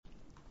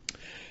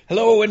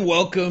Hello and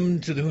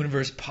welcome to the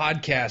Hooniverse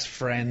podcast,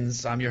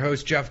 friends. I'm your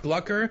host, Jeff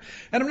Glucker,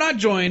 and I'm not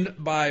joined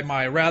by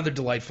my rather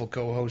delightful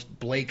co-host,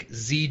 Blake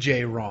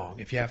ZJ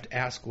Wrong. If you have to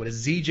ask what a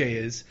ZJ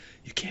is,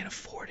 you can't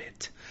afford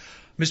it.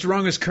 Mr.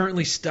 Wrong is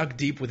currently stuck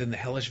deep within the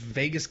hellish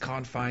Vegas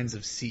confines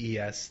of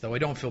CES, though I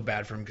don't feel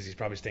bad for him because he's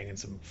probably staying in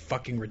some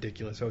fucking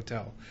ridiculous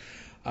hotel.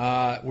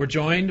 We're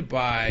joined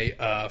by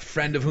a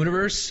friend of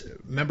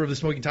Hooniverse, member of the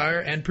Smoking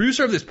Tire, and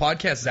producer of this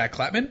podcast, Zach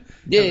Clapman.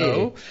 Yay.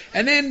 Hello.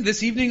 And then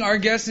this evening, our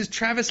guest is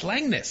Travis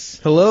Langness.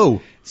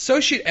 Hello.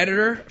 Associate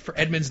editor for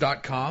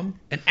Edmunds.com,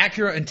 an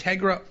Acura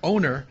Integra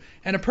owner,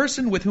 and a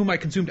person with whom I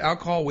consumed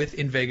alcohol with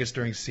in Vegas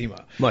during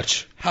SEMA.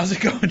 Much. How's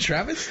it going,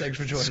 Travis? Thanks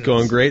for joining us. It's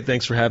going great.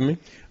 Thanks for having me.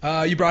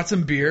 You brought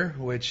some beer,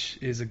 which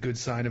is a good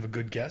sign of a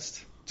good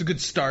guest. It's a good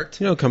start.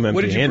 You don't come What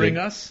did you empty-handed. bring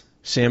us?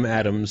 Sam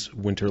Adams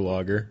Winter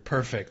Lager.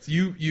 Perfect.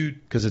 You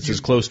Because it's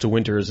as close to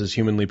winter as is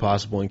humanly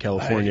possible in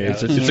California. Yeah,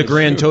 it's that's a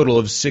grand total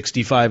of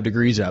 65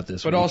 degrees out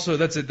this But week. also,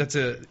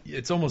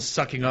 it's almost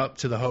sucking up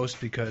to the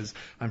host because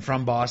I'm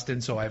from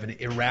Boston, so I have an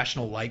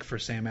irrational like for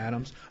Sam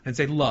Adams. I didn't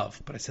say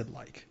love, but I said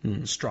like,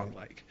 strong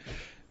like.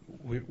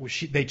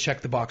 They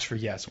checked the box for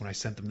yes when I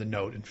sent them the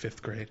note in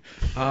 5th grade.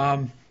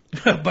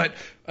 But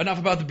enough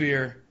about the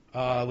beer.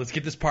 Let's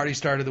get this party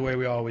started the way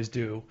we always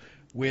do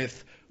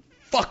with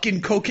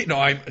fucking cocaine.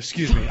 No,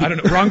 excuse me. I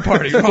don't know. Wrong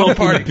party. Wrong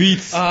party.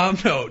 Beats.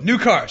 No, new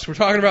cars. We're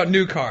talking about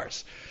new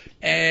cars.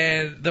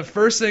 And the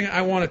first thing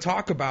I want to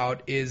talk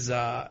about is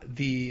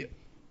the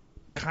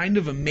kind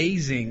of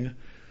amazing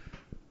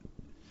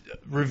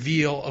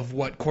reveal of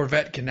what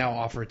Corvette can now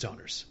offer its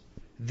owners.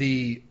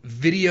 The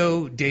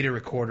video data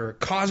recorder,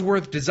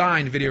 Cosworth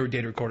designed video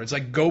data recorder. It's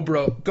like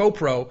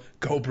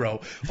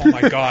GoPro. Oh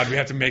my God, we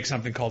have to make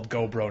something called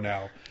GoPro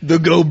now. The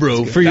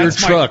GoPro for your That's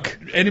truck.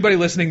 Anybody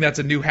listening, that's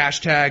a new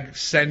hashtag.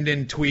 Send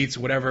in tweets,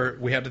 whatever.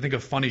 We have to think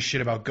of funny shit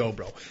about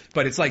GoPro.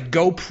 But it's like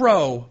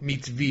GoPro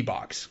meets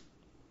VBox.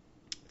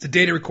 It's a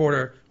data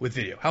recorder with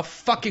video. How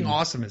fucking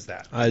awesome is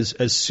that? As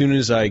soon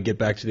as I get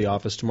back to the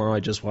office tomorrow, I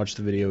just watched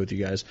the video with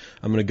you guys.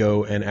 I'm going to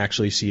go and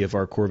actually see if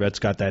our Corvette's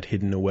got that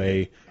hidden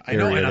away I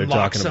know, area and they're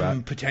unlock talking some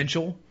about.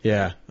 potential.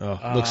 Yeah. Oh,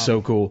 looks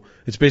so cool.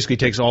 It basically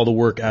takes all the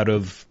work out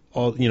of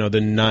all the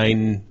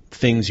 9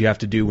 things you have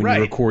to do when Right.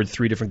 you record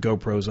 3 different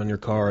GoPros on your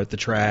car at the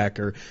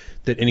track, or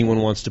that anyone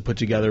wants to put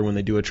together when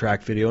they do a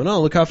track video. And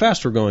look how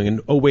fast we're going.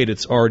 And oh wait,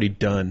 it's already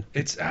done.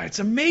 It's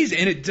amazing,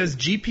 and it does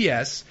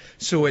GPS,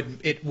 so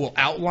it will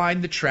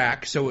outline the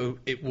track, so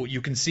it will, you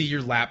can see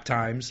your lap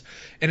times,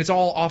 and it's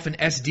all off an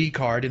SD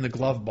card in the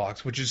glove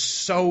box, which is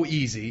so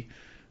easy.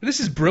 This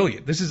is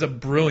brilliant. This is a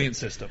brilliant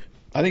system.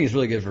 I think it's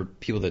really good for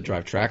people that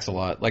drive tracks a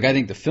lot. Like, I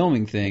think the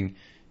filming thing,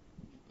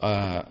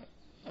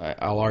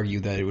 I'll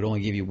argue that it would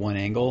only give you one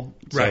angle.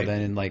 So Right.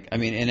 then,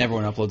 and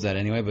everyone uploads that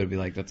anyway, but it'd be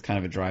like, that's kind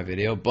of a dry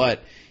video.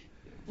 But,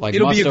 like,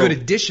 It'll be a Musto- good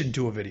addition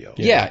to a video.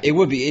 Yeah, it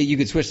would be. You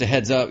could switch to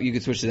heads up. You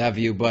could switch to that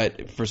view.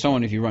 But for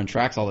someone, if you run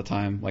tracks all the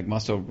time, like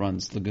Musto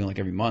runs Lagoon like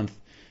every month,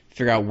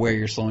 figure out where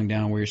you're slowing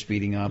down, where you're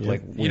speeding up,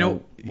 like, you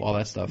know, all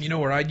that stuff. You know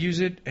where I'd use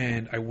it,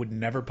 and I would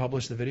never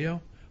publish the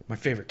video? My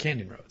favorite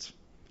canyon roads.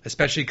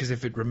 Especially because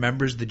if it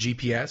remembers the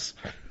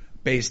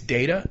GPS-based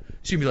data,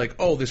 so you'd be like,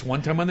 oh, this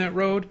one time on that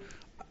road,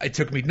 it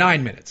took me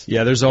 9 minutes.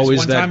 Yeah, there's This always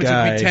one that time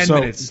guy. It took me 10 So,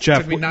 minutes. Jeff,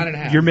 it took me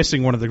 9.5. you're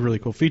missing one of the really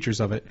cool features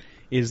of it,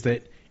 is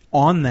that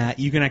on that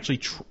you can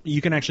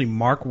actually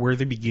mark where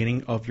the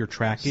beginning of your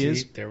track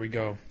is, There we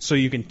go. so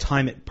you can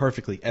time it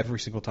perfectly every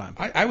single time.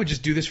 I would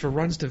just do this for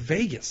runs to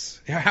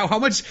Vegas. How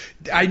much?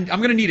 I'm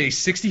going to need a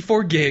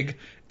 64 gig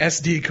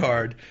SD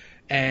card,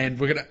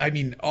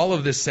 and all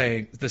of this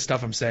the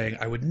stuff I'm saying,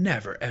 I would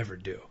never ever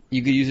do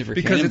You could use it for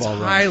because it's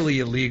cannonball runs. highly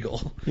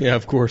illegal. Yeah,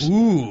 of course.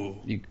 Ooh,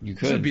 You This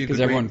could, would be a because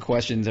good everyone way-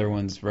 questions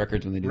everyone's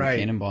records when they do Right. the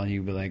cannonball, and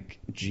you'd be like,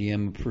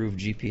 GM approved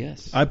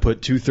GPS. I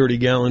put 2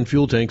 30-gallon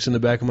fuel tanks in the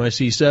back of my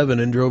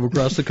C7 and drove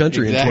across the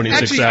country in Exactly.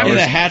 26 Actually, hours. In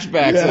a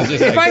hatchback, so it's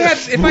just if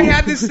like, I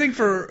had this thing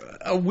for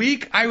a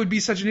week, I would be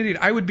such an idiot.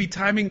 I would be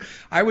timing.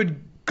 I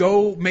would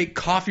go make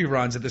coffee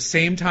runs at the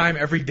same time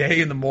every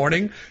day in the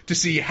morning to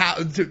see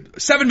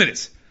 7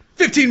 minutes.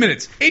 15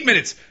 minutes, 8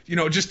 minutes,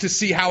 just to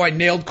see how I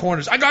nailed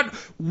corners. I got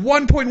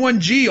 1.1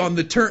 G on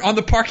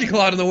the parking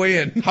lot on the way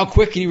in. how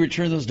quick can you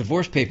return those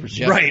divorce papers,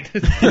 Jeff? Right.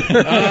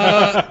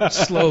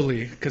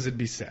 Slowly, because it'd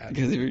be sad.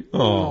 Because you're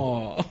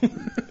Aw.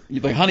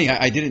 like, honey,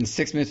 I did it in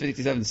 6 minutes,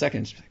 57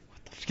 seconds.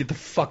 Get the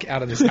fuck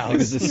out of this Like, house.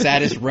 it's the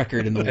saddest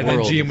record in the And then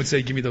world. GM would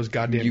say, give me those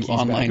goddamn You keys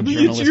online back.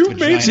 journalist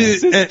vagina.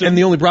 See, and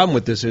the only problem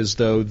with this is,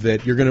 though,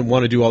 that you're going to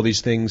want to do all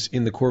these things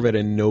in the Corvette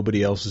and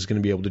nobody else is going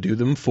to be able to do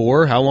them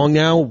for how long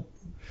now?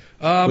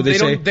 What'd they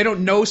say? They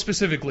don't know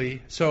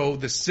specifically. So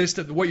the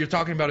system, what you're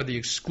talking about are the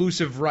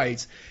exclusive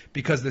rights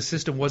because the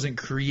system wasn't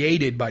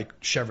created by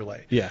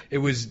Chevrolet. Yeah. It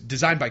was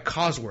designed by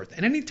Cosworth.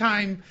 And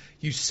anytime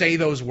you say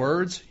those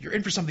words, you're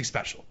in for something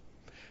special.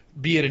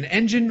 Be it an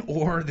engine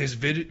or this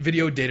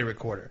video data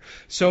recorder.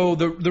 So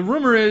the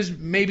rumor is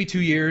maybe 2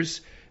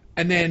 years.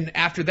 And then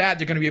after that,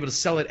 they're going to be able to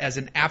sell it as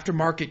an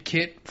aftermarket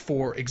kit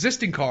for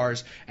existing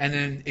cars. And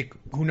then,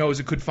 who knows,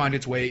 it could find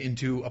its way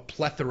into a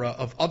plethora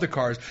of other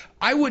cars.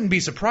 I wouldn't be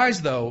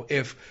surprised, though,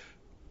 if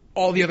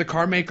all the other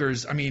car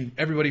makers, I mean,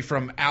 everybody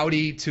from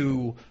Audi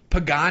to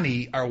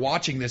Pagani are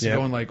watching this and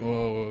going like,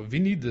 "Oh, we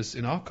need this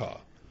in our car."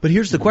 But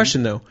here's the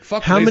question, though: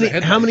 Fuck how laser many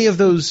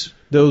headlights. of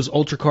those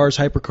ultra cars,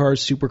 hypercars,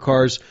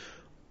 supercars?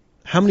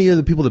 How many of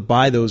the people that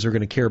buy those are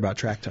going to care about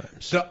track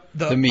times?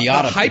 The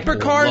Miata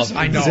hypercars, people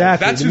I know.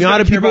 Exactly. That's the who's Miata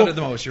gonna care people. about it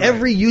the most. You're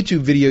Every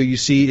YouTube video you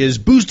see is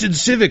boosted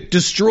Civic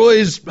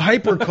destroys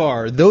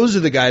hypercar. Those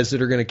are the guys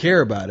that are going to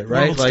care about it,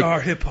 right? World Star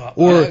Hip Hop.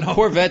 or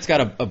Corvette's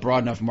got a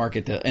broad enough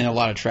market and a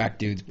lot of track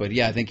dudes, but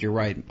yeah, I think you're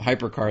right.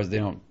 Hypercars, they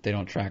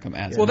don't track them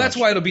as Well, much. that's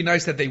why it'll be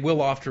nice that they will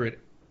offer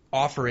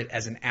it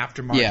as an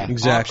aftermarket Yeah.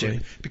 Exactly.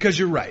 option. Because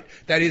you're right.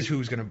 That is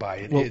who's going to buy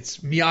it. It's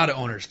Miata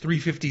owners,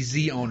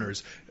 350Z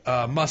owners,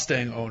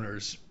 Mustang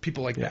owners,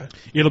 people like that.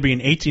 It'll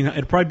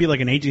probably be like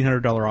an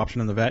 $1,800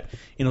 option in the Vet.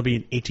 It'll be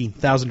an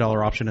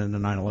 $18,000 option in the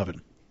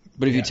 911.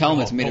 But if you tell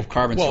them it's made of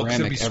carbon 'cause it'll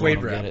ceramic, be everyone suede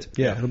will get wrapped. it.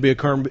 yeah, it'll be a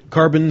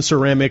carbon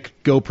ceramic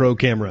GoPro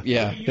camera.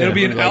 Yeah. It'll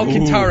be an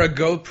Alcantara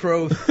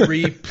GoPro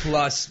 3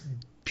 Plus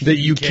that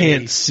you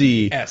can't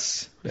see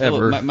S.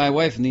 ever. My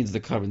wife needs the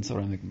carbon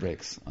ceramic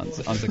brakes on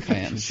the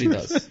Cayenne. She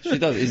does.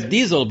 It's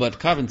diesel, but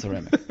carbon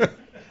ceramic.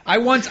 I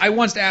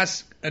once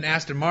asked an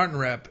Aston Martin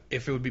rep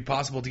if it would be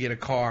possible to get a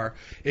car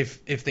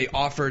if they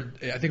offered,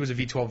 I think it was a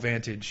V12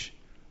 Vantage.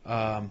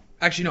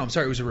 Actually, no, I'm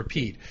sorry, it was a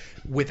Repeat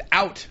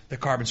without the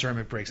carbon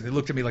ceramic brakes. And they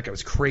looked at me like I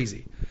was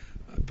crazy.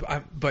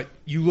 But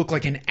you look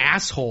like an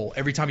asshole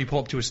every time you pull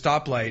up to a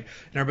stoplight,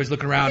 and everybody's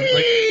looking around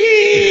like,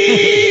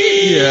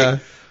 yeah.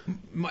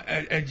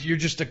 and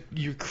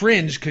you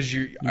cringe because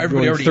everybody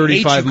going already 35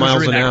 hates you 'cause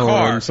miles you're in an that hour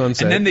car, on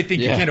Sunset. and then they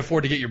think you Yeah. can't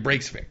afford to get your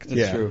brakes fixed. That's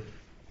Yeah. true.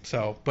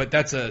 So, but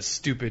that's a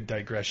stupid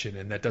digression,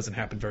 and that doesn't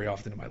happen very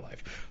often in my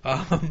life.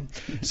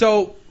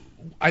 So,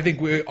 I think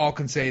we all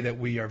can say that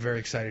we are very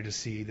excited to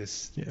see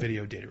this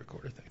video data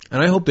recorder thing.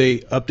 And I hope they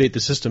update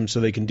the system so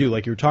they can do,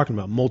 like you were talking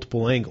about,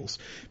 multiple angles.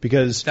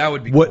 Because That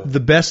would be what cool.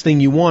 the best thing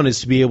you want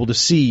is to be able to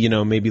see,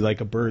 maybe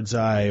like a bird's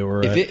eye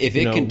or If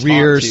it can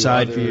rear talk to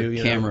side other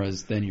view.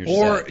 cameras, then you're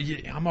Or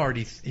set. I'm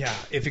already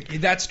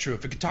that's true.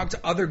 If it could talk to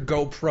other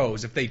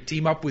GoPros, if they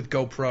team up with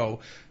GoPro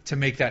to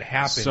make that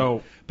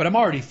happen. But I'm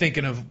already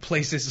thinking of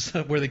places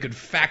where they could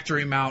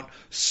factory mount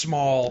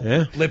small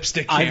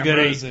lipstick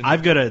cameras.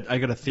 I've got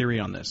a theory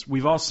on this.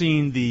 We've all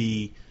seen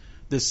the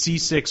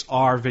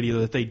C6R video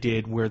that they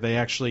did where they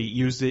actually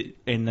used it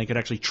and they could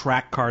actually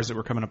track cars that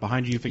were coming up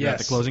behind you, figure out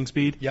the closing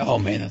speed. Yep. Oh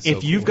man, that's so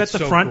If you've cool. got the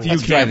So front cool. view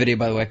That's a drive camera, video,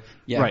 by the way.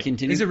 Yeah, Right.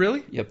 continue. Is it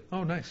really? Yep.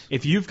 Oh, nice.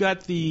 if you've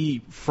got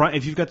the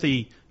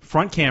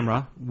front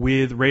camera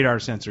with radar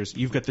sensors,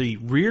 you've got the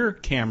rear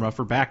camera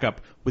for backup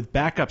with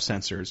backup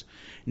sensors.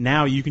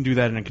 Now you can do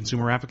that in a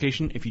consumer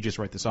application if you just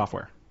write the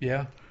software.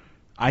 Yeah.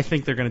 I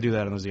think they're going to do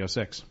that on the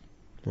Z06.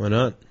 Why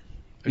not?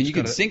 I mean, you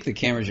can gotta- sync the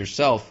cameras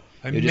yourself.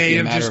 I It would may just be a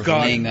have matter just of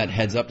gotten- laying that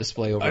heads-up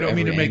display over I don't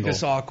mean to every make angle.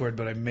 this awkward,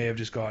 but I may have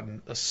just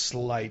gotten a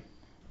slight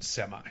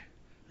semi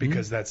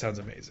because that sounds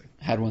amazing.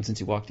 Had one since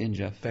you walked in,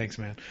 Jeff. Thanks,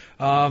 man.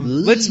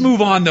 Let's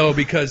move on though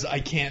because I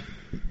can't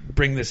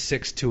bring this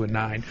 6 to a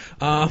 9.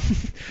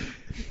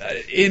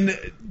 In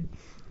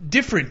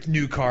different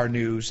new car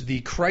news,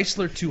 the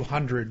Chrysler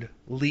 200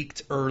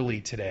 leaked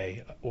early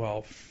today.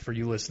 Well, for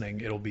you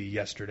listening, it'll be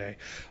yesterday.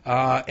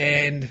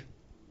 And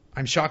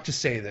I'm shocked to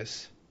say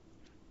this.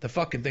 The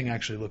fucking thing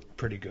actually looked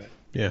pretty good.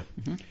 Yeah.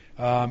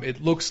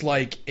 It looks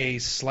like a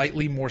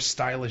slightly more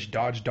stylish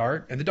Dodge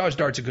Dart, and the Dodge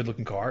Dart's a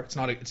good-looking car. It's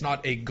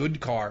not a good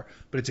car,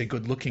 but it's a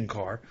good-looking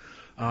car.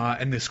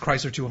 And this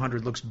Chrysler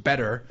 200 looks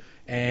better.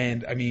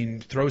 And I mean,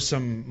 throw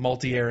some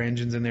multi-air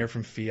engines in there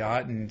from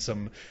Fiat and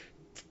some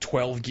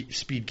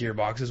 12-speed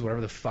gearboxes, whatever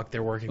the fuck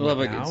they're working Well,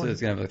 with like now.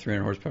 it's gonna have a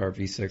 300 horsepower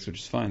V6, which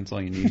is fine. That's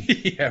all you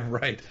need. Yeah,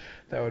 right.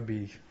 That would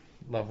be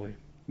lovely.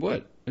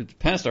 What?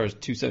 Pentastar is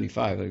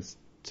 275,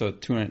 so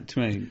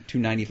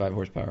 295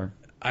 horsepower.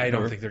 I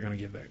don't Or- think they're going to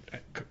give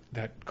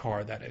that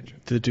car that engine.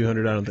 To the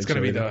 200, I don't It's think going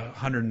so. to be the either.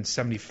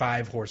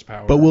 175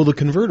 horsepower. But will the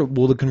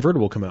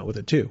convertible come out with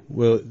it too?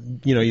 Well,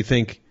 you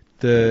think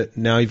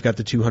now you've got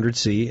the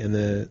 200C and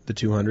the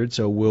 200.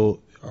 So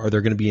are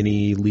there going to be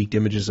any leaked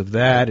images of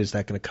that? Is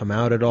that going to come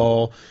out at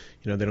all?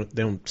 They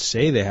don't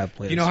say they have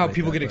plans. You know to how make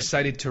people that, get but-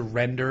 excited to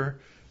render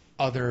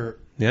other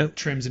Yeah.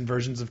 trims and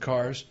versions of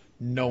cars?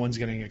 No one's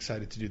getting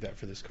excited to do that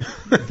for this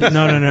car.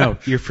 No.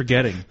 You're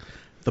forgetting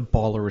the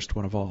ballerest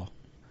one of all,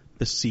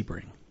 the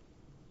Sebring,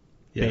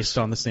 Yes. based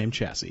on the same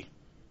chassis.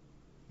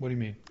 What do you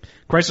mean?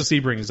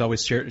 Chrysler Sebring has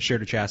always shared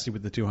a chassis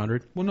with the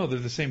 200. Well, no, they're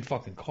the same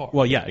fucking car.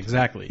 Well, yeah,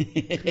 exactly.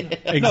 no,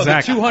 the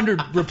Exactly.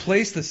 200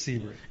 replaced the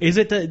Sebring. Is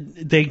it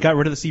that they got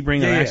rid of the Sebring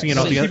and they're axing it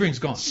all together? Sebring's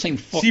gone. Same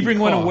fucking Sebring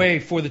went car. away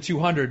for the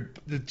 200.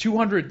 The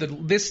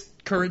 200, this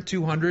current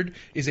 200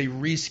 is a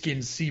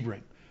reskinned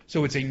Sebring.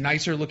 So it's a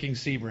nicer looking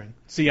Sebring.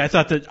 See, I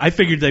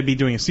figured they'd be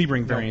doing a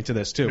Sebring variant to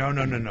this too.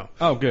 No.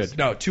 Oh, good.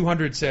 No,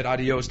 200 said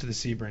adios to the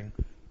Sebring.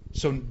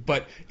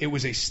 But it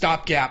was a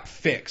stopgap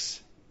fix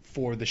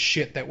for the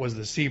shit that was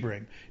the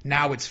Sebring.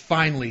 Now it's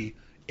finally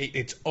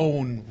its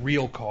own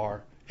real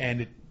car,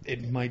 and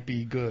it might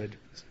be good.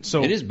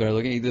 So It is better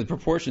looking. The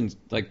proportions,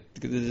 like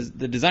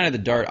the design of the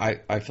Dart,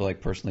 I feel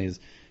like personally is a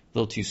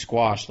little too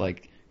squashed.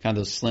 Like kind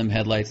of those slim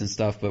headlights and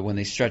stuff, but when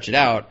they stretch it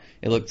out,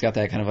 it's got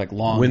that kind of like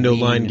long window mean,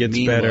 line gets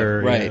mean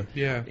better. look. Right.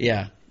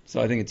 Yeah.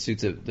 So I think it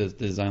suits the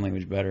design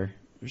language better.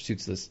 Or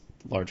suits this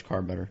large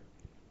car better.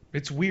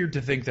 It's weird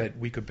to think that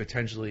we could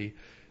potentially,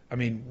 I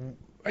mean,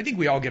 I think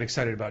we all get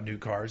excited about new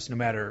cars, no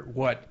matter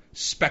what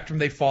spectrum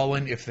they fall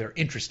in, if they're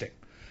interesting.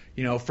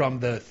 You know, from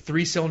the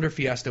 3-cylinder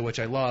Fiesta, which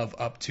I love,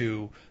 up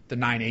to the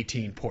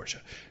 918 Porsche.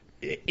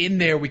 In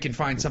there, we can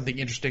find something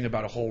interesting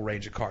about a whole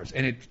range of cars.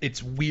 And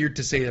it's weird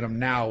to say that I'm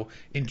now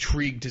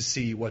intrigued to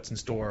see what's in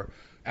store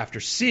after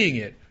seeing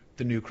it,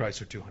 the new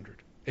Chrysler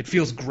 200. It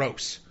feels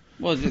gross.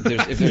 Well, if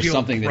there's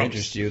something that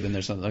interests you, then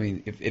there's something. I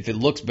mean, if it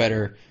looks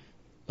better,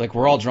 like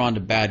we're all drawn to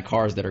bad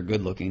cars that are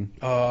good looking.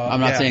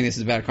 I'm not saying this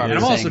is a bad car. And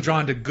I'm also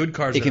drawn to good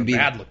cars that are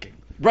bad looking.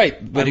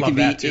 Right, but it can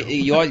be.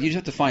 You just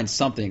have to find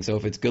something. So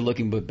if it's good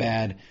looking but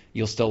bad,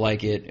 you'll still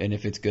like it. And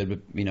if it's good, but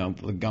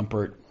the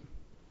Gumpert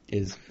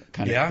is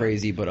kind of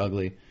crazy but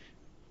ugly.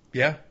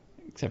 Yeah.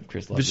 Except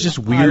Chris loves it. It's just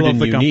weird and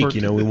unique. Gumpert.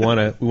 You know, we want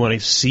to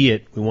see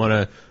it. We want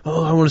to.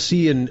 I want to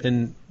see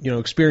and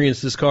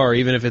experience this car,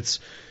 even if it's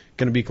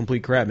going to be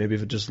complete crap. Maybe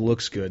if it just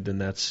looks good, then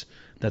that's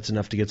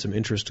enough to get some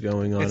interest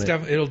going on it.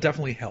 It'll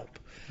definitely help.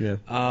 Yeah.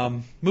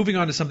 Moving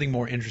on to something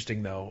more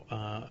interesting, though.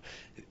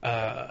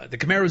 The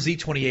Camaro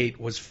Z28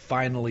 was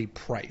finally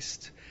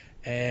priced.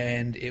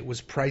 And it was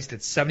priced at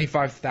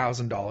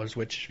 $75,000,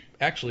 which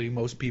actually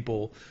most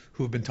people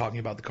who have been talking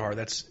about the car,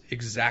 that's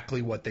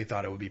exactly what they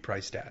thought it would be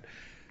priced at.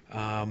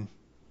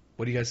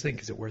 What do you guys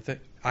think? Is it worth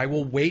it? I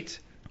will wait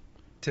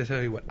to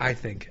tell you what I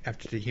think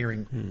after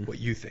hearing what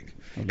you think.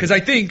 Because I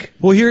think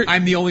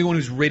I'm the only one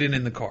who's ridden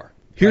in the car.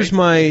 Here's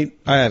I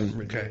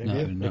haven't. Okay.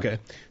 No. Okay.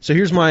 So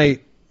here's my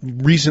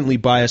recently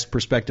biased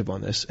perspective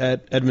on this.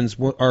 At Edmunds,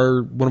 one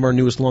of our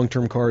newest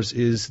long-term cars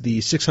is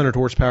the 600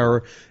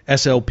 horsepower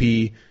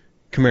SLP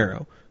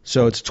Camaro.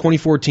 So it's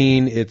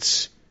 2014.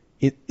 It's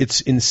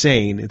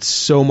insane. It's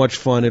so much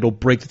fun. It'll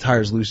break the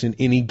tires loose in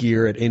any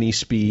gear at any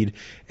speed.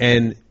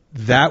 And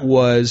that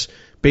was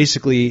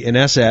basically an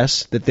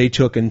SS that they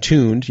took and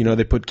tuned. You know,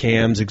 they put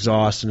cams,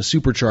 exhaust, and a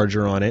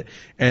supercharger on it,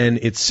 and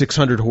it's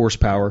 600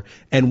 horsepower.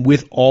 And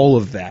with all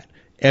of that,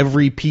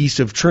 every piece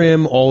of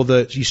trim,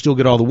 you still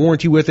get all the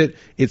warranty with it.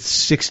 It's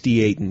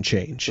 68 and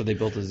change. So they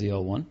built a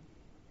ZL1?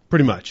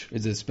 Pretty much.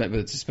 Is it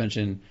with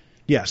suspension?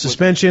 Yeah,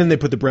 suspension. They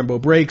put the Brembo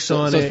brakes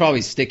on it. So it's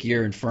probably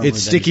stickier and firmer.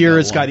 It's stickier.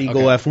 It's got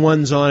Eagle okay.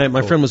 F1s on it.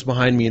 My friend was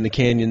behind me in the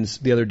canyons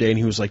the other day, and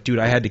he was like, dude,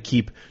 I had to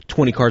keep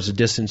 20 cars a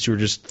distance. You were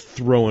just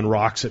throwing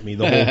rocks at me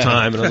the whole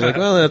time. And I was like,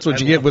 well, that's what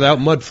you get without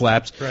mud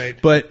flaps.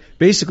 Right. But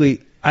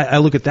basically, I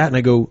look at that and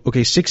I go,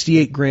 okay,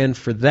 $68,000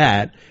 for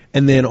that.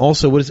 And then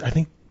also, I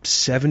think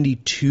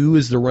 72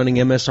 is the running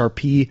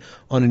MSRP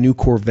on a new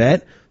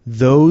Corvette.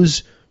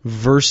 Those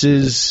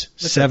versus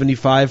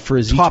 75 for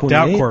a Z28. Topped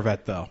out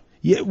Corvette, though.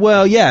 Yeah,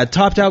 well, yeah,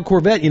 topped out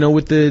Corvette,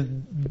 with the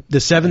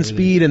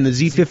 7-speed and the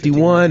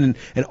Z51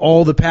 and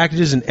all the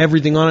packages and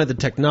everything on it, the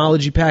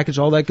technology package,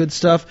 all that good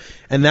stuff.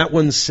 And that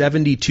one's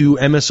 72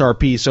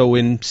 MSRP. So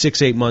in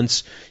 6-8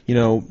 months,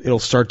 it'll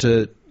start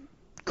to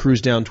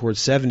cruise down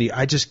towards 70.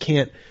 I just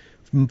can't,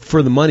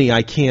 for the money,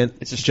 I can't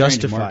it's a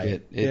justify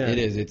market. It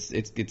is.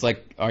 It's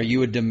like, are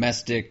you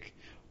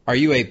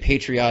a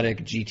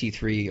patriotic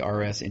GT3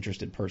 RS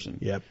interested person?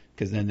 Yep.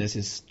 Because then this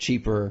is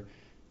cheaper,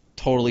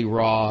 totally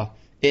raw.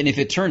 And if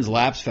it turns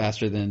laps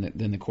faster than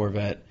the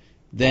Corvette,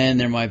 then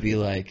there might be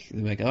all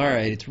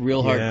right, it's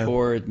real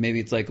hardcore.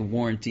 Maybe it's like a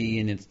warranty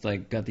and it's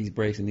like got these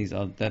brakes and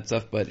that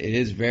stuff. But it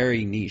is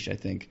very niche, I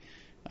think.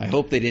 I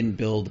hope they didn't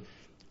build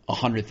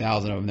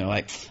 100,000 of them. They're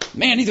like,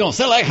 man, he's gonna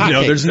sell like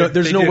hotcakes.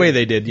 There's no way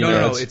they did.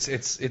 No.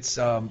 It's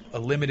a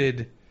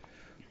limited.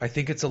 I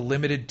think it's a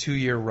limited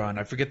 2-year run.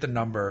 I forget the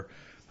number.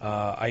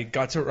 I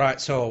got to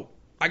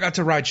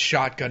ride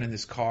shotgun in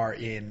this car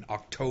in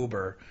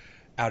October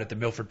out at the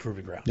Milford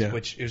Proving Grounds,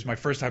 which is my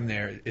first time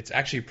there. It's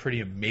actually a pretty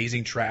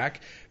amazing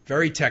track,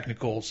 very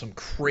technical, some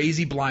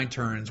crazy blind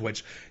turns,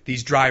 which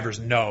these drivers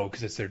know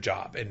because it's their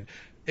job, and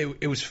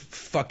it was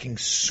fucking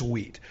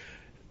sweet.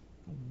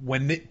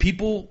 When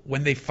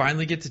they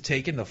finally get to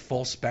take in the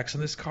full specs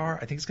on this car,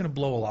 I think it's going to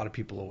blow a lot of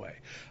people away.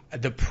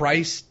 The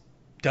price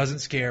doesn't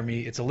scare me.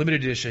 It's a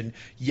limited edition.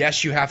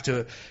 Yes, you have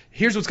to.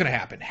 Here's what's going to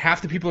happen.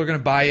 Half the people are going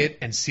to buy it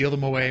and seal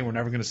them away, and we're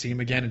never going to see them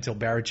again until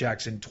Barrett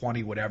Jackson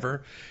 20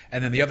 whatever.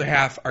 And then the other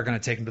half are going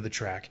to take them to the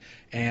track.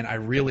 And I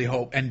really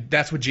hope, and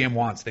that's what GM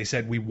wants. They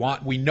said we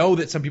know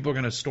that some people are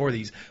going to store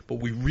these,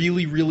 but we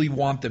really, really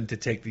want them to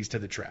take these to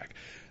the track.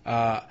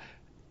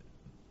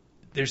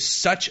 There's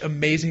such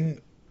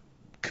amazing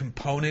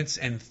components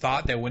and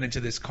thought that went into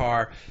this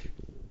car.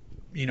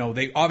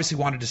 They obviously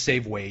wanted to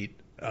save weight.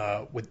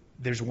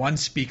 There's one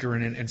speaker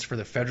in it, and it's for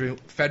the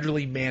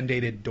federally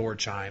mandated door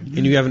chime.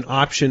 And you have an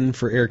option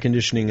for air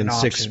conditioning and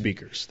 6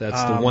 speakers.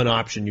 That's the one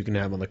option you can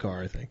have on the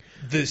car, I think.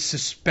 The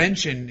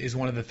suspension is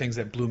one of the things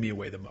that blew me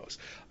away the most.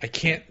 I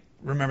can't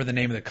remember the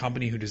name of the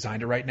company who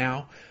designed it right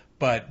now,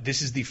 but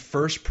this is the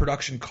first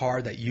production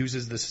car that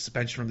uses the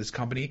suspension from this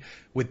company,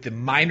 with the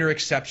minor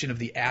exception of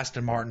the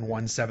Aston Martin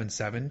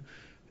 177.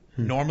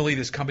 Normally,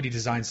 this company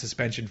designs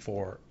suspension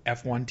for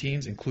F1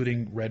 teams,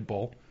 including Red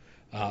Bull.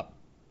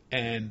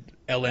 and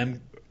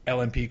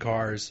LMP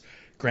cars,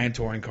 Grand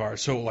Touring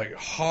cars. So like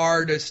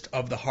hardest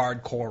of the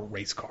hardcore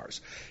race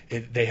cars.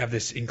 They have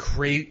this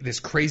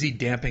crazy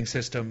damping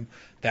system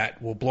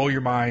that will blow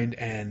your mind,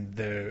 and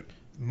the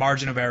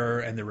margin of error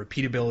and the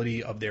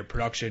repeatability of their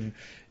production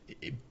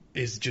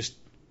is just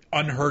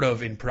unheard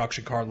of in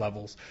production car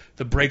levels.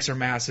 The brakes are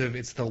massive.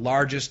 It's the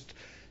largest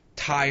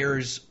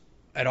tires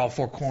at all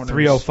four corners.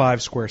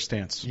 305 square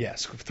stance.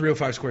 Yes,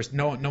 305 squares.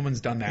 No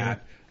one's done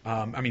that.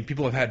 I mean,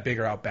 people have had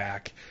bigger out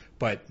back,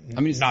 but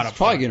I mean, it's not up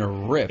probably front.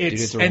 going to rip, dude.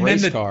 It's a and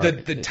race then car.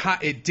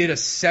 It did a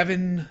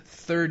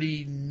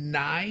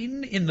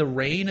 739 in the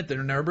rain at the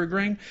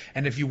Nürburgring,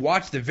 and if you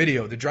watch the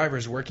video, the driver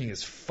is working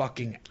his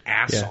fucking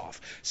ass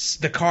off.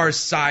 The car's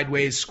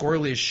sideways,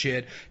 squirrely as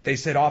shit. They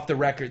said off the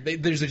record,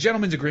 there's a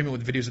gentleman's agreement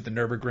with videos at the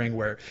Nürburgring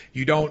where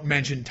you don't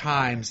mention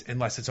times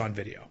unless it's on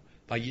video.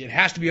 Like, it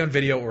has to be on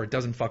video or it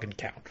doesn't fucking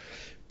count.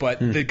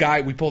 But we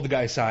pulled the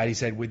guy aside. He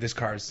said, this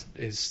car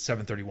is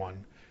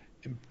 731.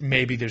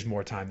 Maybe there's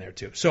more time there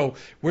too. So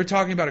we're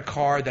talking about a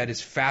car that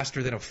is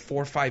faster than a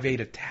 458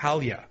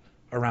 Italia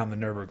around the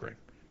Nürburgring.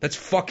 That's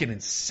fucking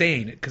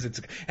insane. Because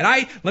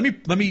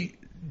let me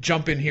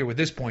jump in here with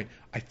this point.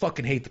 I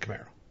fucking hate the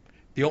Camaro.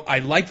 I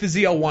like the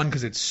ZL1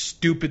 because it's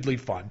stupidly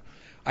fun.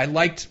 I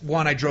liked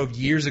one I drove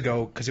years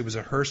ago because it was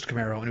a Hurst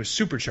Camaro and it was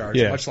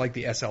supercharged, much like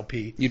the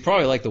SLP. You'd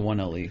probably like the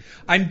 1LE.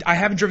 I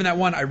haven't driven that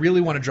one. I really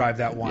want to drive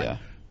that one. Yeah.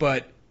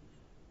 But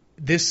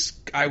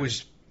I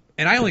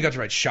only got to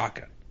ride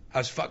shotgun. I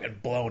was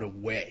fucking blown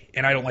away,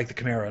 and I don't like the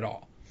Camaro at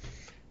all.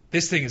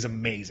 This thing is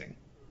amazing.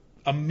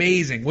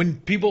 Amazing.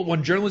 When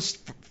journalists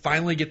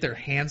finally get their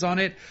hands on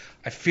it,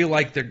 I feel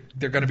like they're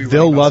going to be.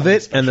 They'll love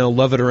it, and they'll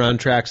love it around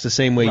tracks the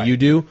same way you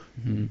do.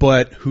 Mm-hmm.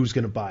 But who's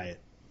going to buy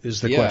it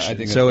is the question. I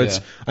think so it's.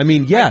 I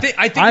mean, I think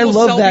I we'll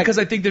love sell that because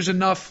I think there's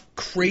enough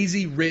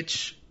crazy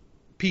rich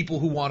people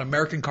who want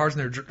American cars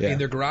in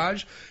their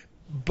garage.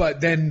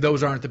 But then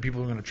those aren't the people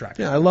who are going to track.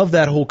 Yeah, I love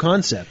that whole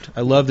concept.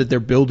 I love that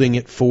they're building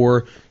it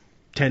for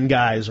 10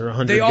 guys or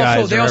 100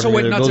 guys. They also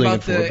went nuts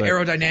about the but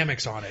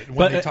aerodynamics on it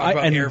when they talk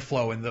about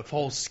airflow and the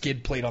whole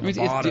skid plate on the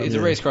bottom. It's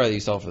a race car that you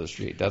sell for the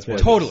street. That's what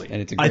totally.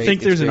 And it's a great, I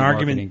think there's an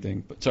argument.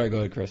 Thing. But, sorry, go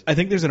ahead, Chris. I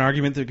think there's an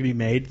argument that can be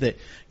made that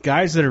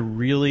guys that are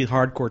really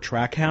hardcore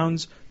track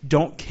hounds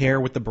don't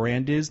care what the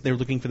brand is. They're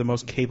looking for the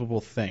most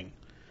capable thing.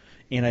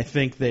 And I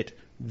think that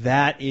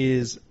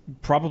is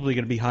probably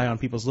going to be high on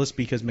people's list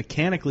because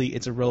mechanically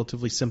it's a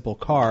relatively simple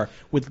car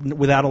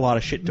without a lot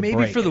of shit to break.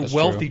 Maybe for the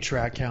wealthy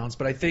track hounds,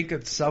 but I think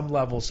at some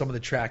level some of the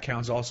track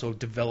hounds also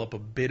develop a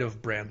bit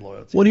of brand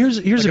loyalty. Well, here's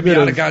like a bit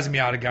Miata of guy's a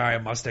Miata guy,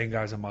 a Mustang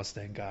guy's a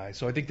Mustang guy.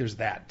 So I think there's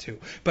that too.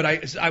 But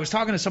I was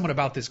talking to someone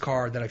about this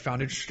car that I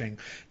found interesting.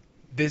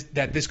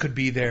 This could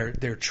be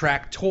their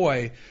track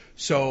toy.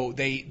 So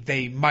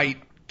they might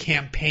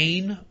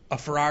campaign a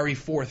Ferrari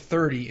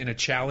 430 in a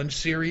challenge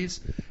series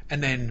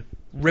and then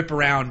rip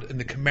around in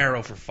the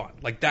Camaro for fun.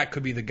 Like, that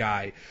could be the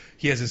guy.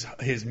 He has his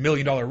 $1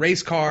 million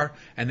race car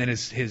and then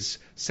his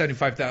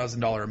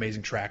 $75,000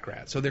 amazing track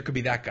rat. So there could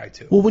be that guy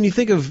too. Well, when you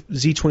think of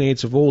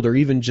Z28s of old or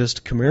even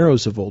just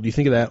Camaros of old, you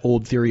think of that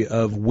old theory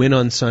of win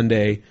on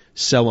Sunday,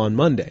 sell on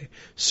Monday.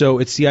 So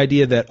it's the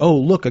idea that, oh,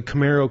 look, a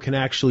Camaro can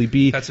actually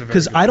be...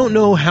 Because I don't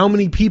know how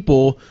many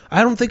people...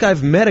 I don't think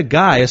I've met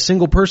a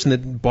single person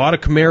that bought a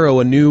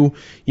Camaro, a new,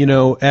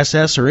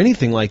 SS or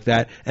anything like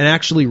that, and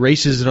actually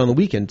races it on the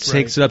weekend.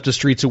 Takes it up to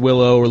Streets of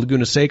Willow or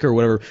Laguna Seca or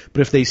whatever. But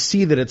if they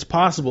see that it's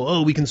possible,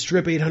 we can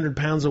strip 800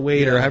 pounds of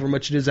weight or however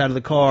much it is out of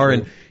the car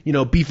and,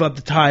 beef up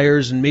the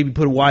tires and maybe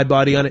put a wide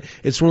body on it.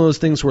 It's one of those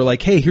things where,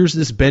 like, hey, here's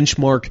this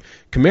benchmark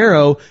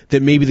Camaro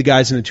that maybe the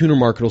guys in the tuner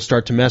market will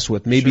start to mess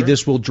with. Maybe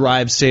this will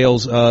drive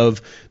sales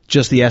of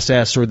just the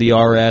SS or the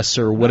RS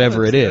or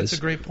whatever it is. That's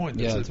a great point.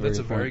 That's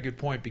a very good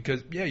point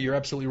because, you're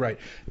absolutely right.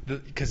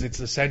 Because it's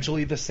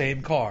essentially the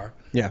same car.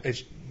 Yeah.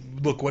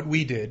 Look what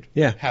we did.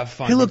 Yeah. Have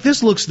fun. Hey, look,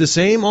 this looks the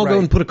same. I'll go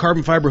and put a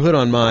carbon fiber hood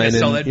on mine. And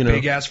sell that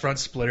big-ass front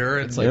splitter.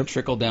 It's like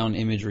trickle-down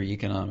imagery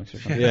economics or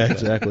something. Yeah,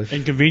 exactly.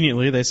 And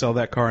conveniently, they sell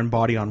that car in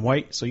body on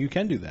white, so you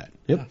can do that.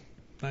 Yep. Yeah,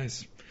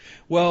 nice.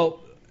 Well,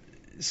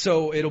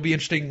 so it'll be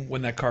interesting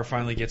when that car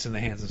finally gets in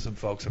the hands of some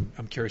folks.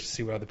 I'm curious to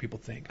see what other people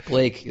think.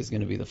 Blake is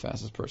going to be the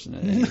fastest person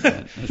at any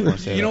event. I just want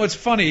to say that. It's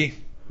funny.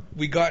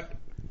 We got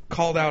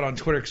called out on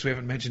Twitter because we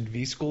haven't mentioned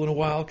V-School in a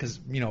while because,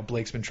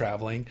 Blake's been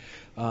traveling.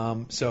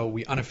 So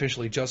we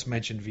unofficially just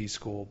mentioned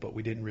V-School, but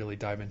we didn't really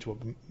dive into it.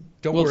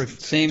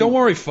 Don't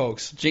worry,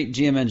 folks.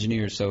 GM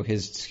engineer, so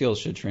his skills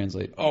should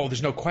translate. Oh,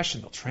 there's no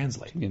question they'll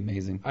translate. It's going to be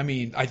amazing. I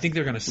mean, I think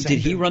they're going to send Did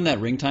he run that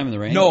ring time in the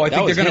rain? No, I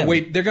think they're going to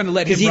wait. They're going to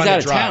let him run it dry. Because he's out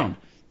of town.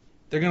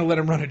 They're going to let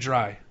him run it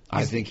dry.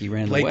 I think he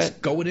ran the Blake's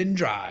wet. going in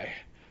dry.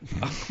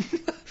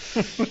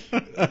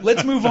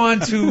 Let's move on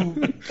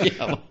to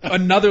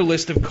another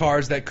list of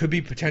cars that could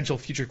be potential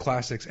future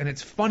classics. And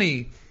it's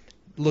funny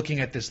looking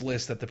at this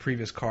list that the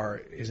previous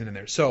car isn't in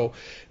there. So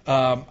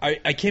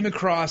I came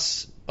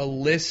across a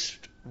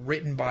list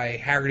written by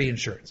Haggerty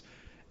Insurance.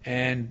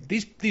 And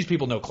these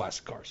people know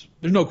classic cars.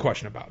 There's no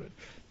question about it.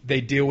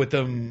 They deal with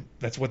them.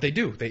 That's what they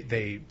do.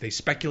 They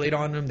speculate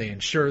on them. They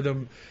insure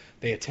them.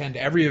 They attend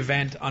every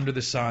event under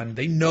the sun.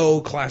 They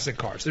know classic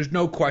cars. There's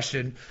no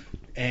question,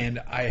 and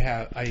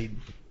I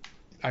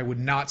would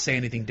not say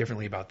anything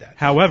differently about that.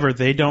 However,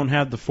 they don't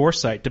have the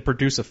foresight to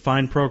produce a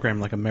fine program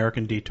like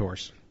American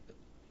Detours.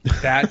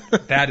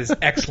 That is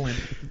excellent.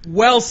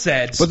 Well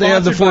said. But they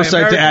have the Sponsored by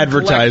foresight to American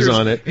advertise Collectors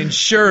on it.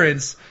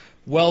 Insurance.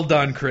 Well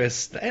done,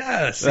 Chris.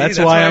 Yeah, see, That's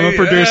why I'm a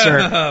producer.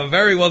 Yeah,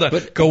 very well done.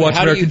 Go watch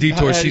how do American you-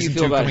 Detour how do you season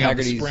feel 2 about coming out in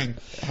the Haggerty's- spring.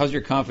 How's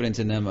your confidence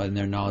in them and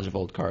their knowledge of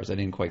old cars? I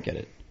didn't quite get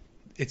it.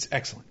 It's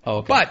excellent. Oh,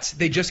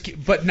 okay.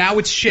 But now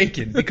it's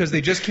shaken because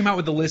they just came out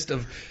with a list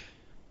of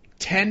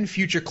 10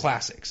 future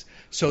classics.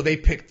 So they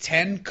picked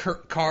 10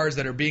 cars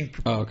that are being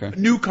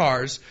new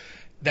cars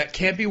that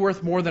can't be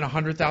worth more than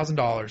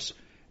 $100,000.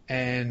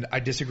 And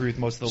I disagree with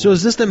most of the So list.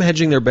 is this them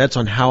hedging their bets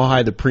on how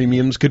high the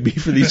premiums could be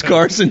for these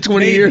cars in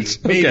 20 Maybe,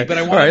 years? Maybe, Okay. but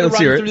I All wanted right, to let's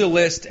hear run it. through the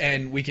list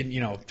and we can,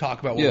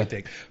 talk about what we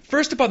think.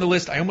 First up on the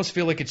list, I almost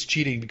feel like it's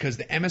cheating because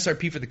the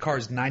MSRP for the car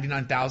is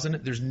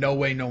 $99,000. There's no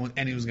way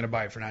anyone's going to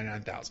buy it for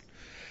 $99,000.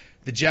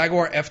 The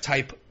Jaguar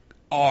F-Type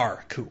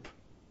R Coupe.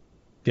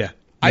 Yeah.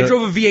 I No-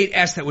 drove a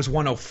V8S that was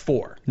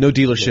 104. No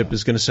dealership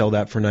is going to sell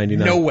that for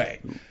 99. No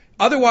way.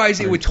 Otherwise,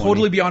 it would 120.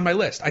 totally be on my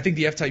list. I think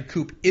the F-Type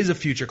Coupe is a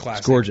future classic.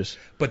 It's gorgeous.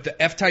 But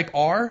the F-Type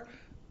R,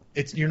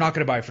 you're not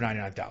going to buy it for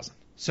 $99,000.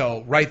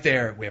 So right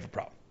there, we have a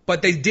problem.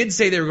 But they did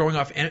say they were going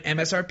off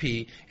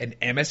MSRP, and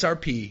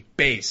MSRP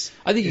base.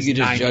 I think you is could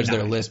just judge their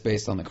 99. list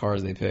based on the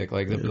cars they pick.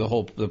 Like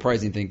the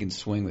pricing thing can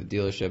swing with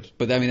dealerships.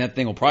 But I mean, that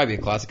thing will probably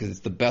be a classic because it's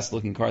the best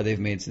looking car they've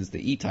made since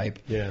the E-Type.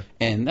 Yeah.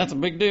 And that's a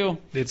big deal.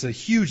 It's a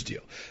huge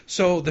deal.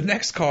 So the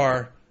next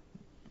car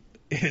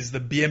is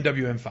the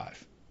BMW M5.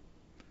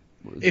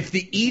 If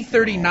the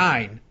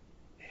E39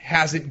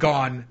 hasn't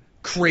gone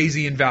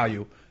crazy in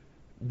value,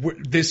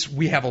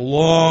 we have a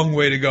long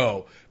way to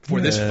go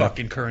before this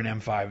fucking current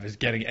M5 is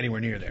getting anywhere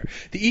near there.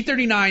 The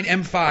E39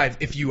 M5,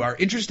 if you are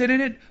interested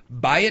in it,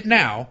 buy it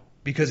now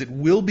because it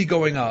will be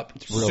going up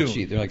Real soon.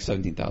 cheap. They're like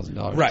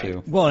 $17,000 Right.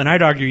 too. Well, and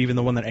I'd argue even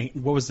the one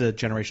what was the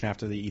generation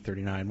after the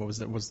E39? What was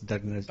that?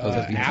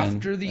 V10?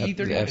 After the E39,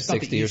 the it's not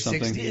the F60 or E60,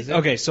 something? is it?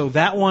 Okay, so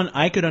that one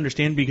I could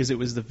understand because it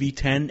was the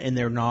V10, and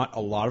they're not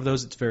a lot of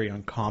those. It's very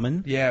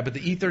uncommon. Yeah, but the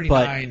E39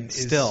 But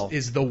still.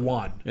 is the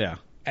one. Yeah.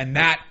 And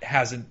that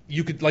hasn't,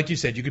 like you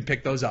said, you could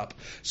pick those up.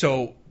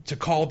 So to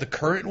call the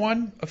current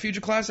one a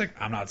future classic,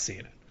 I'm not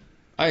seeing it.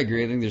 I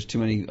agree. I think there's too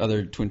many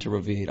other twin turbo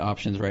V8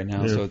 options right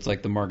now, so it's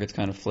like the market's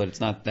kind of flit.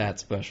 It's not that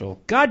special.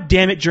 God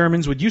damn it,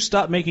 Germans! Would you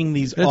stop making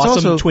these It's awesome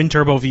also- twin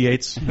turbo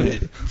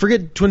V8s?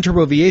 Forget twin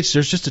turbo V8s.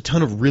 There's just a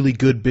ton of really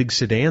good big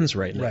sedans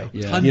right now. Right.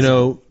 Yeah.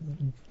 Tons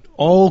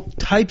All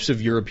types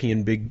of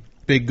European big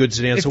good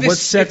sedans. If So what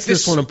sets if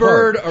this one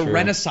spurred apart? a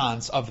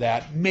renaissance of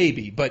that,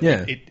 maybe, but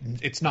Yeah.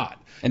 it's not.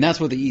 And that's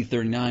what the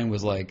E39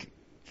 was like.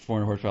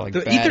 400 horsepower, like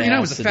The badass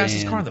E39 was the sedan.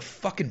 fastest car on the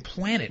fucking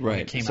planet when it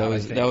Right. came So out. it I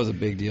was- think. that was a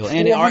big deal.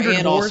 And 400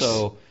 horse.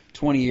 also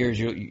 20 years.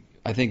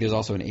 I think there's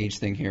also an age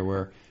thing here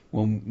where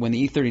when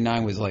the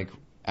E39 was like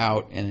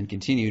out and then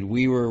continued,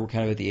 we were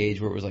kind of at the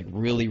age where it was like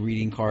really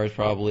reading cars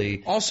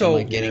probably. Also- and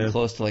like getting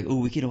close to like, oh,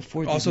 we can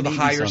afford this Also, the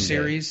maybe higher someday.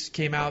 series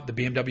came out, the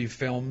BMW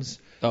films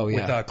Oh,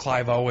 yeah. with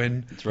Clive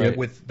Owen. That's right.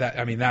 With that,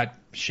 I mean, that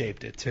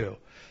shaped it too.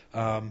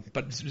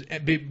 But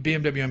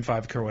BMW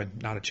M5 Kerwin,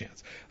 not a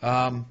chance.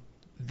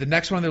 The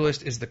next one on their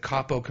list is the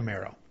Capo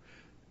Camaro.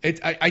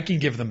 I can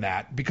give them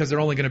that because they're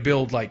only going to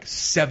build like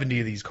 70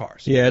 of these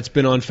cars. Yeah, it's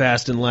been on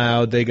Fast and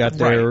Loud. They got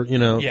their,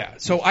 Right. Yeah,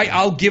 so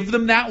I'll give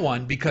them that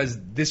one because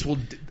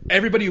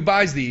everybody who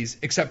buys these,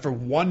 except for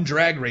one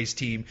drag race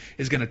team,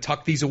 is going to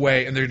tuck these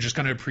away and they're just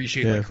going to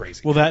appreciate like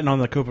crazy. Well, that and on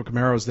the Copa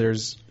Camaros,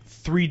 there's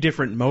 3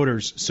 different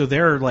motors, so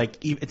they're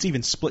like it's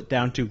even split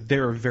down to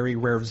there are very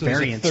rare So there's a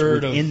variants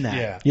third within of,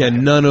 that. Yeah,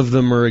 none of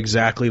them are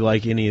exactly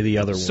like any of the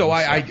other ones. So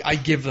I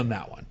give them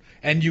that one.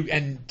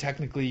 And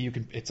technically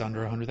it's under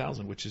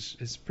 100,000, which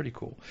is pretty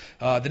cool.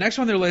 The next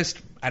one on their list,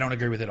 I don't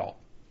agree with at all.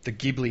 The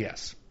Ghibli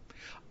S.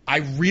 I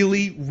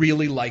really,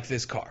 really like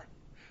this car.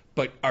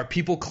 But are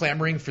people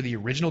clamoring for the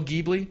original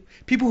Ghibli?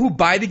 People who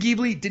buy the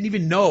Ghibli didn't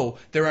even know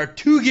there are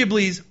 2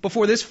 Ghiblis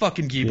before this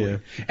fucking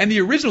Ghibli. Yeah. And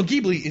the original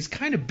Ghibli is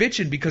kind of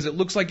bitching because it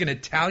looks like an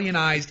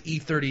Italianized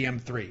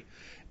E30 M3.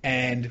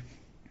 And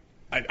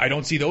I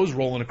don't see those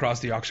rolling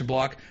across the auction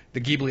block.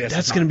 The Ghibli S.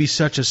 That's going to be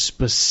such a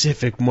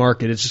specific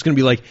market. It's just going to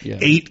be like Yeah.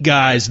 8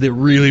 guys that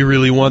really,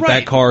 really want Right.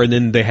 that car, and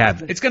then they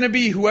have it. It's going to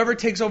be whoever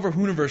takes over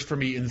Hooniverse for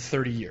me in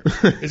 30 years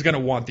is going to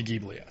want the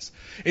Ghibli S.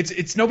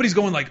 It's nobody's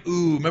going like,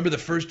 ooh, remember the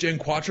first gen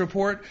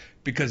Quattraport?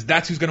 Because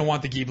that's who's going to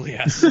want the Ghibli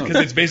S. Because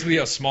it's basically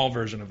a small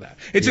version of that.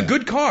 It's a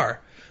good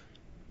car.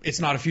 It's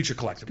not a future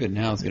collectible. Good,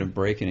 now it's going to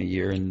break in a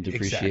year and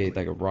depreciate Exactly.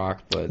 like a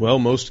rock. But Well,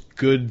 most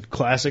good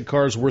classic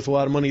cars worth a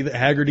lot of money that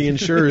Haggerty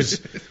insures.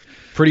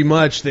 Pretty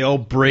much, they all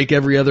break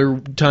every other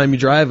time you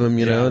drive them.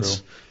 You know, true.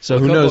 so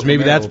Well, who knows? Coco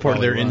Maybe Camaro that's will part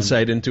of their probably run.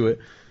 insight into it.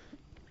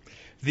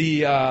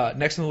 The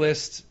next on the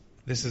list,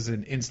 this is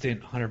an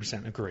instant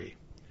 100% agree.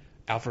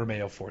 Alfa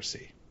Romeo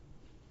 4C.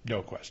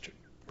 No question.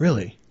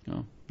 Really?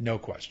 no. No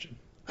question.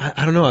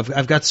 I don't know.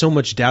 I've got so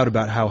much doubt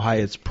about how high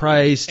it's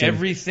priced.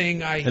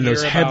 Everything I hear and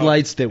those about,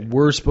 headlights that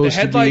were supposed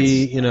to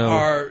be, you know,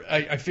 are.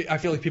 I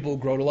feel like people will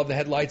grow to love the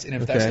headlights, and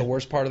if that's the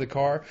worst part of the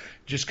car,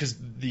 just because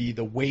the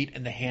weight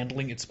and the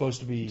handling, it's supposed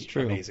to be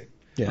amazing.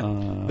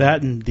 Yeah.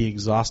 That and the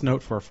exhaust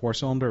note for a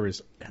 4-cylinder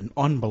is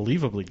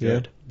unbelievably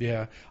good.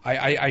 Yeah.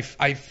 I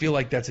feel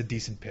like that's a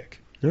decent pick.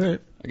 All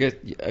right. I guess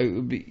it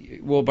would be,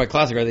 well, by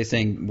classic, are they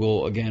saying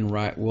will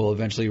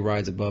eventually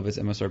rise above its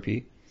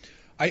MSRP?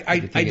 I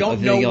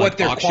don't know what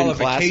their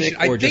qualification.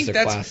 I think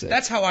classic?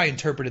 That's how I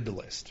interpreted the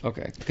list.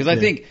 Okay, because I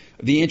think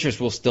the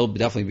interest will still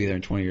definitely be there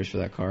in 20 years for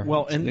that car.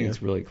 Well, and I think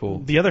it's really cool.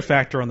 The other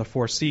factor on the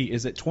 4C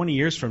is that 20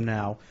 years from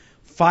now,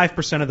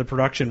 5% of the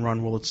production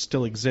run will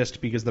still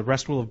exist because the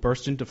rest will have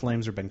burst into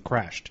flames or been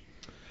crashed.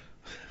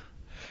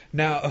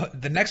 Now,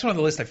 the next one on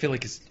the list I feel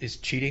like is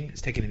cheating.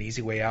 It's taking an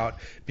easy way out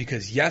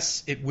because,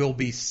 yes, it will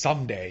be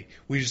someday.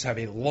 We just have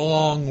a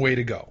long way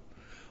to go.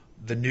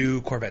 The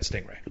new Corvette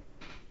Stingray.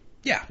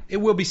 Yeah, it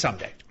will be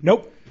someday.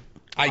 Nope.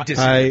 I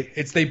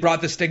disagree. They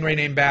brought the Stingray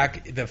name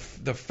back. The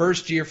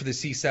first year for the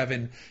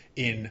C7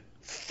 in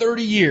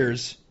 30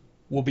 years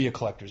will be a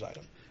collector's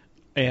item.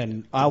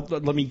 And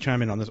let me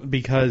chime in on this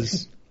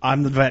because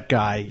I'm the vet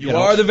guy. You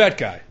are the vet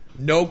guy.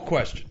 No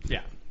question.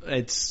 Yeah.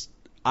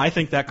 I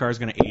think that car is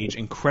going to age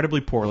incredibly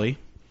poorly.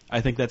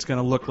 I think that's going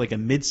to look like a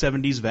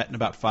mid-70s vet in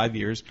about 5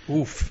 years.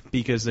 Oof.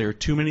 Because there are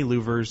too many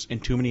louvers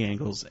and too many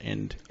angles.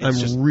 And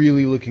I'm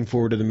really looking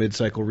forward to the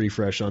mid-cycle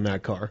refresh on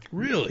that car.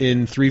 Really?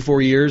 In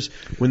 3-4 years,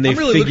 when they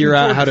really figure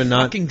out how to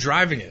not... fucking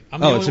driving it.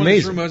 I'm the only it's one amazing. in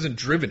this room who hasn't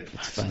driven it.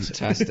 It's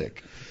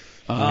fantastic.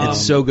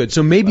 It's so good.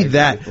 So maybe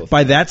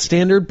by that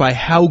standard, by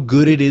how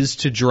good it is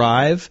to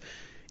drive,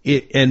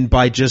 and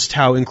by just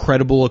how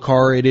incredible a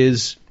car it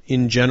is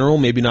in general,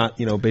 maybe not,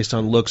 based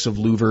on looks of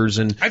louvers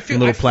and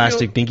little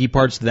plastic dinky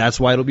parts. That's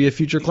why it'll be a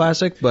future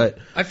classic. But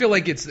I feel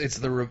like it's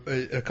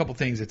a couple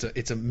things.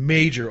 It's a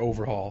major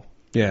overhaul.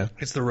 Yeah,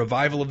 it's the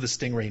revival of the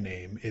Stingray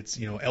name. It's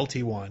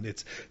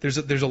LT1.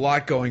 There's a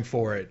lot going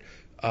for it.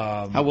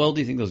 How well do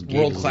you think those gauges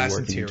world-class will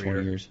work interior. in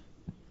 20 years?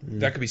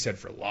 That could be said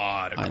for a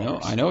lot of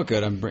cars. I know it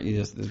could.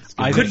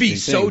 It could be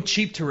so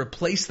cheap to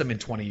replace them in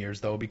 20 years,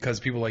 though, because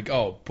people are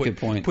like,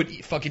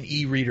 put fucking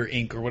e-reader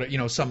ink or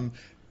whatever,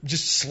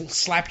 just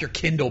slap your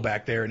Kindle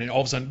back there, and then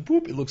all of a sudden,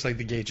 boop, it looks like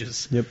the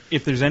gauges. Yep.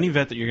 If there's any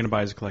vet that you're going to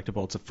buy as a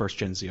collectible, it's a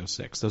first-gen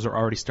Z06. Those are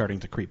already starting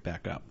to creep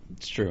back up.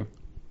 It's true.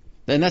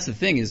 And that's the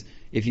thing is,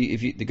 if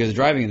you because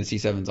driving in the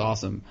C7 is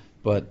awesome,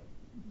 but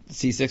the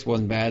C6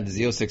 wasn't bad. The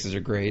Z06s are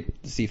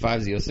great. The C5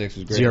 Z06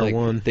 was great.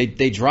 ZR1.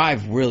 They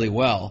drive really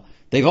well.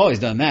 They've always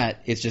done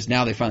that. It's just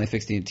now they finally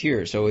fixed the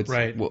interior. So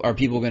are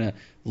people going to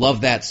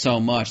love that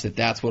so much that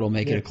that's what will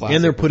make it a classic?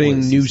 And they're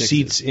putting new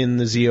seats in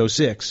the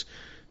Z06.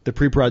 The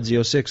pre-prod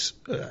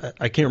Z06,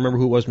 I can't remember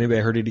who it was. Maybe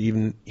I heard it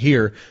even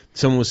here.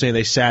 Someone was saying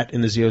they sat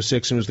in the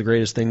Z06 and it was the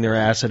greatest thing their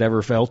ass had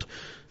ever felt.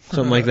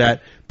 Something like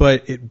that.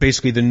 But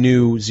basically the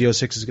new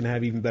Z06 is going to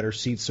have even better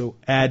seats, so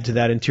add to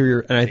that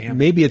interior. And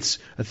maybe it's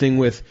a thing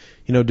with,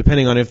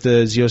 depending on if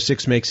the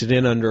Z06 makes it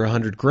in under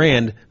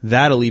 $100,000,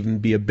 that'll even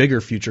be a bigger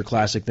future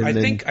classic than. I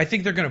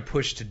think they're going to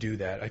push to do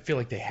that. I feel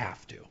like they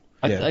have to.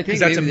 I think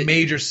that's a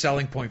major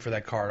selling point for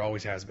that car. It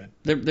always has been.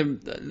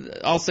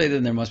 I'll say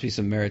that there must be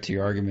some merit to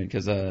your argument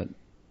because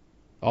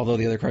although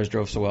the other cars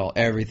drove so well,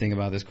 everything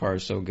about this car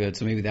is so good.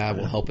 So maybe that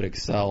will help it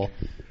excel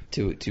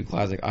to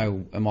classic. I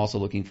am also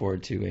looking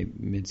forward to a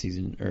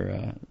mid-season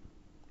or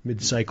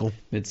mid-cycle.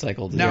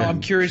 Now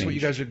I'm curious what you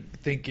guys are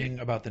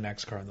thinking about the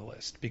next car on the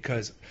list,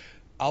 because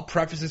I'll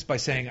preface this by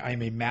saying I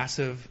am a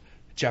massive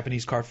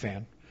Japanese car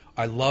fan.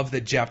 I love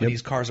that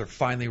Japanese cars are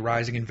finally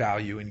rising in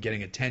value and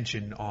getting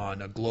attention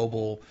on a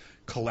global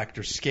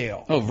collector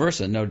scale. Oh,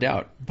 Versa, no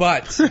doubt.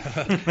 But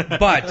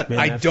Man,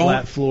 I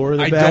don't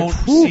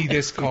see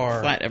this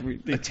car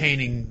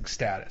attaining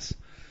status.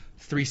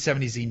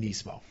 370Z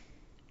Nismo.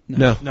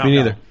 No, me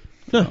neither.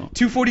 No.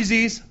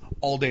 240Zs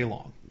all day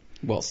long.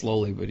 Well,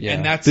 slowly, but yeah.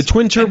 And that's, the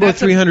twin turbo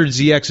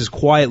 300ZX is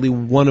quietly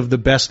one of the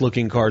best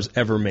looking cars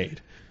ever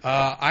made.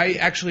 I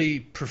actually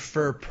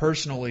prefer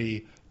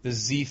personally the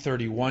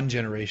Z31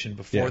 generation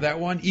before that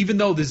one, even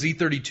though the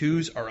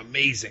Z32s are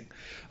amazing.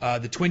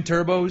 The twin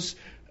turbos,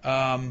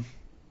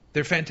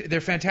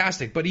 they're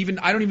fantastic. But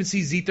I don't even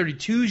see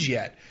Z32s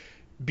yet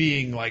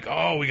being like,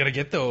 oh, we got to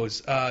get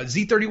those.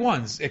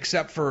 Z31s,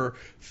 except for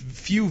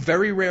few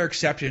very rare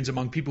exceptions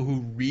among people who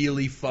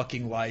really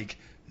fucking like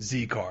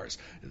Z cars.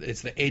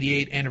 It's the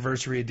 88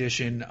 anniversary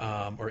edition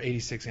or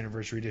 86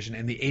 anniversary edition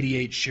and the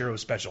 88 Shiro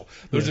Special.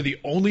 Those are the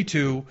only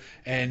two,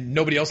 and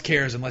nobody else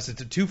cares unless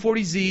it's a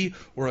 240Z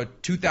or a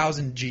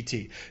 2000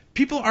 GT.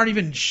 People aren't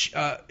even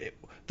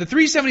the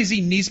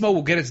 370Z Nismo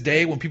will get its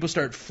day when people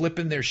start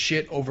flipping their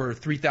shit over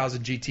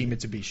 3000 GT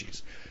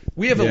Mitsubishis.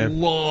 We have a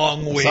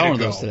long way to go. I saw one of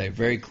those today.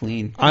 Very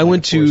clean. I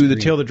went to the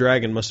Tail of the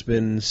Dragon, must have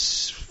been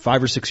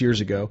 5 or 6 years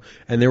ago,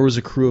 and there was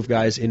a crew of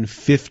guys in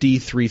 50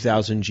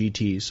 3000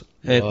 GTs,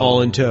 and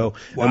all in tow.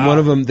 Wow. And one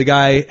of them, the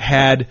guy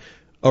had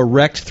a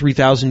wrecked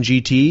 3000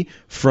 GT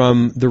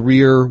from the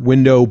rear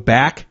window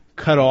back,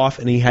 cut off,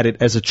 and he had it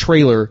as a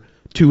trailer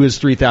to his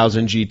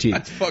 3000 GT.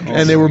 That's fucking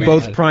and they were sweet.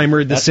 both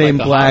primered the That's same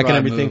like the black hot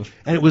and rod everything. move.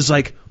 And it was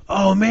like,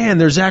 oh man,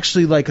 there's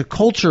actually like a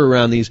culture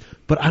around these,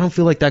 but I don't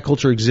feel like that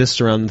culture exists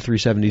around the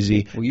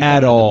 370Z Well, you at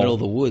live in all. the middle of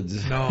the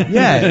woods. No.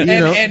 Yeah, you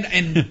know.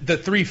 And the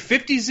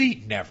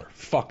 350Z, never.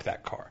 Fuck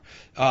that car.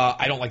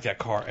 I don't like that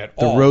car at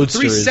all. Roadster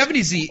the is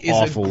 370Z is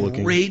awful a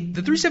looking. great.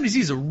 The 370Z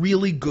is a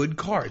really good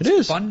car. It's It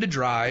is. fun to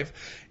drive.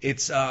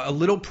 It's a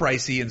little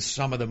pricey in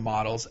some of the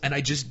models, and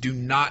I just do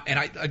not. And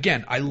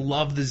I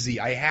love the Z.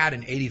 I had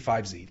an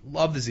 85Z.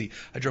 Love the Z.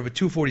 I drove a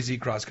 240Z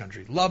cross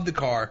country. Love the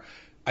car.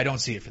 I don't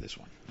see it for this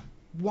one.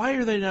 Why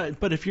are they not?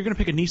 But if you're going to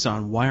pick a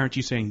Nissan, why aren't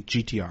you saying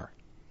GTR?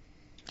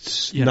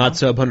 You Not know?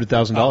 sub $100,000.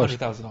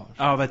 $100,000.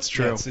 Oh, that's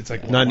true. Yeah, it's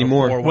like Not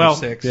anymore. 104, Well,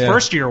 106. Yeah.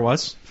 first year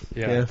was.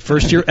 Yeah,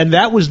 first year, and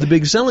that was the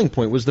big selling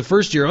point. Was the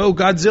first year? Oh,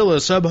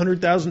 Godzilla sub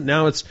 100,000.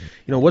 Now it's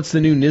what's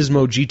the new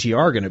Nismo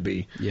GTR going to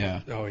be?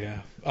 Yeah. Oh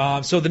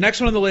yeah. So the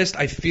next one on the list,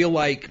 I feel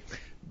like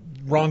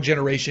wrong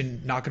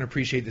generation, not going to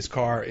appreciate this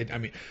car.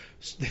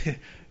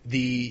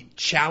 The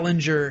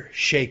Challenger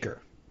Shaker.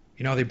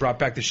 You know, they brought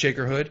back the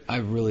Shaker hood.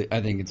 I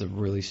think it's a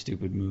really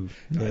stupid move.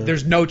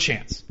 There's no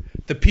chance.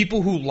 The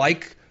people who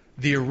like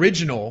the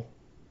original,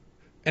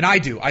 and I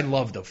do, I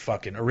love the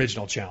fucking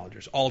original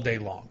Challengers all day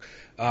long.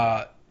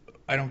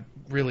 I don't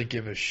really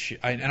give a shit.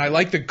 And I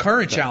like the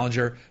current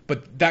Challenger,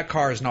 but that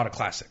car is not a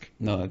classic.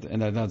 No,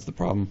 and that's the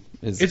problem.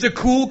 It's a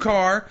cool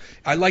car.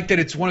 I like that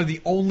it's one of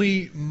the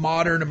only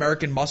modern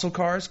American muscle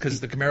cars because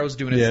the Camaro's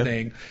doing its Yeah.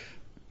 thing.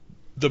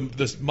 The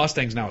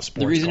Mustang's now a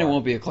sports The reason car. it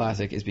won't be a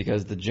classic is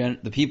because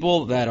the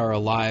people that are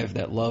alive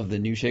that love the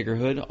new Shaker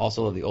hood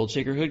also love the old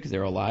Shaker hood because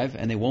they're alive,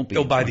 and they won't be.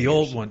 They'll in buy 20 the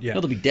old years. one, yeah.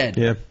 No, they'll be dead.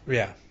 Yeah.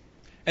 Yeah.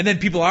 And then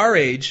people our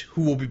age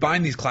who will be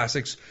buying these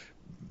classics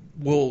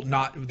will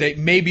not.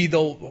 Maybe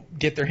they'll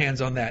get their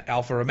hands on that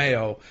Alfa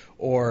Romeo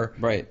or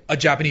Right. a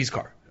Japanese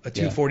car, a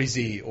Yeah.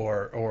 240Z,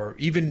 or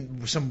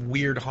even some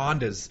weird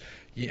Hondas.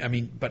 I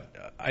mean, but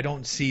I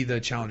don't see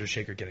the Challenger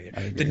Shaker getting I it.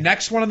 agree. The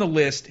next one on the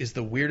list is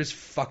the weirdest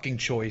fucking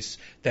choice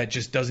that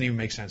just doesn't even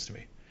make sense to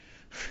me.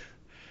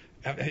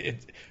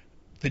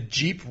 The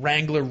Jeep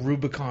Wrangler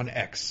Rubicon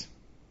X.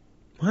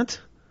 What?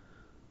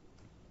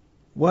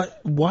 What?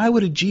 Why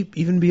would a Jeep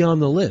even be on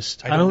the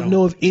list? I don't know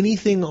know of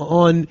anything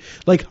on.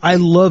 Like, I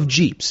love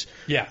Jeeps.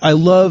 Yeah. I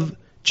love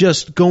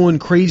just going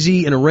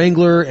crazy in a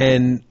Wrangler,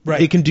 and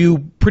Right. it can do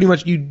pretty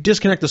much. You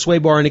disconnect the sway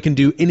bar, and it can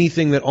do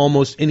anything that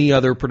almost any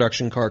other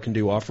production car can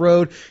do off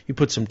road. You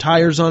put some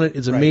tires on it;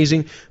 it's Right.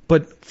 amazing.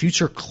 But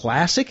future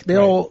classic, they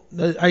Right. all.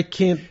 I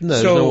can't. No,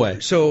 there's no way.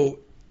 So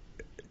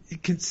you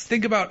can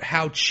think about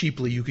how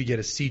cheaply you could get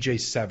a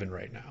CJ7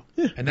 right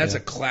now, and that's a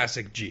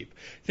classic Jeep.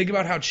 Think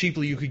about how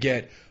cheaply you could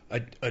get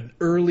an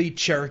early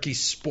Cherokee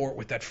Sport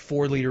with that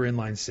 4-liter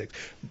inline six.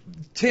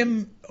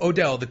 Tim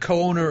Odell, the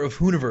co-owner of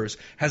Hooniverse,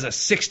 has a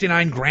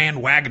 69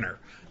 Grand Wagoner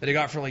that he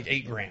got for like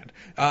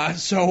 $8,000.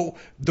 So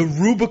the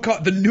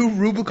Rubicon, the new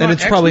Rubicon, And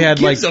it's X, probably who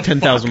had, like, gives a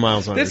 10,000 fuck?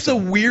 miles on it or That's the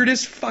something.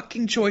 weirdest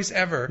fucking choice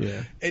ever.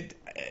 Yeah.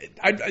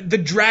 The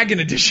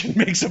Dragon Edition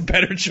makes a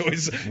better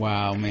choice.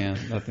 Wow, man,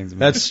 that thing's amazing.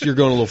 That's you're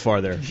going a little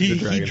far there. He the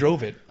Dragon.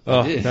 drove it.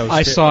 Oh, did. that was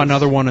I ter- saw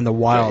another one in the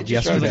wild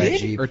just drives like yesterday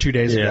a Jeep. or 2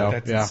 days Yeah. ago.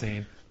 That's yeah.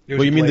 insane. It was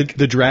Well, you mean Blake.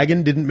 the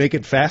Dragon didn't make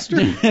it faster?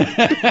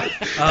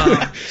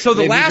 So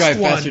the Made me last drive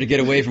one, faster to get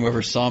away from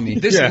whoever saw me.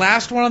 this Yeah.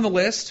 last one on the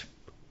list,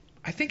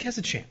 I think has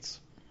a chance.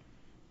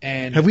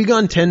 And Have we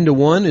gone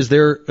 10-1? Is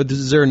there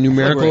a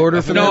numerical Right.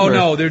 order for No, them?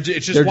 or- no, it's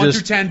just they're 1 just-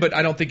 through 10, but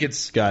I don't think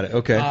it's. Got it.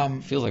 Okay.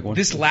 Feels like 1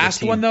 This through last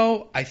 15. one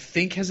though, I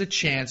think has a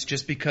chance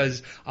just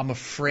because I'm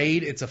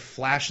afraid it's a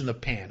flash in the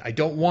pan. I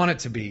don't want it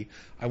to be.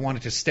 I want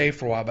it to stay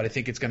for a while, but I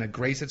think it's going to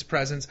grace its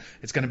presence.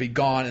 It's going to be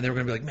gone, and they're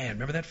going to be like, man,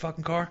 remember that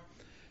fucking car?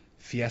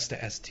 Fiesta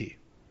ST.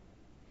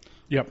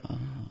 Yep.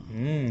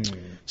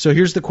 So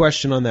here's the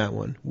question on that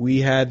one. We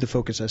had the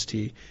Focus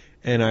ST,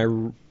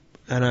 and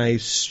I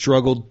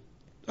struggled.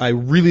 I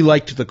really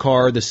liked the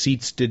car. The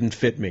seats didn't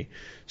fit me.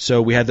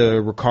 So we had the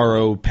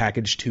Recaro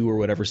Package 2 or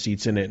whatever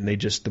seats in it, and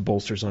the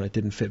bolsters on it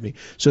didn't fit me.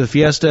 So the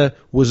Fiesta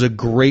was a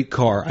great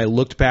car. I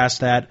looked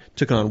past that,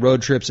 took it on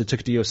road trips. I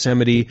took it to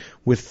Yosemite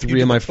with 3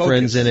 did of my the Focus.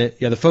 friends in it.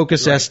 Yeah, the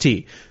Focus Right.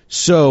 ST.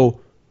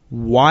 So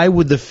why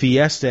would the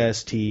Fiesta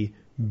ST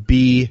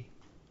be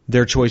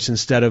their choice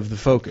instead of the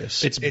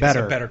Focus? It's It's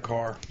better. a better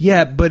car.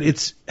 Yeah, but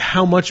it's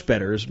how much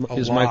better is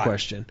my lot.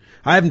 question.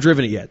 I haven't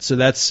driven it yet, so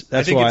that's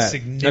think why it's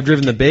I've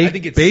driven the significant. I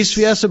think it's- base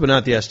Fiesta, but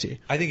not the ST.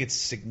 I think it's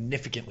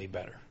significantly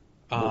better.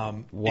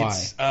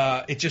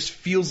 Why? It just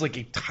feels like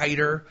a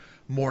tighter,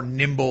 more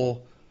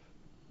nimble,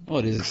 Well,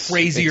 it is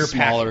crazier it's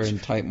smaller package.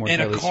 and tight, more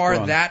and a tightly car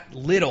sprung. that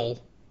little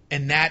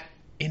and that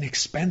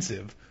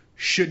inexpensive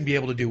shouldn't be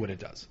able to do what it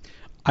does.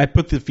 I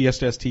put the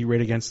Fiesta ST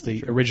right against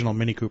the original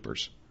Mini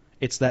Coopers.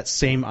 It's that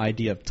same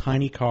idea of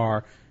tiny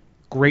car,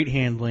 great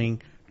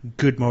handling,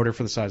 good motor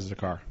for the size of the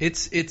car.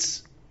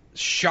 It's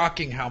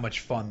shocking how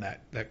much fun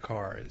that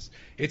car is.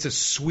 It's a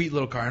sweet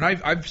little car, and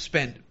I've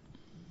spent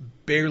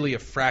barely a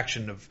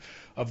fraction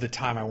of the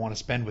time I want to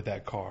spend with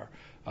that car.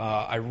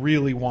 I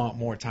really want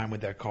more time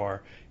with that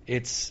car.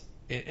 It's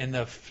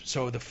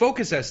So the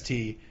Focus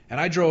ST, and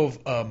I drove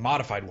a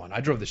modified one.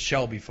 I drove the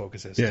Shelby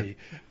Focus ST,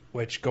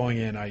 which going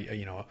in,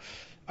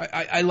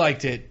 I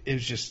liked it. It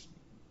was just,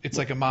 it's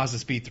like a Mazda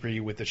Speed 3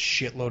 with a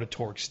shitload of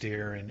torque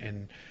steer,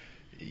 and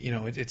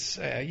it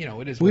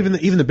is. Well,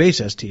 even the base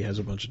ST has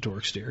a bunch of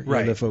torque steer.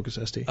 Right. The Focus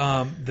ST.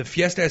 The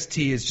Fiesta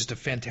ST is just a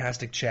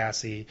fantastic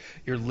chassis.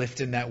 You're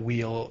lifting that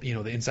wheel,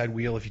 the inside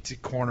wheel if you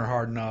corner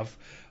hard enough.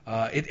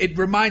 It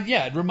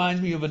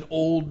reminds me of an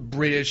old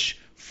British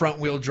front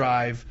wheel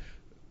drive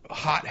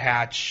hot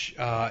hatch.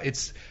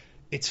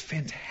 It's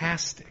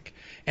fantastic,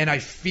 and I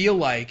feel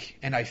like,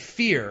 and I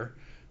fear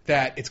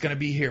that it's going to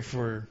be here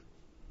for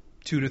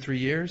 2 to 3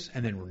 years,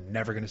 and then we're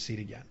never going to see it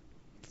again.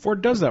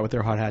 Ford does that with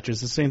their hot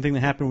hatches. The same thing that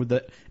happened with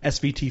the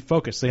SVT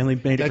Focus. They only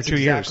made it for 2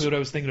 years. That's exactly what I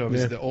was thinking of.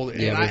 Is the old,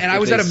 Yeah, and I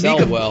was at a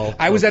Mecum.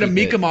 I was at a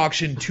keep Mecum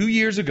auction 2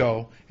 years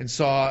ago and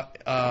saw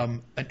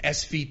an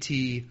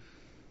SVT.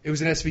 It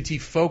was an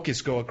SVT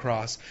Focus go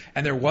across,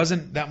 and there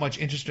wasn't that much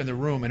interest in the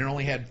room, and it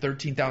only had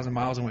 13,000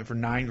 miles and went for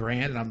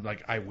 $9,000. And I'm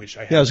like, I wish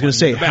I had. Yeah, I was going to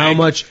say, how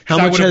much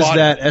has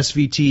that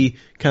SVT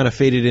kind of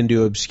faded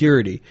into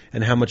obscurity,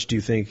 and how much do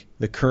you think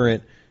the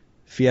current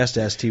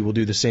Fiesta ST will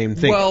do the same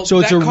thing? Well, so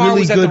it's a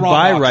really good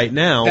buy auction. right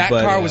now. That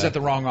but, car was at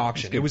the wrong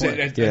auction. It was at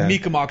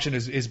Mecum auction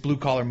is blue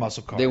collar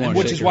muscle car,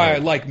 which is why I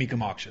like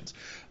Mecum auctions.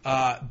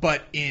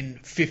 But in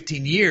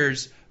 15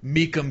 years,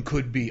 Mecum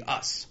could be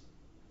us.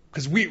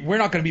 Because we're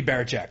not going to be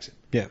Barrett Jackson.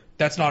 Yeah.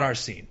 That's not our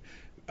scene.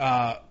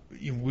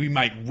 We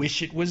might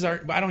wish it was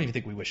our. I don't even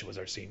think we wish it was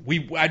our scene.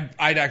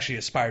 I'd actually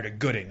aspire to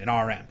Gooding and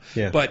RM.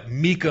 Yeah. But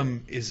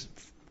Mecum is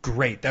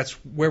great. That's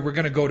where we're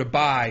going to go to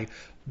buy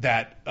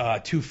that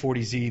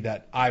 240Z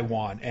that I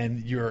want,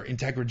 and your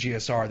Integra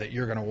GSR that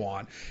you're going to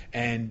want,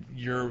 and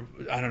your,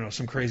 I don't know,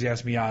 some crazy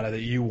ass Miata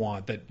that you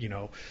want. That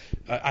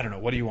I don't know.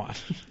 What do you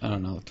want? I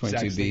don't know. 22B.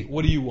 Exactly.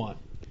 What do you want?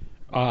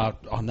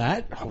 On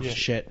that? Oh, Yeah.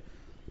 shit.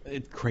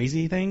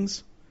 Crazy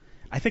things?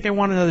 I think I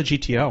want another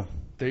GTO.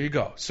 There you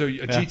go. So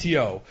a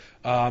GTO,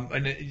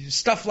 and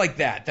stuff like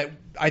that.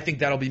 I think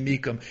that'll be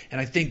Mecum,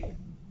 and I think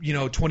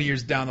 20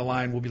 years down the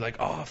line we'll be like,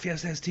 oh,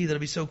 Fiesta ST, that'll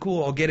be so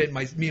cool. I'll get it.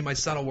 Me and my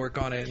son will work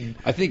on it. And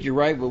I think you're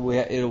right, but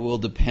it will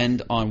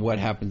depend on what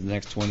happens in the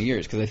next 20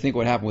 years. Because I think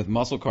what happened with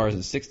muscle cars in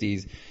the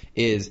 60s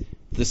is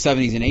the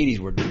 70s and 80s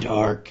were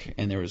dark,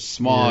 and there was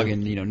smog,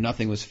 and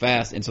nothing was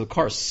fast, and so the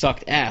cars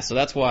sucked ass. So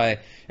that's why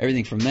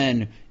everything from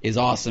then is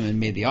awesome and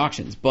made the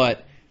auctions.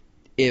 But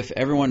if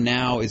everyone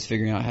now is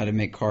figuring out how to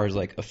make cars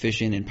like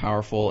efficient and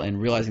powerful and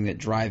realizing that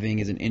driving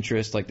is an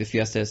interest, like the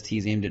Fiesta ST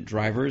is aimed at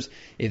drivers,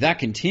 if that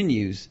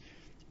continues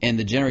and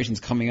the generations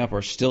coming up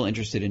are still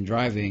interested in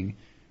driving,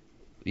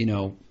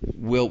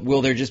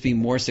 will there just be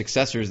more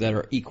successors that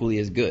are equally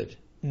as good?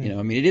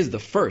 It is the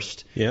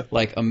first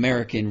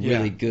American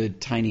really good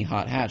tiny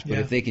hot hatch, but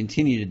if they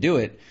continue to do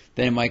it,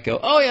 then it might go,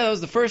 oh yeah, that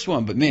was the first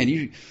one, but man,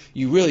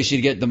 you really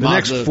should get the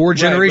Mazda. Next 4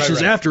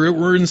 generations after it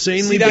were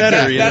insanely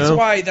better.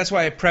 That's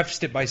why I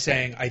prefaced it by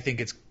saying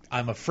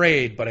I'm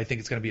afraid, but I think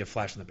it's going to be a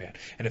flash in the pan.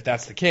 And if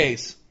that's the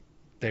case,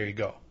 there you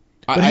go.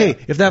 But hey,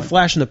 if that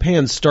flash in the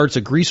pan starts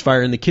a grease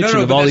fire in the kitchen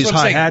of all these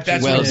hot hatches,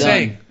 that's what I'm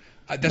saying.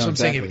 That's what I'm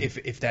exactly.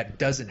 saying. If that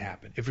doesn't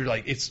happen, if you're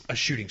like it's a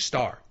shooting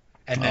star,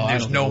 and then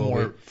there's no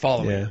more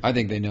following. Yeah. I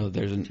think they know that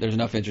there's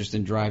enough interest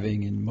in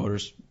driving and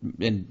motors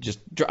and just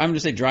I'm going to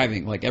say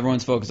driving. Like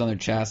everyone's focused on their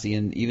chassis,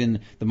 and even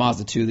the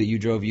Mazda 2 that you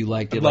drove, you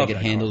liked it, like it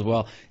handles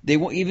well. They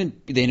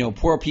won't they know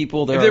poor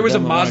people. If there was a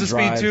Mazda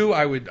Speed 2,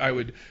 I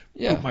would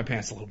poop my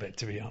pants a little bit,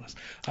 to be honest.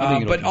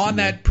 But on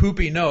that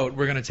poopy note,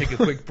 we're going to take a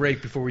quick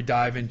break before we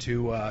dive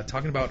into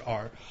talking about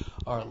our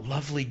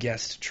lovely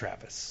guest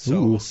Travis.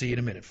 So we'll see you in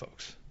a minute,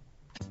 folks.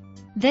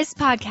 This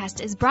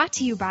podcast is brought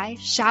to you by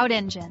Shout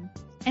Engine.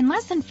 In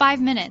less than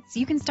 5 minutes,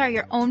 you can start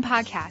your own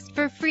podcast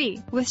for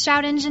free with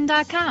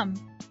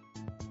shoutengine.com.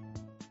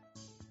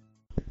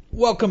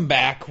 Welcome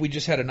back. We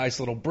just had a nice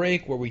little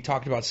break where we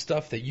talked about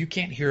stuff that you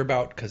can't hear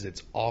about because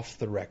it's off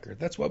the record.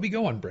 That's why we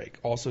go on break.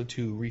 Also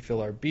to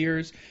refill our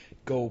beers,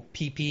 go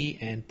pee-pee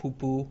and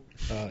poo-poo.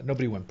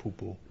 Nobody went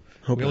poo-poo.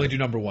 We only do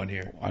number 1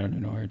 here. I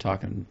don't know why you're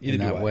talking Either in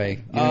that do I. way.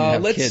 You don't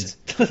even have kids.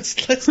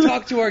 Let's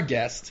talk to our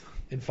guest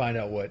and find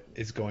out what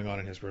is going on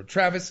in his world.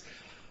 Travis,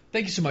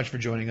 thank you so much for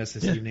joining us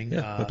this evening.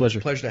 Yeah, my pleasure.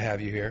 Pleasure to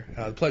have you here.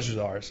 The pleasure's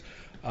ours.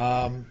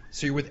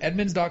 So you're with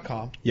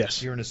Edmunds.com.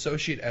 Yes. You're an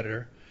associate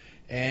editor.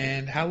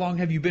 And how long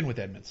have you been with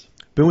Edmunds?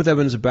 Been with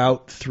Edmunds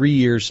about 3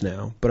 years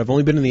now, but I've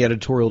only been in the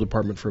editorial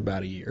department for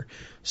about a year.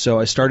 So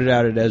I started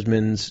out at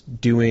Edmunds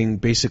doing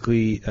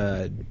basically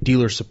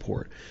dealer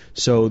support.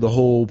 So the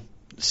whole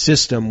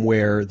system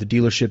where the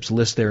dealerships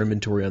list their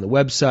inventory on the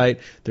website.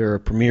 They're a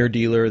premier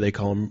dealer. They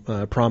call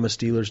them promise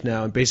dealers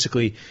now. And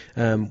basically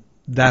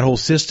that whole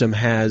system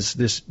has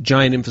this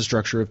giant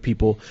infrastructure of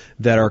people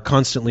that are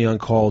constantly on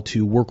call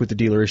to work with the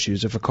dealer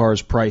issues. If a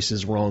car's price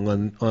is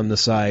wrong on the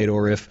site,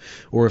 or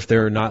if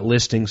they're not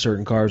listing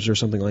certain cars or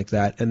something like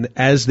that. And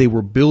as they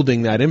were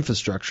building that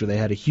infrastructure, they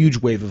had a huge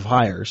wave of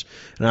hires.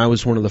 And I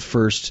was one of the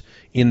first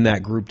in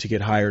that group to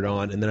get hired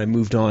on. And then I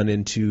moved on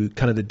into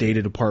kind of the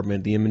data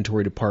department, the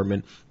inventory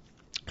department,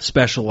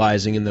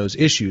 specializing in those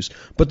issues.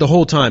 But the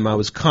whole time I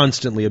was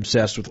constantly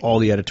obsessed with all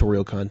the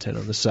editorial content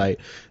on the site.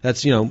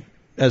 That's,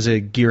 as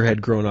a gearhead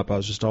growing up, I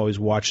was just always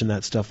watching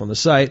that stuff on the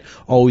site,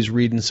 always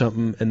reading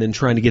something, and then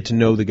trying to get to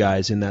know the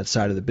guys in that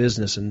side of the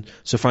business. And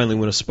so finally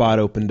when a spot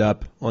opened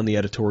up on the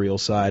editorial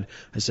side,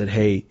 I said,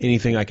 hey,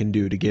 anything I can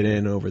do to get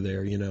in over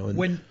there, And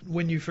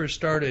When you first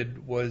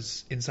started,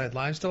 was Inside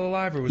Line still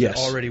alive, or was Yes.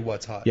 it already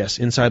What's Hot? Yes,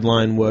 Inside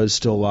Line was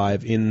still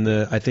live in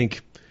the, I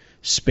think,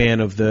 span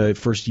of the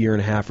first year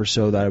and a half or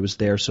so that I was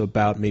there, so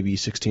about maybe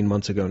 16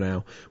 months ago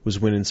now, was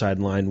when Inside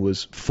Line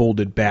was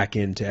folded back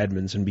into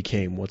Edmunds and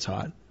became What's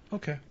Hot.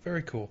 Okay,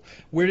 very cool.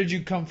 Where did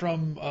you come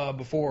from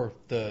before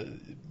the?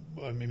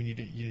 I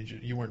mean,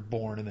 you weren't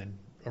born and then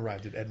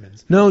arrived at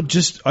Edmunds. No,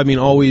 just,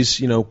 always,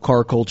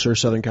 car culture,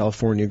 Southern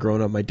California.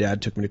 Growing up, my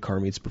dad took me to car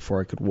meets before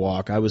I could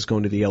walk. I was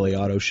going to the LA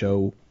Auto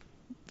Show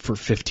for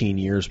 15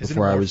 years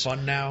before I was. Is it more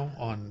fun now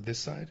on this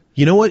side?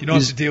 You know what? You don't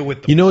have to deal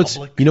with the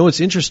public. What's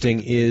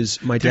interesting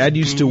is my dad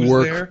used to booze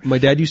work. there? My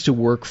dad used to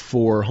work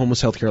for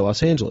Homeless Healthcare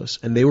Los Angeles,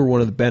 and they were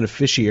one of the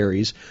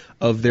beneficiaries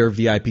of their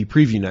VIP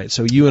preview night.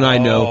 So you and I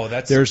know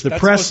there's the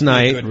press supposed to be a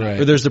night, good night.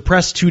 or there's the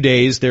press 2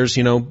 days. There's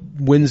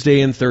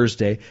Wednesday and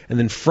Thursday, and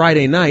then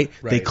Friday night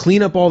they Right.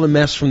 clean up all the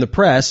mess from the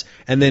press,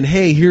 and then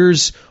hey,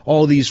 here's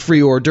all these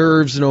free hors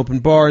d'oeuvres and open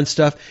bar and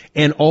stuff,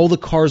 and all the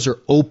cars are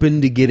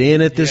open to get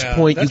in at this Yeah,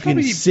 point. You that's can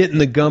probably- sit in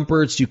the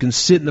Gumperts, you can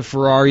sit in the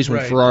Ferraris when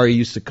Right. Ferrari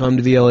used to come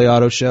to the LA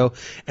Auto Show,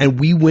 and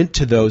we went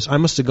to those. I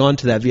must have gone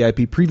to that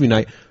VIP preview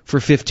night for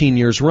 15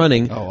 years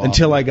running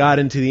until I got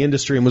into the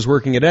industry and was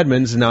working at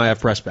Edmunds, and now I have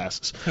press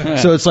passes.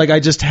 So it's like I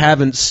just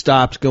haven't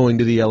stopped going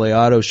to the LA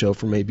Auto Show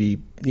for maybe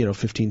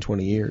 15,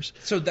 20 years.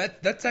 So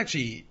that's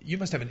actually, you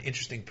must have an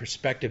interesting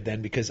perspective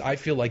then, because I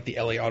feel like the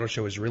LA Auto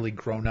Show has really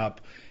grown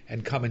up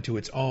and come into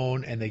its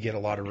own, and they get a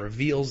lot of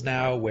reveals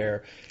now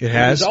where It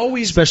has, was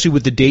always especially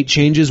with the date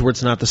changes where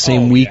it's not the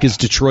same week yeah. as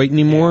Detroit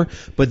anymore.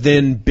 But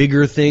then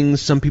bigger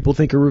things some people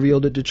think are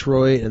revealed at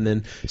Detroit, and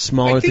then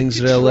smaller things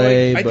at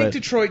LA. I but think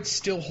Detroit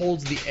still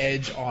holds the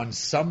edge on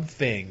some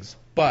things,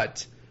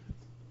 but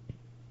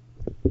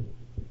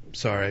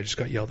sorry, I just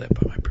got yelled at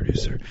by my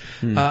producer.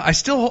 I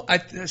still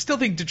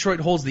think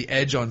Detroit holds the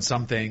edge on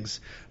some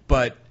things,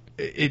 but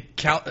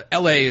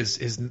LA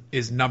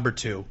is number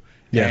two.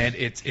 Yeah. And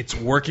it's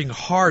working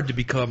hard to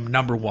become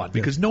number one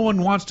because no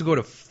one wants to go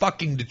to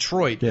fucking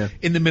Detroit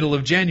in the middle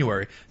of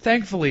January.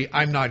 Thankfully,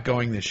 I'm not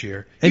going this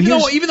year. And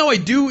Even though I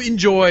do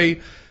enjoy,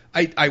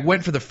 I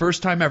went for the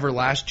first time ever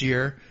last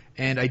year,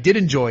 and I did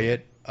enjoy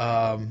it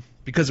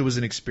because it was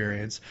an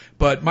experience.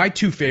 But my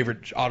two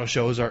favorite auto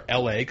shows are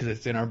LA because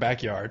it's in our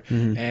backyard,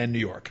 and New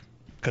York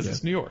because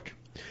it's New York.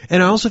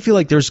 And I also feel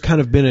like there's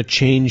kind of been a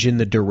change in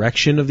the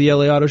direction of the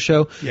LA Auto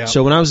Show. Yeah.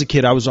 So when I was a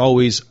kid, I was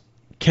always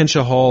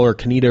Kensha Hall or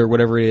Kanita or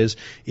whatever it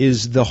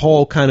is the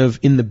hall kind of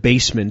in the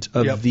basement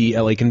of the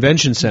LA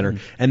Convention Center.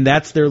 And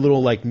that's their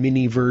little like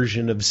mini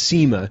version of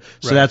SEMA.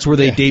 So that's where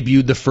they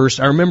debuted the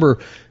first, I remember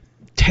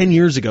 10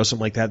 years ago,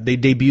 something like that, they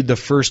debuted the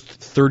first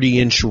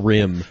 30-inch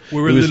rim.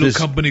 We're a little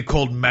company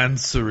called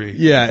Mansory.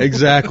 Yeah,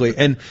 exactly.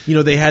 And,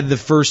 they had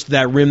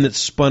that rim that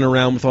spun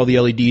around with all the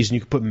LEDs, and you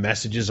could put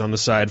messages on the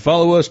side.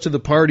 Follow us to the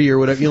party or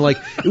whatever.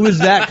 It was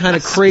that kind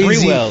of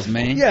crazy. Sprewells,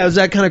 man. Yeah, it was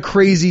that kind of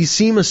crazy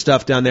SEMA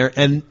stuff down there.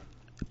 And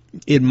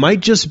it might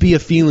just be a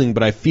feeling,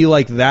 but I feel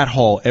like that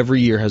hall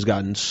every year has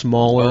gotten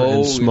smaller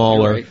and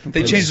smaller. Right.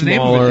 They changed the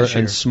name of it this year.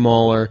 And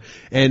smaller.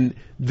 And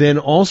then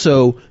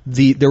also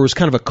there was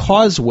kind of a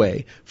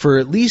causeway for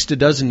at least a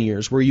dozen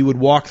years where you would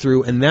walk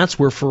through, and that's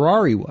where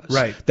Ferrari was.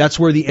 Right. That's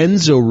where the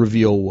Enzo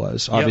reveal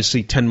was.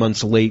 Obviously 10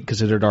 months late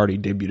because it had already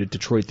debuted at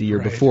Detroit the year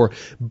before.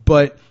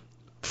 But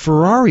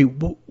Ferrari,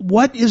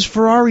 what is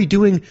Ferrari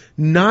doing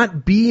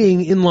not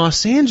being in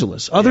Los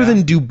Angeles? Other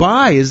than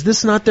Dubai, is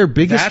this not their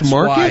biggest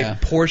market?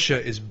 That's why Porsche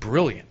is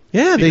brilliant.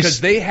 Yeah, because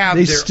they have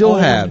they their still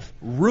own have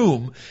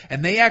room,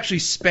 and they actually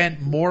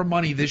spent more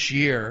money this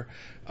year.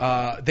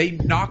 They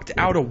knocked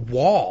out a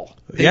wall.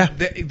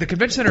 The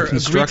convention center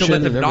agreed to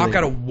let them knock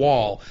out a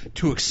wall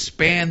to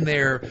expand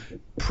their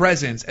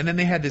presence, and then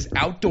they had this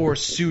outdoor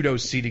pseudo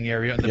seating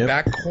area in the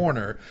back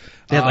corner.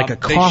 They had like a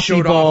coffee they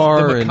showed bar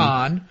off the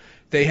Macan.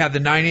 They have the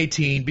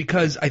 918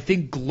 because I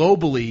think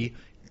globally,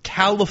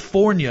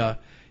 California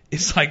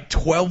is like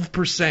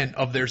 12%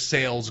 of their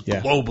sales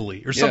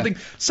globally, or something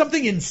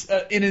in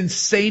an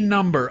insane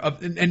number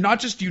of, and not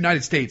just the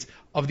United States,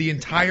 of the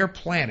entire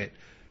planet.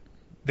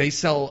 They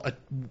sell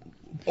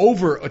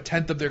over a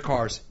tenth of their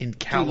cars in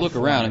California. Look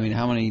around. I mean,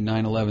 how many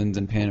 911s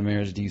and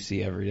Panameras do you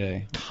see every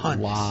day?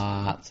 Tons.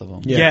 Lots of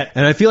them. Yeah,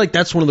 and I feel like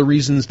that's one of the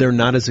reasons they're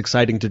not as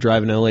exciting to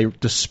drive in LA,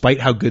 despite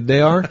how good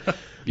they are.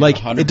 Like,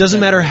 100%. it doesn't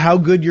matter how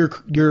good your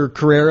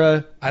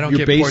Carrera, I don't your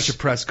get base Porsche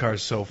press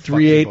cars so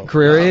 3.8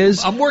 Carrera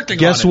is. I'm working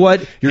Guess on it.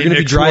 what? You're going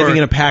to be driving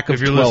in a pack of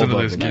if you're 12 listening to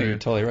of this, them. No, you're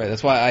totally right.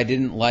 That's why I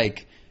didn't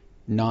like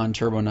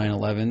non-turbo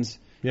 911s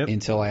Yep.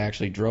 until I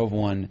actually drove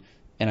one,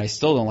 and I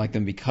still don't like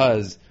them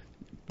because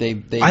They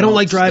I don't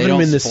like driving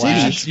them in the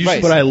splash. city,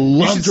 Right. but I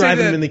love should say driving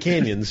that- them in the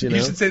canyons. You know,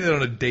 You should say that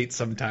on a date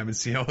sometime and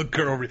see how a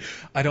girl.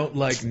 I don't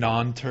like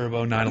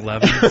non-turbo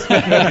 911s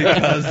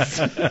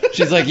because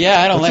She's like,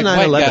 yeah, I don't What's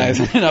like a white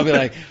 911? guys. And I'll be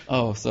like,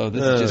 oh, so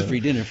this is just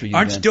free dinner for you.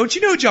 then. don't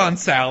you know John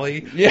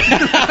Sally?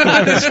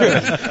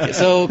 Yeah.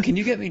 So can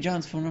you get me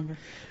John's phone number?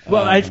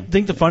 Well, I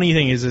think the funny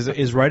thing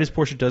is right as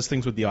Porsche does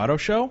things with the auto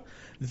show,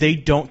 they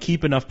don't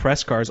keep enough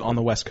press cars on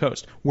the West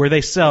Coast where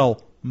they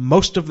sell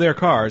most of their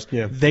cars.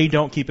 Yeah. They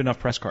don't keep enough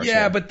press cars.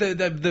 Yeah, there. but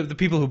the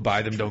people who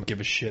buy them don't give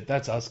a shit.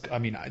 That's us. I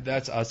mean,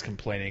 that's us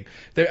complaining.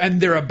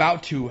 They're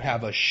about to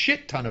have a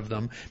shit ton of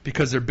them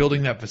because they're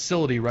building that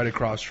facility right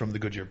across from the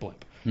Goodyear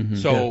blimp.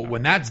 So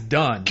when that's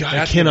done, God,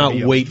 that's I cannot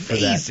gonna be wait for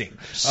that. amazing.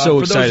 So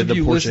for excited those of the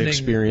you Porsche listening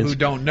experience. who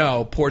don't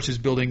know, Porsche is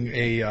building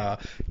a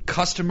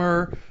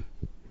customer.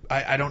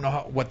 I don't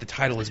know what the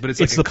title is, but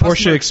it's It's like the a Porsche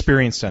customer-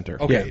 Experience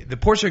Center. Okay, Yeah. the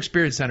Porsche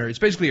Experience Center. It's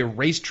basically a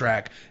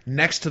racetrack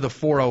next to the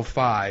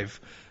 405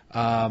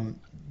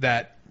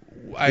 that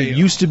it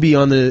used to be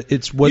on the.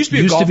 It's what Used to be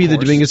a used to golf be the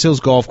course. Dominguez Hills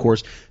Golf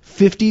Course.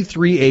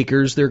 53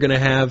 acres. They're going to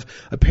have,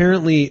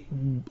 apparently,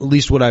 at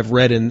least what I've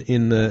read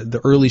in the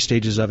early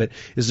stages of it,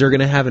 is they're going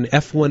to have an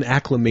F1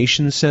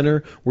 acclimation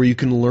center where you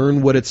can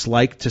learn what it's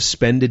like to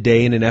spend a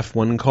day in an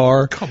F1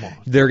 car. Come on.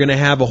 They're going to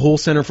have a whole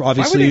center for,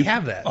 obviously. they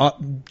have that?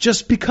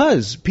 Just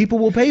because. People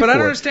will pay But for I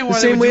don't it. understand why the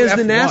they same would way do as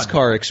the F1.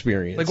 NASCAR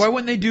experience. Like, why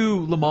wouldn't they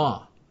do Le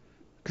Mans?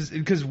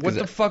 Because what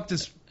the fuck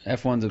does...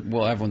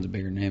 F1's a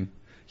bigger name.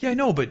 Yeah, I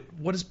know, but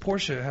what does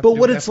Porsche have to But do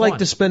what with it's like F1?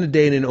 to spend a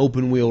day in an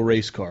open wheel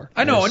race car.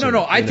 I know, assume,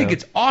 no. I you think know.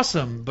 it's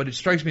awesome, but it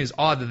strikes me as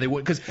odd that they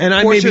would... Because And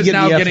I may Porsche be is getting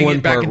now the getting F1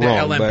 it back part into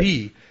wrong,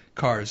 LMP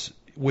cars,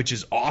 which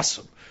is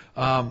awesome.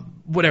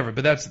 Whatever,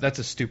 but that's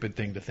a stupid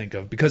thing to think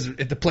of because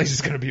the place is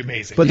going to be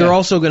amazing. But they're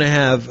also going to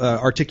have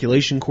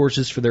articulation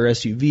courses for their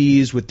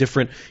SUVs with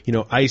different,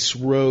 ice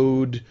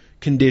road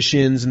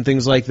conditions and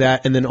things like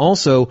that. And then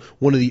also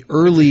one of the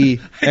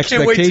early I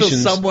can't wait till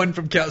expectations. someone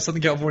from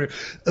Southern California.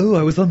 Oh,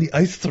 I was on the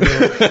ice throw.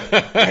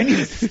 I need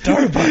a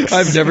Starbucks.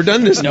 I've never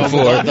done this No,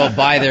 before. but they'll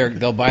buy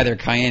their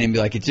Cayenne and be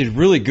like, it's just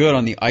really good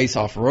on the ice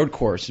off road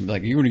course, and be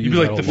like, you're going to use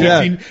You'd be that like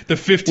a lot. the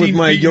 15 With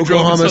my feet you drove in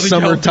Yokohama Southern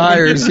summer California.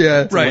 tires,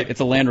 yeah. Right.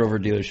 It's a Land Rover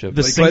dealership.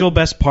 The single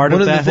best part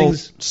one of of the that whole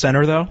things-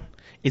 center, though,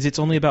 is it's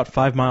only about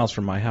 5 miles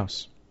from my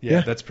house.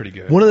 Yeah, that's pretty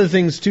good. One of the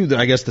things, too, that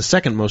I guess the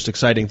second most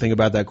exciting thing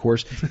about that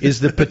course is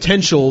the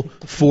potential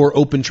for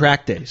open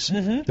track days.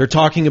 Mm-hmm. They're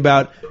talking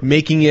about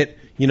making it,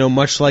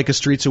 much like a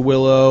Streets of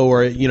Willow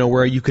or,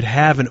 where you could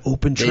have an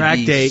open They'd track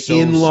be day so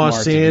in Los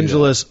smart to do that.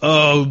 Angeles.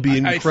 Oh, it would be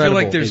incredible. I feel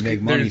like there's They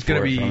make money going to for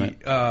it be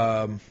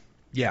from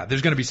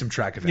there's going to be some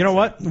track events. You know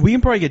what? We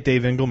can probably get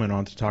Dave Engelman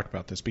on to talk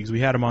about this because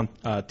we had him on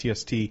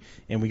TST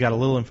and we got a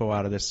little info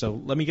out of this.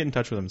 So let me get in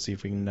touch with him and see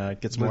if we can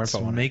get some Let's more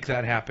info on it. make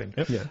that happen.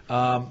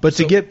 Yeah. But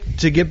to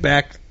get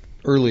back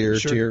earlier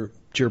Sure.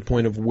 to your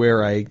point of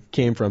where I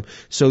came from.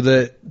 So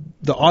the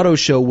auto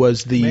show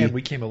was the Man,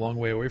 we came a long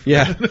way away from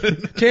yeah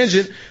that.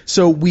 tangent.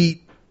 So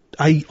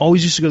I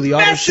always used to go to the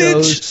auto Message!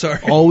 shows. Sorry.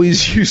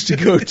 Always used to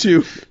go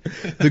to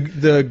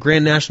the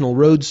Grand National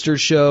Roadster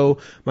show.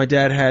 My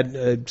dad had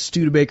a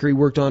Studebaker he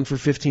worked on for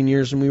 15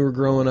 years when we were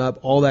growing up.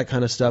 All that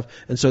kind of stuff.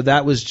 And so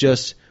that was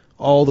just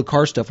all the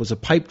car stuff was a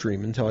pipe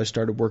dream until I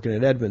started working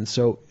at Edmunds.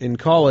 So in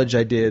college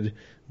I did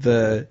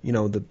the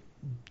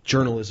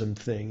journalism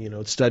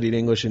thing, studied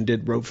English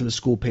and wrote for the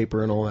school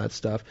paper and all that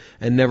stuff,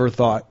 and never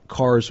thought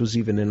cars was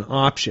even an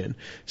option.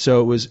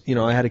 So it was,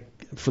 I had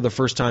for the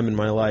first time in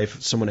my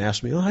life, someone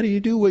asked me, "Oh, how do you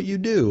do what you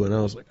do?" And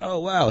I was like, "Oh,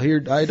 wow,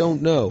 here I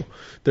don't know.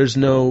 There's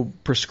no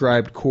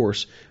prescribed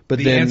course." But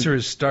The then, answer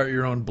is start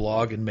your own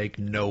blog and make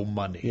no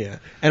money. yeah,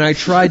 and I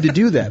tried to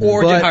do that,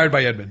 Or but get hired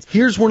by Edmunds.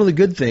 Here's one of the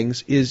good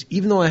things is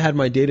even though I had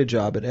my data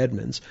job at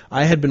Edmunds,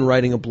 I had been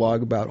writing a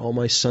blog about all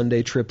my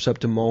Sunday trips up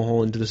to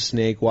Mulholland to the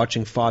Snake,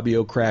 watching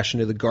Fabio crash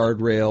into the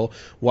guardrail,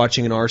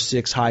 watching an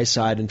R6 high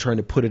side and trying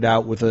to put it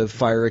out with a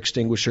fire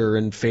extinguisher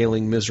and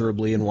failing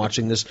miserably, and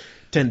watching this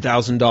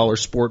 $10,000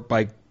 sport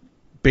bike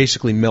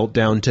basically melt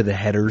down to the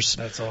headers.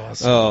 That's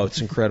awesome. Oh, it's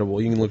incredible.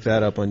 You can look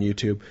that up on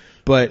YouTube.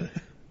 But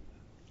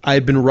I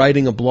had been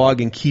writing a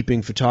blog and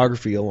keeping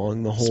photography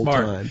along the whole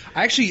Smart. time.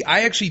 I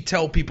actually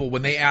tell people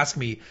when they ask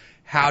me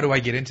how do I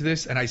get into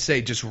this, and I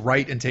say just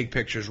write and take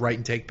pictures, write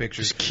and take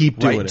pictures. Just keep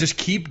doing it. Just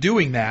keep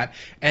doing that,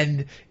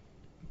 and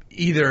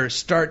either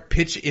start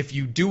pitch if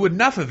you do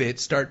enough of it,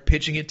 start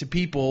pitching it to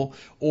people,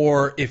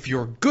 or if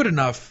you're good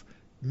enough,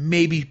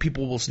 maybe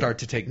people will start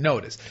to take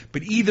notice.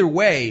 But either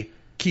way,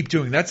 keep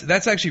doing.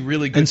 That's actually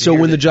really good. And to so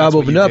hear when the that job that's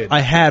what opened you up, did. I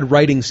had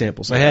writing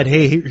samples. I had,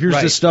 hey, here's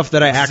Right. the stuff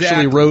that I actually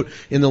Exactly. wrote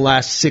in the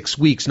last 6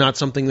 weeks, not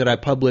something that I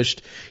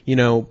published,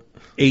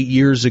 8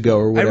 years ago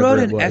or I whatever wrote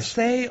it an was.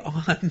 essay on.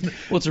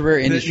 Well, it's a rare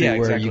industry Yeah,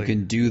 where exactly. you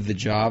can do the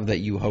job that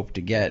you hope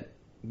to get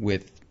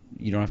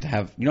you don't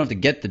have to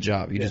get the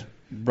job. You just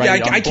write Yeah,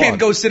 it on I the can't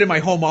blog. go sit in my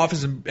home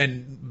office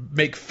and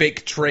make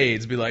fake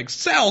trades, be like,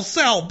 sell,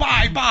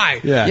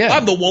 buy. Yeah. Yeah.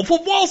 I'm the Wolf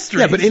of Wall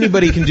Street. Yeah, but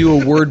anybody can do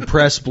a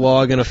WordPress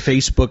blog and a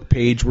Facebook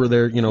page where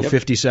they're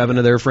 57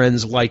 of their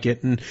friends like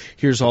it, and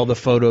here's all the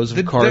photos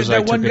of cars I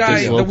that took one at guy,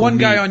 this the local one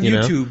guy meet, on you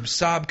know? YouTube,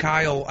 Sob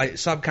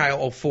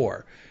Kyle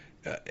 04.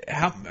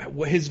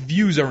 His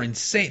views are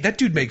insane. That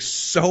dude makes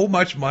so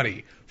much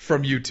money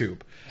from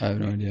YouTube. I have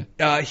no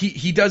idea.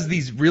 He does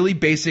these really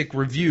basic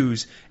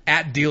reviews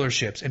at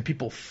dealerships, and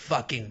people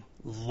fucking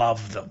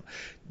love them.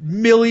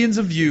 Millions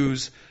of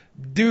views.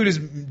 Dude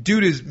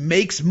is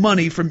makes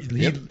money from.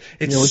 It's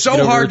let's so get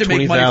over hard to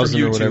make money from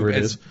 20,000 or whatever YouTube,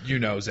 it as is. you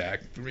know,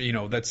 Zach.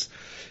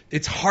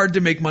 It's hard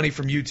to make money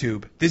from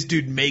YouTube. This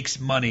dude makes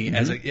money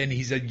and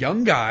he's a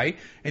young guy,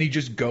 and he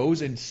just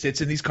goes and sits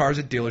in these cars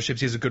at dealerships.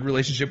 He has a good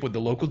relationship with the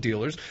local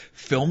dealers,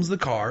 films the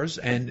cars,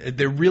 and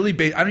they're really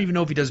I don't even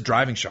know if he does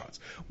driving shots,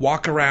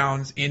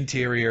 walk-arounds,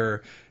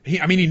 interior.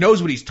 He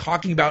knows what he's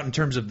talking about in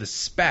terms of the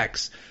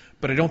specs,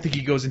 but I don't think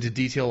he goes into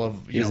detail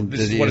of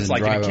this is what it's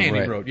like in a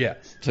canyon road. Yeah.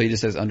 So he just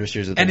says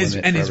understeers at the And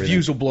limit his for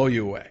views will blow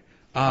you away.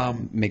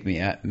 make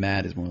me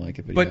mad is more like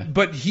it. But yeah.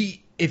 But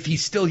if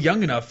he's still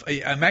young enough,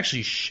 I'm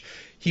actually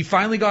he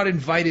finally got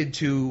invited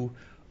to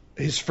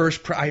his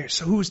first.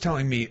 So who was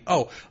telling me?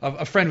 Oh,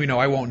 a friend we know.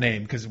 I won't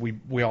name because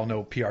we all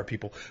know PR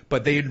people.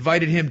 But they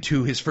invited him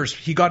to his first.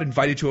 He got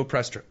invited to a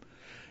press trip,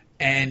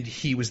 and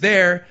he was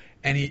there.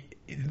 And he,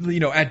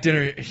 at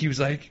dinner, he was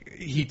like,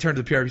 he turned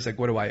to the PR. He's like,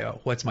 "What do I owe?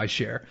 What's my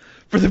share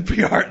for the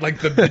PR? Like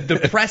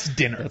the press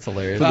dinner?" That's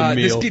hilarious. For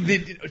the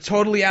meal.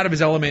 Totally out of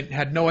his element.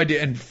 Had no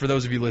idea. And for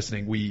those of you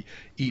listening, we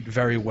eat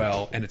very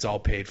well, and it's all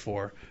paid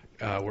for.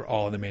 We're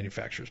all in the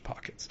manufacturer's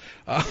pockets.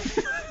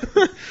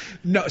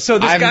 No, so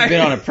this I haven't guy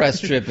been on a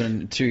press trip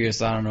in 2 years.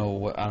 So I don't know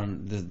what.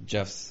 This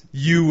Jeff's.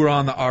 You were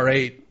on the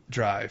R8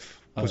 drive.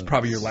 Was Oh,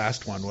 probably your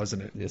last one,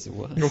 wasn't it? Yes, it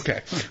was.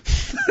 Okay.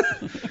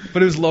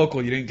 But it was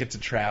local. You didn't get to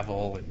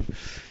travel.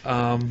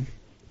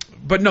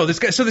 But no, this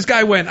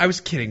guy went. I was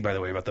kidding, by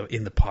the way, about the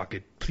in the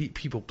pocket.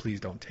 People, please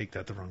don't take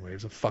that the wrong way. It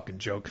was a fucking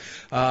joke.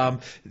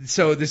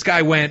 So this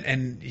guy went,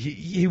 and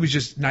he was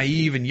just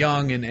naive and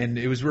young, and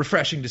it was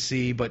refreshing to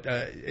see. But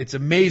it's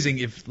amazing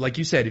if, like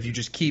you said, if you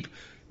just keep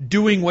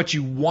doing what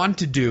you want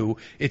to do.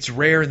 It's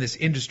rare in this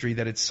industry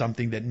that it's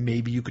something that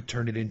maybe you could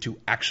turn it into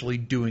actually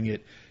doing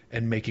it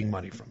and making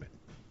money from it.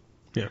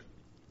 Yeah.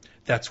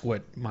 That's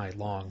what my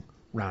long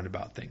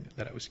roundabout thing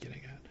that I was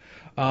getting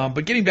at.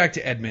 But getting back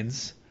to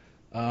Edmunds,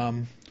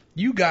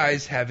 you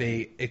guys have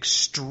a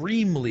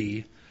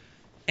extremely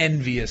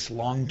envious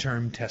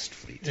long-term test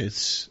fleet.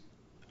 It's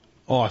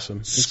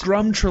awesome.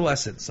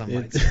 Scrum-trelescent, some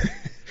might say.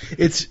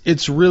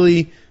 It's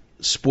really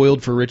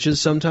spoiled for riches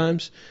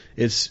sometimes.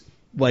 It's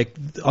like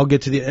I'll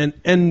get to the end,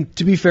 and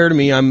to be fair to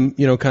me, I'm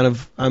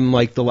I'm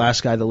like the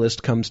last guy the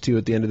list comes to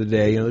at the end of the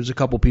day. There's a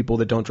couple people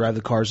that don't drive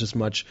the cars as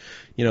much,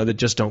 that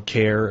just don't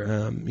care,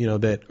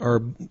 that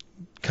are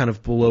kind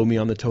of below me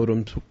on the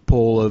totem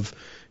pole of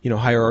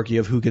hierarchy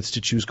of who gets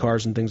to choose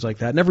cars and things like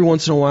that. And every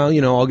once in a while,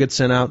 I'll get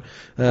sent out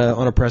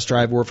on a press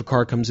drive, or if a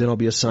car comes in, I'll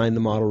be assigned the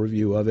model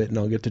review of it, and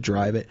I'll get to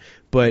drive it.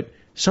 But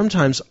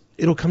sometimes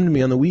it'll come to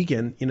me on the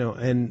weekend,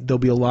 and there'll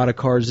be a lot of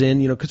cars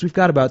in, because we've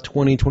got about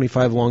 20,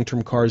 25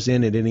 long-term cars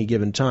in at any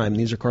given time.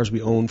 These are cars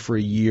we own for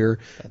a year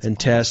and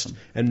test.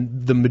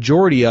 And the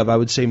majority of, I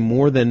would say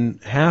more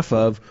than half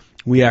of,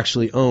 we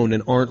actually own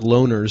and aren't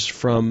loaners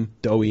from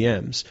the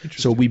OEMs.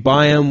 So we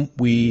buy them,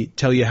 we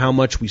tell you how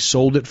much we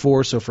sold it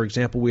for. So, for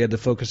example, we had the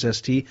Focus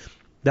ST.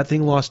 That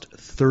thing lost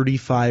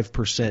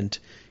 35%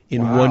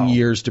 in 1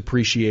 year's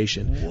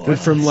depreciation. But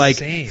from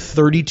like Insane.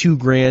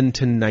 $32,000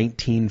 to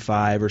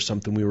 $19,500 or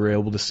something, we were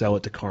able to sell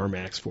it to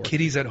CarMax for.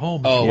 Kiddies at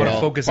home. Oh, if you want well,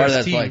 a Focus part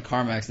of ST. that's like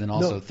CarMax, and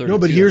also 32. No,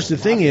 but here's the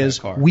Lots thing of that is,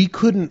 car. we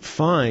couldn't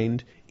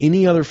find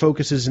any other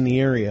Focuses in the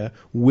area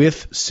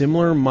with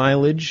similar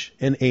mileage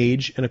and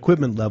age and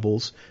equipment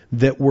levels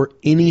that were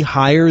any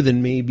higher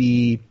than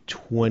maybe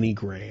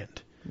 $20,000.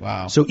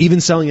 Wow. So even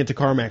selling it to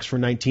CarMax for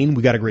 $19,000,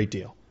 we got a great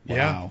deal.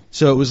 Wow.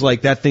 So it was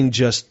like that thing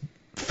just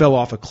fell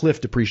off a cliff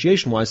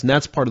depreciation-wise, and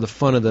that's part of the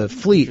fun of the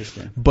fleet.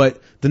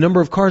 But the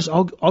number of cars,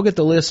 I'll get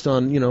the list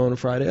on on a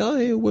Friday. Oh,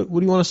 hey, what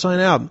do you want to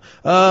sign out?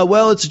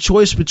 Well, it's a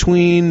choice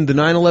between the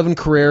 911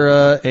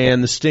 Carrera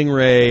and the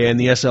Stingray and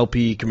the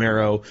SLP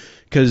Camaro,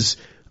 because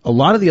a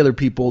lot of the other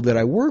people that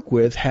I work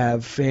with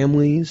have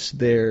families.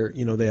 They're,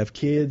 they have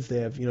kids.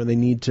 They have, they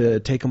need to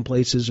take them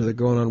places, or they're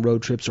going on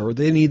road trips, or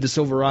they need the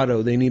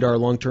Silverado. They need our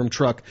long-term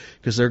truck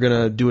because they're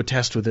going to do a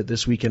test with it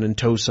this weekend and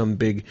tow some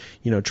big,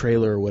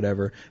 trailer or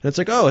whatever. And it's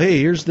like, oh, hey,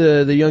 here's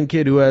the young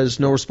kid who has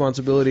no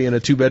responsibility in a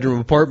 2-bedroom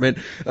apartment.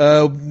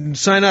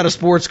 Sign out a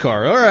sports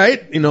car. All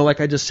right. Like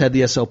I just had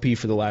the SLP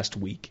for the last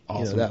week.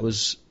 Awesome. That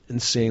was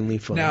insanely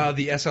fun. Now,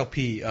 the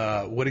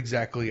SLP, what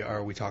exactly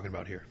are we talking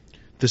about here?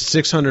 The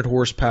 600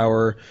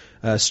 horsepower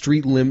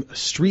street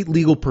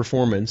legal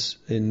performance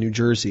in New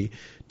Jersey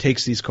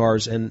takes these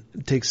cars and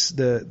takes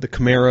the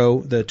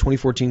Camaro, the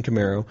 2014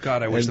 Camaro.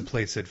 God, I wish the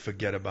plate said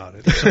 "forget about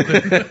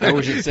it." I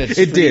wish it said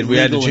It did. We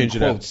had to legal in change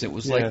it up. quotes. It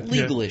was like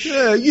legalish.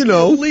 Yeah,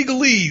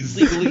 Legalese.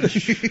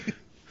 Legalish.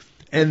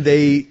 And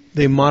they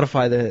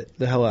modify the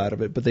hell out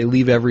of it, but they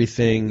leave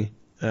everything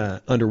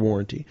under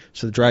warranty.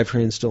 So the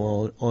drivetrain's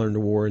still under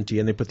warranty,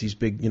 and they put these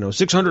big,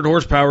 600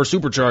 horsepower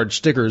supercharged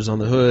stickers on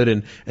the hood,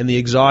 and the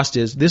exhaust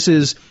this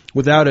is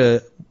without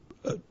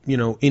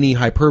any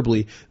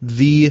hyperbole,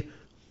 the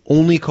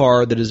only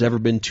car that has ever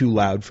been too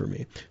loud for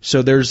me. So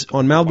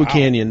on Malibu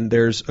Canyon,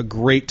 there's a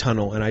great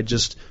tunnel, and I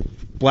just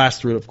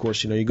blast through it, of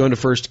course. You go into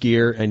first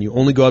gear, and you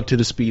only go up to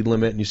the speed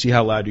limit, and you see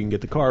how loud you can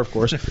get the car, of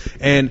course.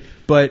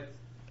 But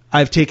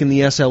I've taken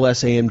the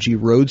SLS AMG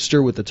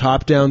Roadster with the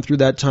top down through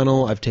that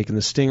tunnel. I've taken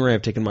the Stingray.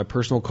 I've taken my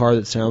personal car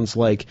that sounds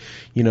like,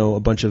 a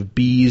bunch of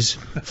bees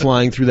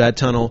flying through that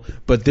tunnel.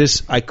 But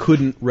I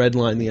couldn't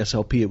redline the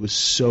SLP. It was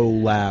so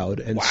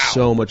loud and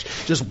so much.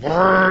 Just,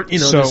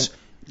 this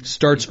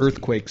starts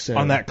earthquake sound.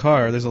 On that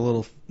car, there's a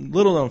little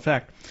known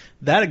fact.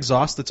 That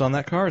exhaust that's on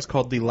that car is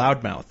called the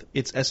Loudmouth.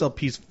 It's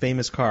SLP's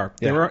famous car.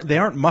 Yeah. They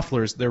aren't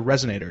mufflers, they're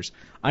resonators.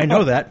 I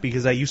know that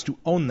because I used to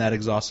own that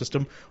exhaust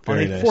system on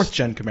a nice.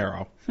 4th-gen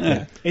Camaro.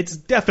 Yeah. It's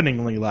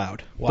deafeningly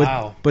loud.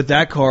 Wow. But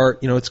that car,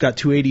 it's got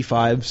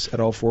 285s at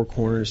all four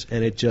corners,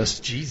 and it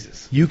just...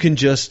 Jesus. You can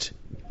just...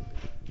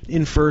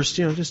 In first,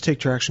 just take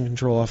traction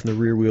control off, and the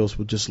rear wheels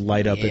will just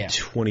light up at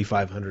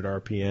 2,500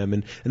 RPM,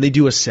 and they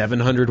do a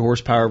 700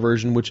 horsepower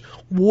version. Which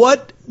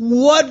what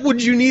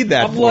would you need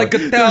that I'm for? like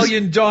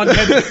Italian John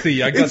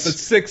Hennessy. I got the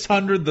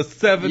 600, the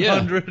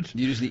 700.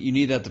 Yeah. You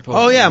need that to post.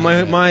 Oh yeah, my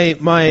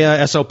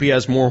SLP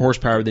has more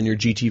horsepower than your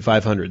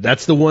GT500.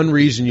 That's the one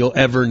reason you'll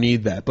ever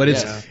need that. But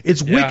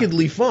it's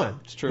wickedly fun.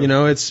 It's true.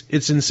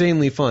 It's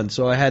insanely fun.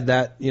 So I had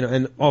that.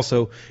 And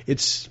also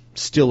it's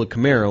still a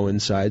Camaro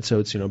inside, so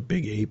it's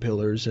big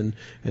A-pillars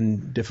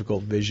and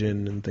difficult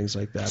vision and things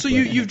like that. So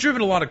you've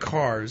driven a lot of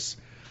cars.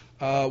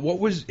 What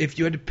was, if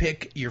you had to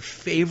pick your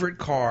favorite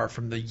car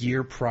from the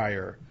year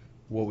prior,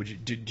 what would you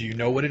do? You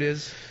know what it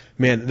is?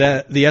 Man,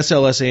 the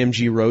SLS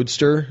AMG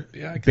Roadster,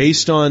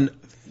 based on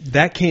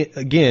that,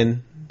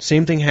 again,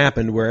 same thing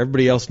happened where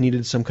everybody else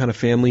needed some kind of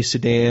family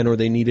sedan, or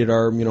they needed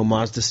our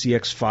Mazda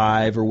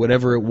CX-5 or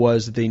whatever it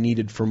was that they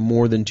needed for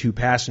more than 2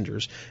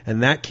 passengers.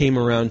 And that came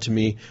around to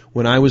me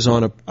when I was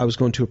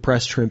going to a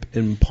press trip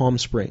in Palm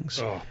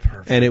Springs. Oh,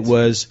 perfect. And it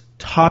was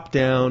top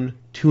down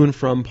to and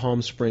from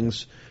Palm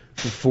Springs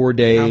for 4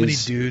 days. How many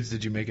dudes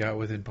did you make out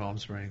with in Palm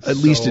Springs? At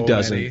least a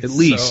dozen. Many. At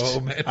least.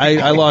 So many.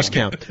 I lost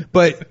count.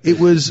 But it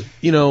was,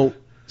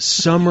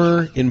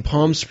 summer in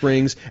Palm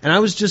Springs, and I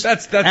was just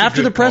that's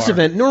after a good the press car.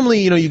 event.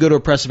 Normally, you go to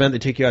a press event, they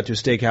take you out to a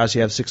steakhouse,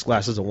 you have 6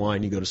 glasses of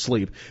wine, you go to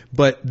sleep.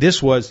 But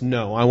this was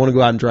I want to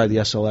go out and drive the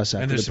SLS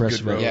after the press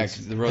event. Yeah,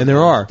 'cause the roads And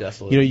there are,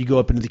 desolate. you go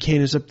up into the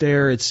canyons up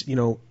there. It's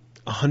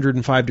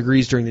 105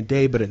 degrees during the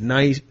day, but at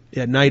night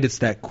it's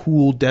that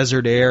cool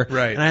desert air.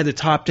 Right. And I had the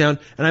top down,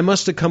 and I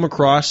must have come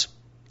across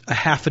a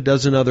half a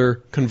dozen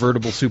other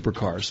convertible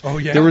supercars. Oh,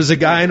 yeah? There was a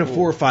guy in a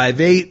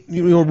 458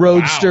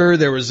 Roadster. Wow.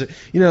 There was a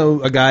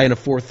guy in a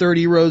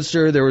 430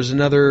 Roadster. There was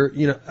another.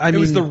 It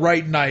was the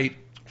right night.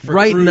 For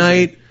right cruising.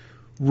 night,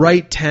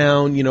 right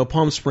town.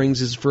 Palm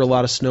Springs is for a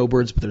lot of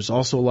snowbirds, but there's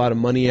also a lot of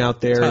money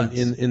out there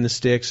in the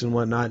sticks and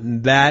whatnot.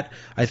 And that,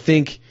 I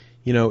think,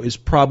 is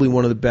probably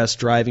one of the best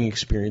driving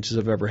experiences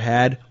I've ever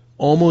had.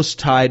 Almost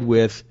tied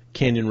with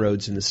Canyon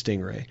Roads and the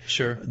Stingray.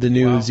 Sure. The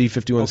new Wow.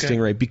 Z51 Okay.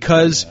 Stingray,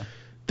 because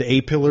the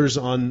A-pillars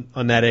on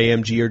that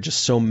AMG are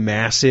just so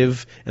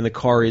massive, and the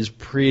car is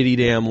pretty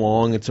damn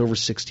long. It's over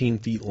 16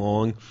 feet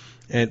long,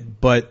 and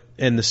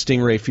the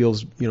Stingray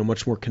feels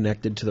much more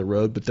connected to the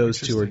road. But those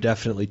two are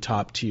definitely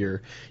top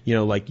tier.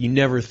 Like you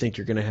never think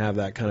you're going to have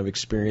that kind of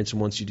experience,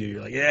 and once you do,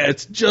 you're like, yeah,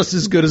 it's just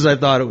as good as I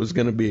thought it was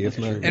going to be. If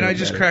not, And I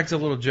just cracked a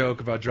little joke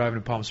about driving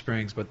to Palm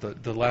Springs, but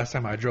the last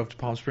time I drove to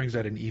Palm Springs, I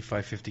had an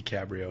E550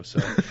 Cabrio.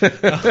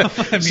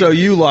 So, So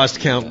you lost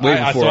count way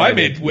before. I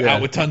did. made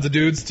out with tons of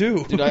dudes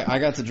too. Dude, I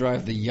got to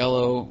drive the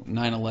yellow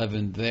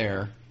 911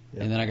 there,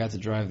 and then I got to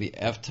drive the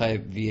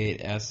F-Type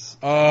V8S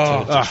to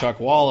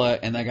Chuckwalla,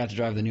 and I got to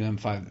drive the new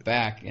M5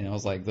 back, and it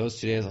was like those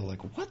 2 days, I was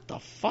like, what the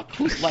fuck?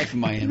 Whose life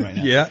am I in right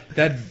now? Yeah.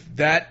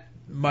 That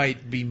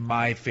might be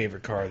my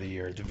favorite car of the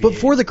year. The But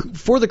V8.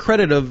 for the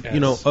credit of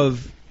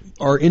of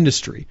our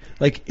industry,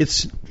 like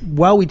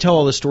while we tell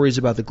all the stories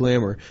about the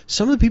glamour,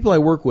 some of the people I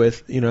work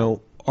with,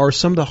 are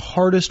some of the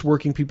hardest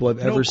working people I've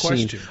ever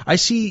seen. question. I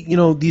see,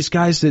 these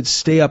guys that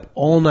stay up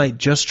all night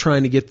just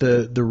trying to get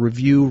the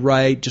review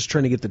right, just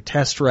trying to get the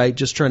test right,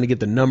 just trying to get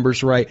the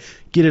numbers right,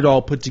 get it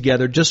all put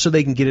together, just so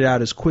they can get it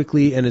out as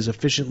quickly and as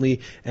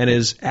efficiently and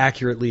as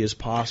accurately as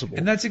possible.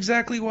 And that's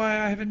exactly why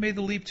I haven't made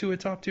the leap to a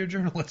top-tier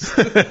journalist.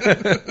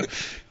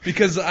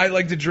 Because I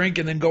like to drink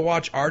and then go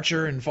watch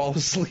Archer and fall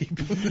asleep.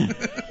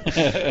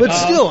 But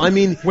still, I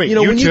mean, Wait,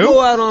 when you you too?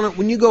 go out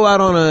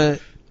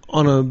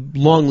on a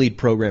long lead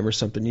program or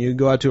something, you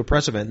go out to a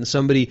press event and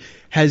somebody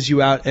has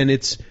you out, and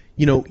it's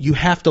you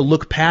have to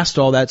look past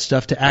all that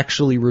stuff to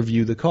actually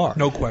review the car.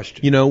 No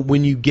question.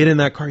 When you get in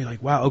that car, you're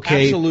like, wow,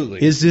 okay,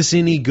 Absolutely. is this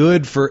any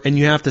good for? And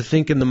you have to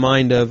think in the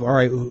mind of, all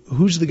right,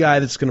 who's the guy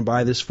that's going to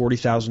buy this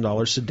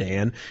 $40,000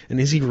 sedan, and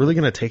is he really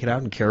going to take it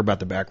out and care about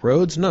the back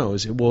roads? No.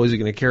 Is he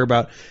going to care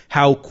about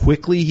how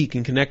quickly he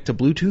can connect to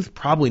Bluetooth?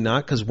 Probably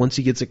not, because once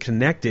he gets it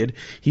connected,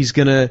 he's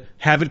going to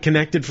have it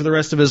connected for the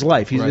rest of his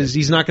life.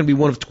 He's not going to be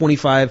one of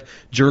 25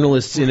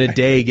 journalists in a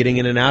day getting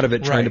in and out of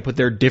it trying to put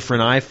their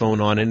different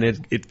iPhone on, and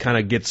it kind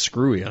of gets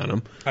screwy on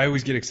them. I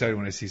always get excited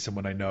when I see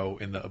someone I know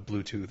in the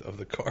Bluetooth of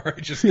the car.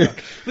 I just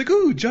like,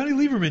 ooh, Johnny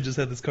Lieberman just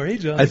had this car. Hey,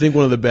 John. I think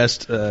one of the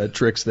best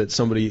tricks that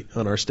somebody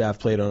on our staff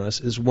played on us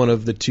is one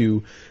of the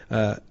two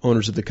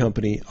owners of the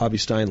company, Avi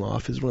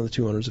Steinloff, is one of the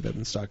two owners of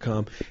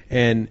Edmunds.com,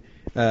 and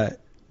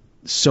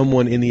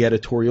someone in the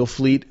editorial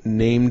fleet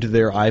named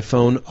their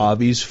iPhone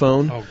Avi's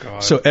phone. Oh,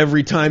 God. So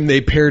every time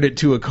they paired it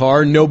to a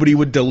car, nobody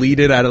would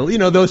delete it out of,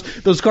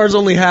 those cars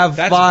only have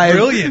That's 5.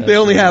 brilliant. They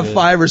only have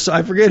 5 or so.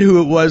 I forget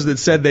who it was that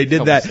said they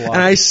did that.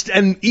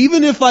 And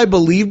even if I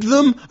believed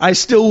them, I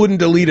still wouldn't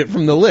delete it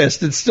from the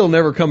list. It's still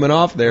never coming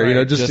off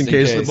there, just in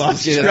case the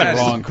boss Just crashes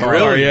the wrong car.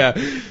 Brilliant.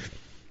 Yeah.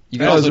 You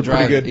can That was also a pretty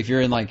drive good- if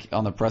you're in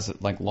on the press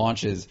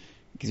launches,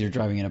 because you're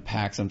driving in a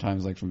pack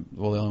sometimes. The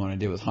only one I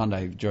did was Honda.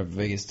 I drove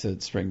Vegas to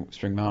Spring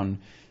Mountain.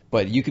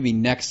 But you could be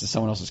next to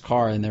someone else's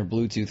car and their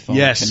Bluetooth phone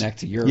connect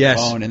to your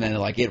phone, and then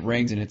it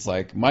rings and it's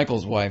like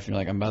Michael's wife, and you're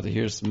like, I'm about to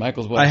hear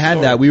Michael's wife. I had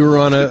that. We were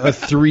on a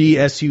 3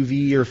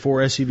 SUV or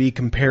 4 SUV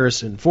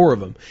comparison, 4 of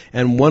them,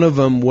 and one of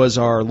them was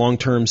our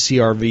long-term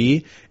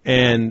CRV,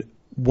 and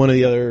one of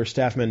the other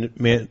staff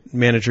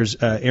managers,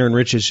 Erin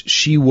Riches,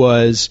 she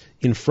was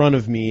in front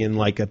of me in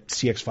like a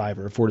CX-5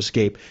 or a Ford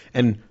Escape,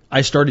 and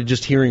I started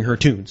just hearing her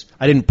tunes.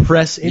 I didn't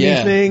press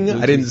anything.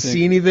 I didn't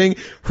see anything.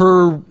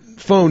 Her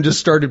phone just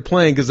started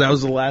playing because that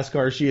was the last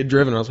car she had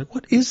driven. I was like,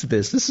 what is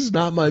this? This is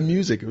not my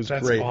music. It was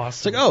great.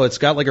 Awesome. It's like, it's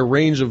got like a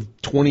range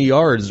of 20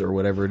 yards or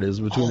whatever it is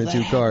between the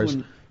two cars.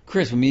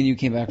 Chris, when me and you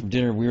came back from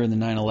dinner, we were in the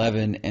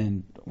 911,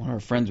 and one of our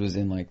friends was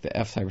in like the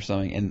F-Type or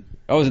something, and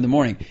I was in the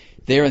morning.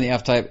 They were in the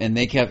F-Type, and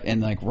they kept,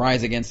 and like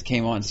Rise Against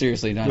came on.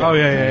 Seriously. Oh,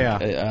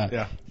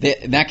 yeah.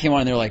 That came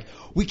on, and they were like,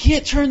 we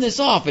can't turn this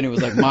off. And it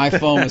was like my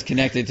phone was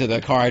connected to the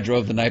car I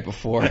drove the night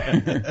before.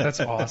 That's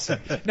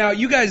awesome. Now,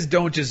 you guys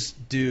don't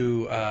just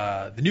do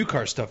the new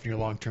car stuff in your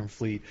long-term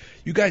fleet.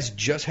 You guys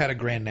just had a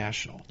Grand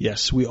National.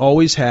 Yes, we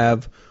always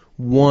have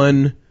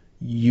one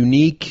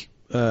unique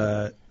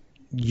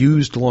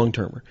used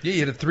long-termer. Yeah, you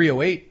had a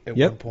 308 at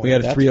one point. We had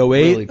a That's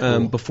 308. really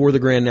cool. Before the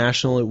Grand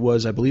National,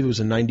 I believe it was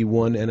a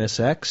 91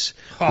 NSX,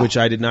 which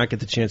I did not get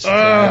the chance to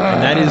drive.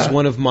 And that is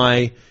one of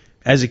my,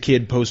 as a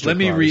kid, poster Let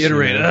me cars,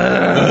 reiterate.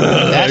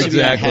 That should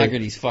be on Exactly.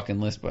 Haggerty's fucking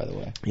list, by the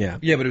way. Yeah.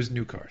 Yeah, but it was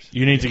new cars.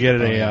 You need to get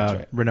that's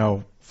right.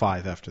 Renault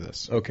 5 after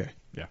this. Okay.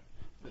 Yeah.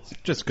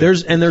 Just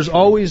good. There's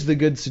always the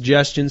good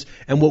suggestions,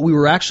 and what we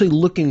were actually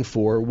looking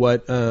for,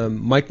 what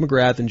Mike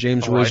McGrath and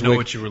James I know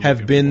what you were Riswick have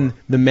looking been for.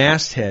 the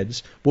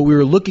mastheads. What we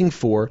were looking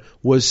for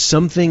was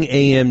something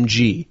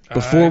AMG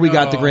before we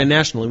got the Grand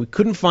National, and we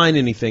couldn't find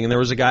anything. And there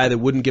was a guy that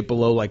wouldn't get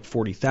below like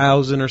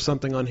 40,000 or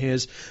something on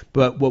his.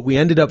 But what we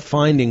ended up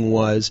finding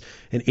was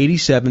an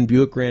 '87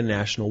 Buick Grand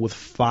National with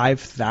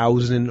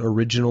 5,000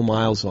 original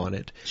miles on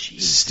it,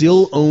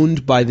 still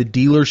owned by the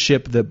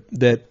dealership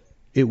that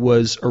it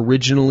was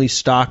originally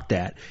stocked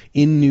at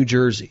in New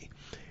Jersey.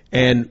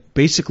 And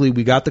basically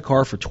we got the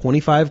car for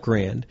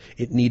 $25,000.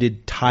 It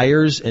needed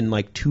tires and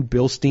like 2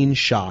 Bilstein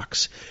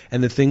shocks,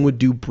 and the thing would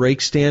do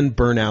brake stand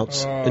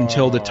burnouts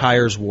until the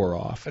tires wore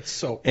off. That's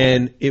so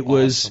And it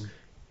awesome.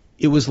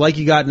 was like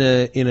you got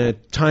in a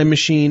time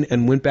machine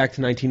and went back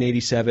to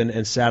 1987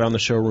 and sat on the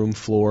showroom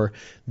floor.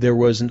 There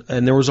was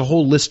a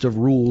whole list of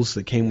rules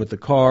that came with the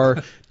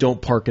car.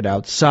 Don't park it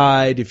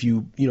outside.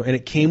 And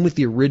it came with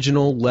the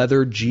original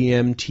leather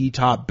GM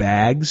T-top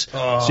bags,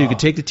 so you could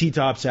take the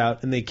T-tops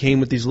out, and they came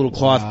with these little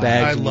cloth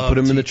bags, I and you love put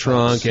them in the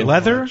T-tops trunk. And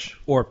Leather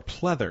or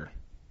pleather?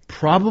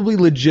 probably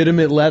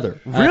legitimate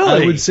leather. I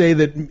Really? would say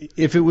that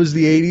if it was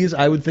the 80s,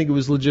 I would think it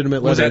was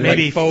legitimate Was leather. that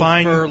maybe like faux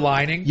fine- fur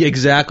lining? Yeah,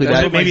 exactly. That's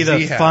That, what my Maybe the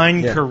Z had. fine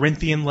Yeah.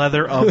 Corinthian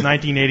leather of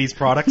 1980s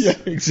products? yeah,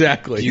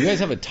 exactly. Do you guys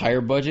have a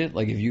tire budget?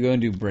 Like if you go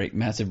and do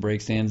massive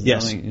brake stands? and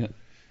Yes. something,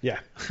 Yeah,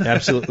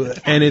 absolutely.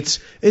 And it's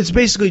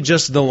basically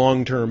just the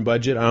long-term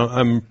budget.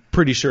 I'm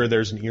pretty sure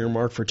there's an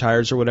earmark for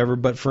tires or whatever.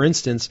 But for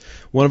instance,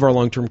 one of our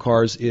long-term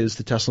cars is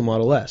the Tesla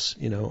Model S.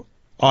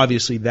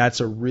 Obviously that's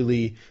a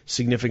really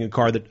significant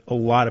car that a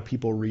lot of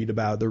people read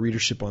about. The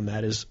readership on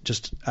that is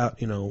just out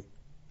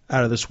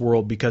of this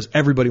world because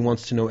everybody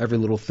wants to know every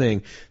little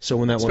thing. So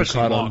when that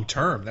Especially one caught long on,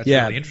 term. That's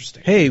yeah, really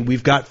interesting. Hey,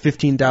 we've got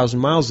 15,000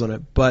 miles on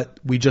it, but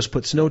we just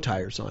put snow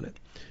tires on it.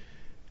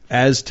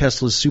 As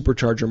Tesla's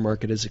supercharger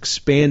market is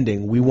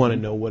expanding, we want to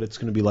know what it's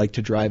going to be like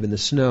to drive in the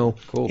snow.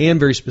 Cool. And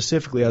very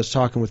specifically, I was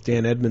talking with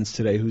Dan Edmunds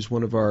today, who's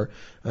one of our,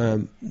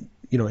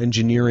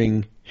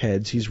 engineering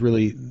heads. He's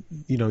really,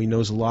 he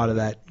knows a lot of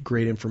that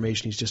great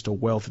information. He's just a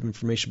wealth of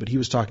information. But he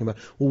was talking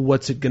about, well,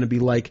 what's it going to be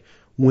like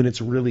when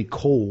it's really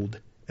cold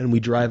and we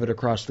drive it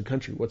across the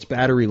country. What's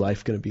battery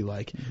life going to be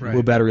like? Right.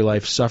 Will battery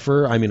life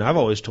suffer? I mean, I've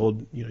always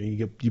told,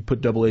 you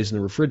put AA's in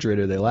the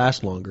refrigerator, they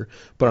last longer.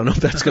 But I don't know if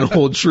that's going to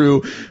hold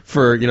true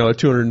for, a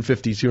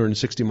 250,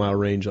 260 mile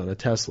range on a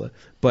Tesla.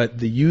 But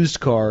the used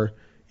car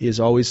is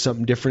always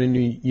something different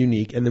and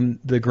unique. And then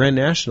the Grand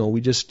National,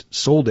 we just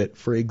sold it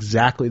for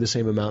exactly the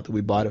same amount that we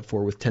bought it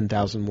for with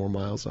 10,000 more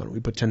miles on it. We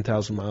put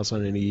 10,000 miles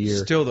on it in a year.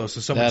 Still though, so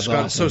someone That's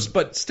just got awesome.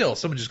 but still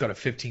someone just got a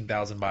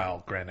 15,000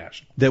 mile Grand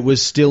National. That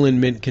was still in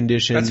mint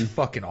condition. That's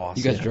fucking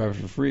awesome. You guys drive it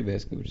for free,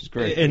 basically, which is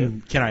great.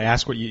 And can I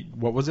ask what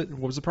was it?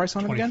 What was the price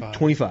on it again? 25.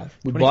 25.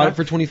 We bought it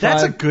for 25.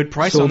 That's a good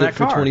price sold on that it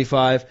for car.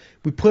 25.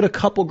 We put a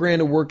couple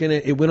grand of work in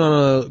it. It went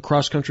on a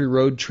cross-country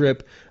road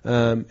trip,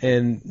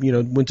 and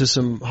went to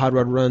some hot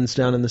rod runs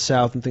down in the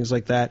south and things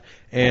like that.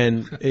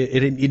 And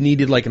it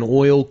needed like an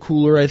oil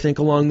cooler, I think,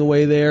 along the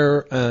way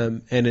there.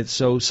 And it's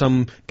so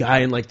some guy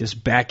in like this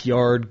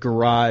backyard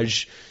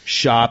garage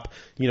shop,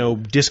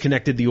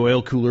 disconnected the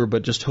oil cooler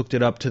but just hooked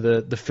it up to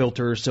the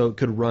filter so it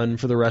could run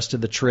for the rest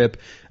of the trip.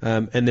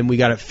 And then we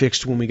got it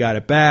fixed when we got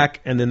it back.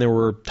 And then there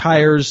were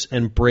tires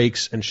and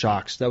brakes and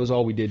shocks. That was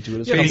all we did to it. It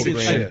was a couple basic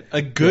grand. shit.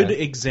 A good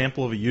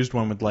example of a used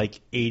one with like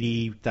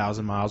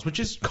 80,000 miles, which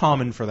is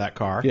common for that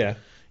car, Yeah.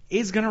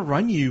 is going to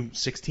run you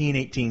 16,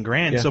 18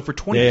 grand. Yeah. So for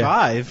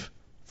 25,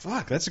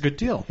 fuck, that's a good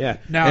deal. Yeah.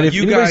 Now, and if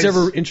you anybody's guys-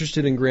 ever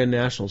interested in Grand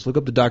Nationals, look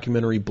up the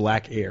documentary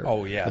Black Air.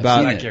 Oh yeah,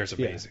 About- Black Air's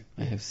amazing.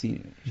 I have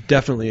seen it.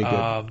 Definitely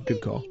a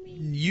good call.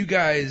 You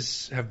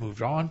guys have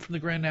moved on from the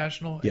Grand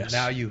National, and Yes.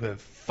 now you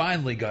have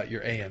finally got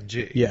your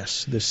AMG.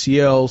 Yes, the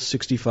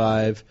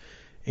CL65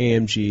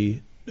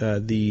 AMG,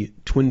 the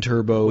twin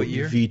turbo What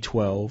year?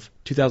 V12,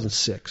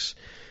 2006.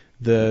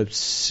 The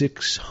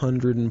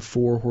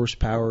 604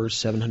 horsepower,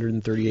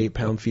 738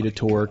 pound-feet of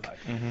torque,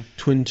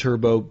 twin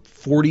turbo,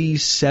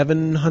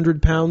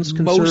 4,700 pounds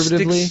Most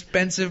conservatively.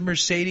 expensive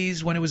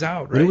Mercedes when it was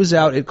out, right? When it was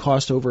out, it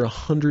cost over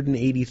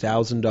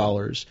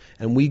 $180,000,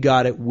 and we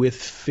got it with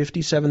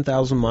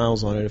 57,000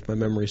 miles on it, if my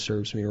memory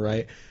serves me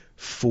right,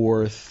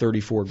 for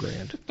 34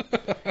 grand.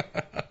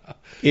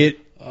 It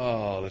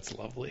Oh, that's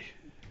lovely.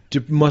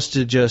 must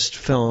have just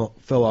fell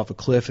off a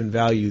cliff in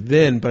value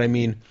then, but I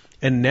mean,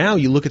 and now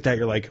you look at that,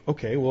 you're like,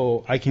 okay,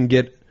 well, I can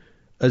get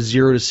a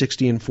 0 to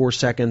 60 in 4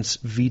 seconds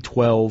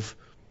V12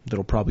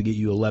 that'll probably get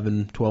you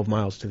 11, 12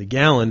 miles to the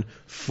gallon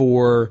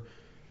for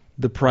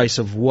the price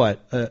of what?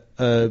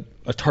 A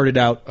tarted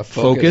out A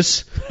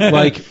Focus.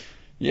 Like,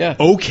 Yeah.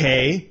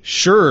 okay,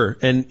 sure.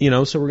 And,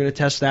 so we're going to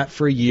test that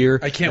for a year.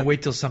 I can't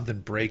wait till something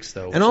breaks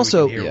though. And so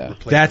also, we can hear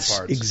replacement that's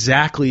parts.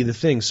 exactly the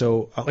thing.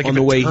 So like on if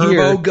the a way turbo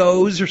here,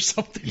 goes or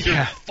something. Yeah.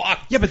 You're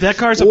fucked. Yeah, but that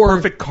car's a Or-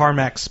 perfect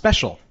CarMax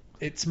special.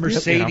 It's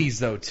Mercedes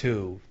though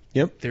too.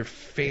 Yep. They're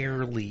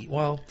fairly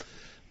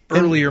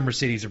earlier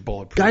Mercedes are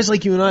bulletproof. guys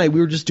like you and I, we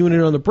were just doing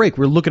it on the break.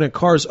 We were looking at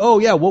cars. Oh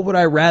yeah, what would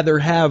I rather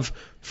have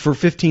for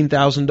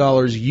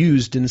 $15,000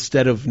 used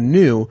instead of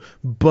new?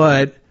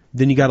 But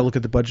then you got to look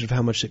at the budget of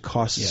how much it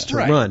costs to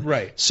Right, run.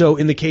 right. So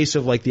in the case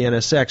of like the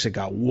NSX, it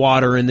got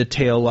water in the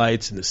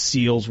taillights and the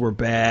seals were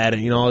bad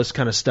and all this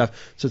kind of stuff.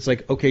 So it's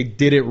like, okay,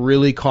 did it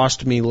really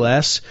cost me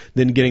less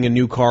than getting a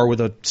new car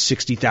with a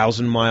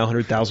 60,000 mile,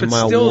 100,000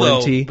 mile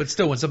warranty? But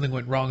still, when something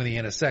went wrong in the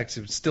NSX,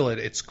 it was still at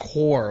its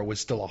core was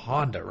still a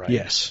Honda, right?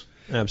 Yes,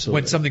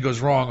 absolutely. When something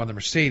goes wrong on the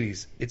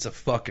Mercedes, it's a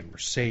fucking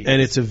Mercedes.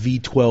 And it's a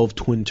V12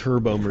 twin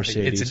turbo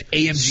Mercedes. It's an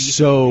AMG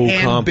so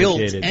hand-built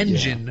complicated.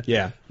 engine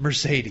Yeah.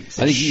 Mercedes.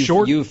 I think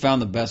Short- you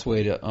found the best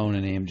way to own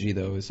an AMG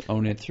though is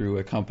own it through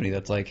a company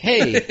that's like,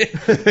 hey,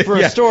 for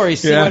a story,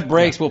 see Yeah. what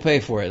breaks, we'll pay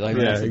for it. Like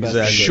Yeah, that's the best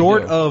exactly. thing to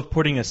Short do. of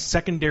putting a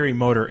secondary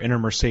motor in a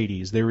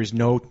Mercedes, there is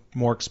no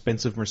more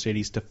expensive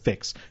Mercedes to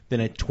fix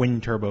than a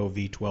twin turbo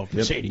V12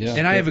 Mercedes. Yeah.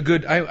 And I have a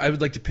good. I would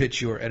like to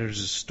pitch your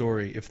editors'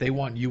 story. If they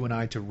want you and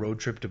I to road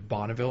trip to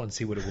Bonneville and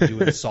see what it will do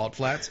in the salt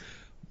flats,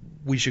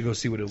 we should go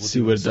see what it will See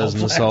do. what in it does in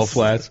the salt salt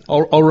flats.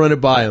 I'll run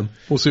it by him.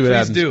 We'll see what Please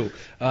happens.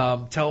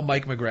 do. Tell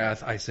Mike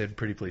McGrath I said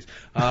pretty please.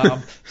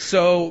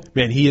 So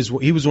Man, he was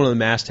one of the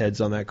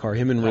mastheads on that car.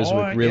 Him and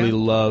Riswick really yeah.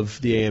 love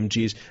the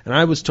AMGs, and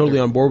I was totally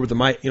on board with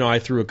them. I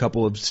threw a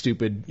couple of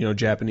stupid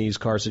Japanese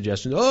car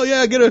suggestions. Oh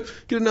yeah, get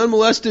an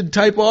unmolested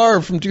Type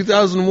R from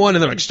 2001,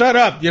 and they're like, shut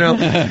up,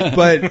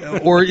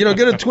 But or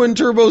get a twin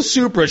turbo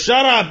Supra.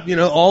 Shut up,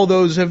 All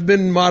those have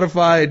been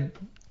modified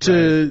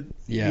to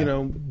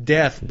Yeah.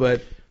 death,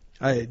 but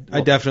I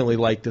definitely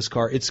like this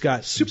car. It's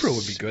got Supra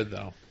would be good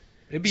though.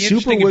 It'd be Supra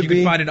interesting if would you could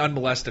be- find an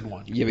unmolested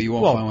one. Yeah, but you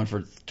won't Well- find one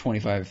for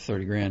 25,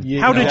 30 grand.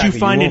 Yeah, How did exactly. you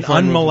find won't an find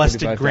one for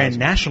unmolested 55,000. Grand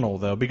National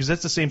though? Because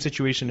that's the same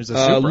situation as a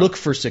Supra. Look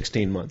for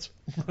 16 months.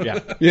 yeah.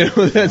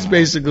 That's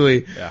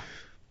basically.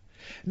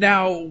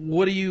 Now,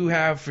 what do you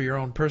have for your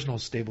own personal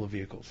stable of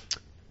vehicles?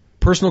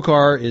 Personal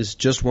car is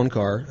just one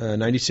car,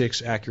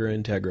 96 Acura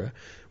Integra,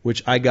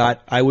 which I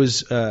got. I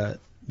was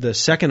the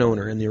second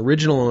owner, and the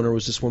original owner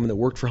was this woman that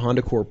worked for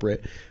Honda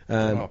Corporate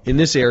in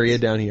this area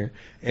down here,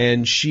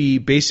 and she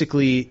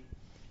basically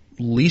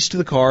leased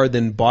the car,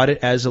 then bought it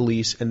as a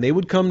lease, and they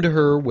would come to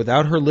her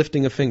without her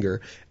lifting a finger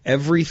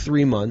every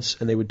 3 months,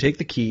 and they would take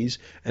the keys,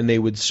 and they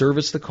would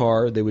service the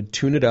car, they would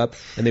tune it up,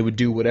 and they would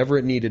do whatever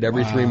it needed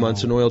every 3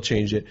 months and oil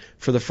change it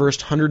for the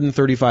first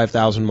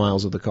 135,000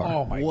 miles of the car.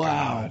 Oh, my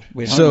God.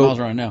 Wait, how many miles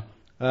are on now?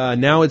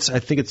 Now I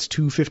think it's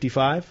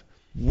 255.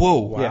 Whoa.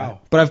 Wow. Yeah.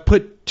 But I've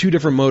put 2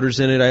 different motors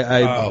in it.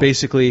 I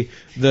basically,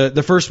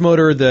 the first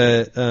motor,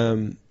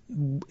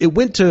 it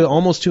went to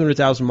almost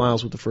 200,000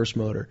 miles with the first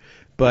motor.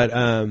 But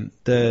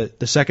the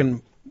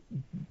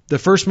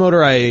first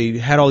motor, I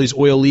had all these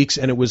oil leaks,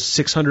 and it was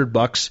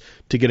 $600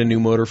 to get a new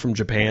motor from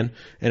Japan,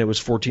 and it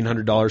was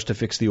 $1,400 to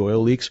fix the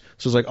oil leaks.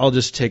 So I was like, I'll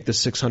just take the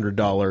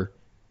 $600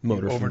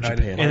 motor from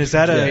Japan. And is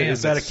that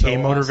a K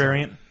motor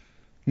variant?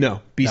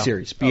 No, B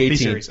Series, B18. B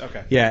Series,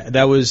 okay. Yeah,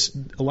 that was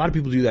a lot of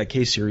people do that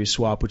K Series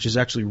swap, which is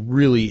actually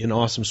really an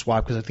awesome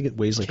swap because I think it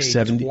weighs like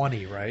 70.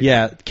 K20, right?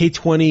 Yeah,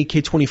 K20,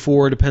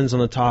 K24 depends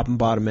on the top and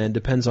bottom end,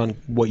 depends on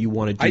what you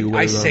want to do.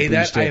 I say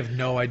that I have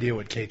no idea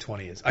what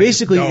K20 is.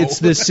 Basically, it's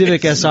the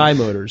Civic Si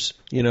motors,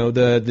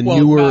 the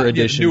newer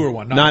edition, newer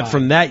one, not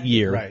from that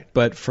year, right,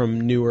 but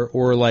from newer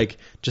or like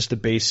just the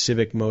base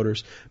Civic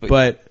motors.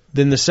 But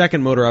then the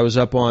second motor, I was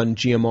up on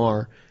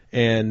GMR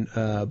and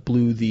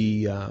blew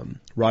the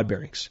rod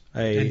bearings.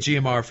 And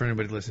GMR, for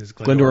anybody listening, is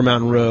Glendora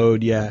Mountain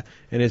Road, yeah.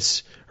 And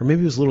or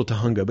maybe it was Little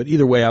Tahunga, but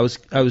either way, I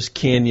was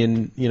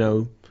canyon,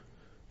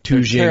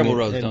 Tujing. Terrible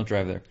roads, don't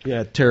drive there.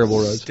 Yeah, terrible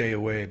roads. Stay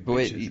away. But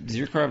wait, does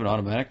your car have an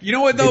automatic? You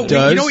know what though? It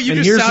does. You know what you and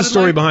just here's the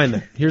story like? behind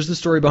that. Here's the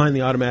story behind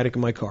the automatic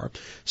in my car.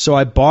 So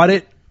I bought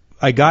it.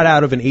 I got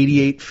out of an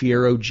 '88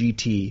 Fiero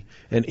GT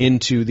and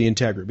into the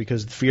Integra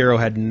because the Fiero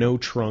had no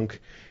trunk.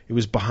 It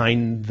was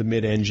behind the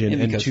mid-engine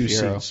and 2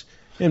 seats.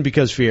 And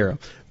because Fiero.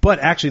 But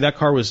actually, that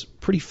car was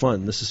pretty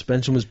fun. The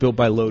suspension was built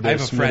by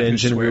Lotus,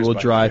 mid-engine, rear-wheel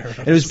drive.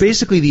 And it was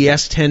basically the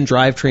S10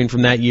 drivetrain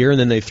from that year, and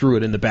then they threw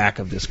it in the back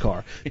of this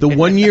car. The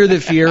one year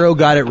that Fiero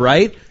got it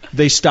right,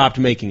 they stopped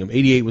making them.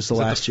 '88 was the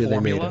last year they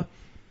made them.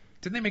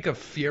 Didn't they make a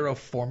Fiero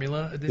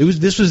Formula edition?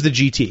 This was the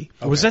GT.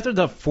 Okay. Was that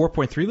the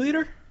 4.3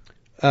 liter?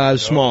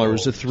 Smaller. It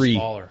was a 3.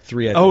 Smaller.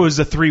 3. It was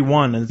the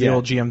 3.1, the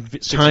old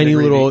GM. Tiny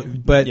little,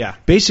 but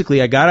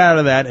basically I got out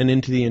of that and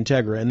into the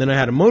Integra, and then I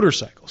had a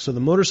motorcycle. So the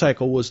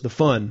motorcycle was the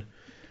fun.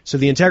 So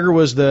the Integra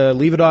was the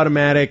leave it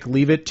automatic,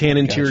 leave it tan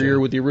interior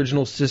with the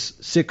original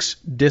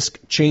 6-disc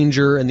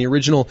changer and the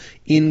original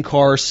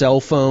in-car cell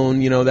phone,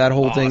 that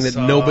whole thing that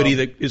nobody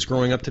that is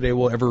growing up today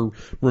will ever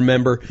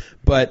remember.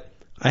 But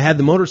I had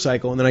the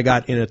motorcycle, and then I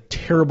got in a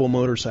terrible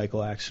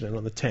motorcycle accident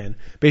on the 10.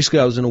 Basically,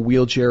 I was in a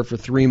wheelchair for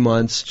 3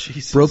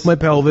 months, broke my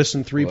pelvis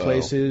in 3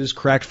 places,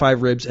 cracked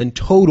 5 ribs, and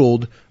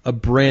totaled a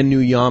brand new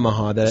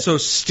Yamaha that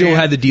still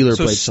had the dealer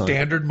plates on. So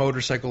standard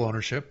motorcycle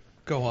ownership.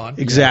 Go on.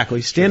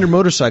 Exactly. Standard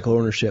motorcycle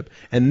ownership.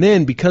 And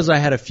then, because I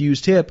had a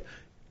fused hip,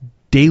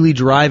 daily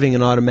driving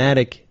an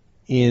automatic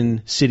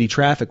in city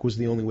traffic was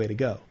the only way to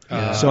go.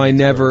 So I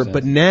never,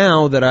 but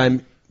now that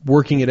I'm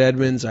working at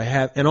Edmunds,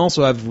 I've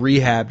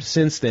rehabbed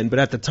since then, but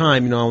at the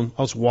time,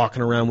 I was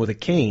walking around with a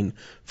cane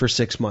for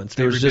 6 months.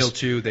 They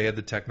rebuilt you, they had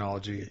the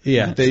technology.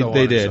 Yeah, they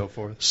did. And so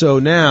forth. So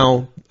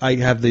now I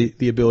have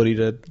the ability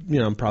to,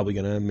 I'm probably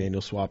going to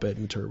manual swap it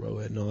and turbo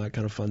it and all that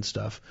kind of fun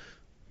stuff.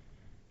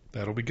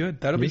 That'll be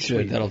good. That'll be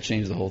sweet. That'll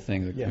change the whole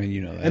thing. Yeah. I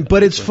mean, that.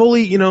 But it's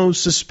fully,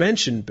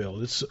 suspension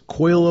build. It's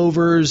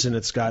coilovers, and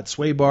it's got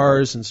sway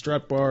bars and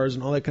strut bars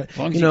and all that kind. As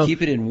long as you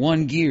keep it in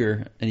one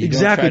gear and you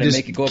don't try to just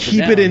make it go up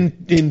keep or down.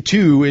 it in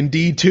 2 and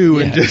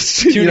D2 and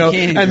just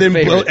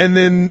and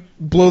then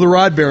blow the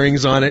rod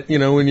bearings on it.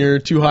 When you're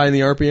too high in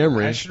the RPM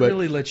range. I should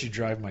really let you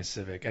drive my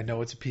Civic. I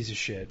know it's a piece of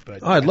shit,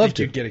 but I'd love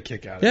to. You'd get a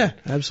kick out of it. Yeah,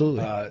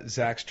 absolutely.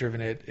 Zach's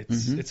driven it.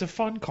 It's a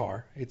fun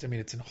car. It's a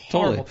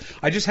horrible. Totally.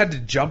 I just had to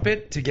jump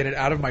it to get it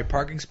out of my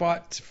parking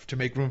spot to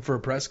make room for a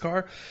press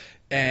car,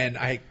 and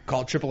I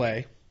called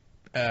AAA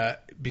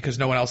because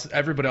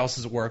everybody else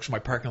is at work, so my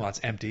parking lot's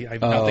empty. I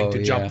have nothing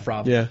to jump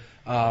from. Yeah.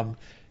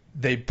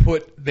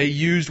 They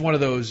used one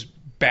of those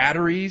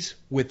batteries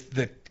with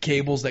the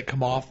cables that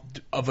come off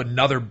of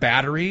another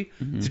battery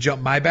to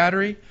jump my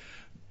battery,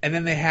 and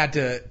then they had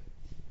to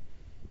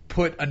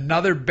put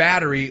another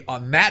battery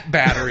on that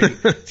battery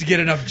to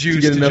get enough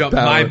juice to jump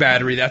my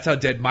battery. That's how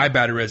dead my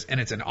battery is, and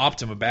it's an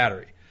Optima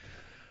battery.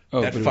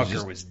 That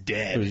fucker was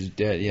dead. It was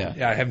dead, yeah.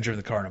 Yeah, I haven't driven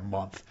the car in a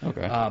month.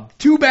 Okay.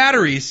 2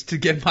 batteries to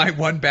get my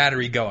one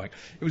battery going.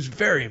 It was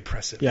very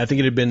impressive. Yeah, I think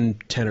it had been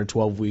 10 or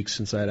 12 weeks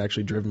since I had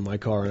actually driven my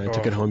car, and I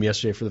took it home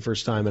yesterday for the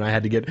first time, and I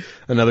had to get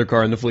another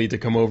car in the fleet to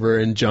come over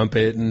and jump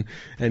it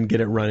and get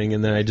it running,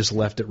 and then I just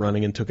left it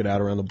running and took it out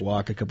around the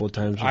block a couple of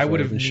times. I would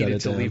have needed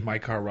to leave my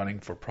car running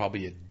for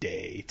probably a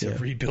day to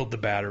rebuild the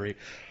battery.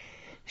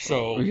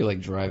 So or you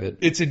drive it.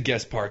 It's in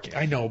guest parking.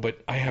 I know, but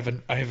I have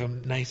a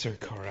nicer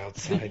car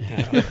outside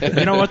now.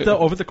 You know what though?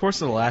 Over the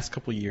course of the last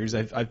couple of years,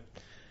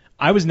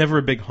 I was never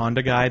a big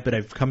Honda guy, but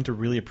I've come to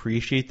really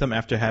appreciate them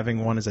after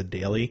having one as a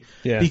daily.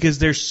 Yeah. Because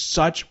they're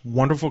such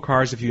wonderful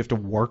cars if you have to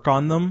work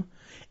on them.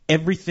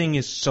 Everything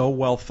is so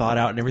well thought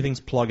out and everything's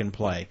plug and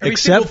play.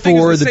 Except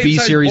for the B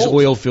Series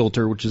oil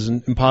filter, which is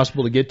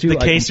impossible to get to. The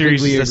K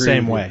Series is the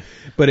same way.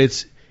 But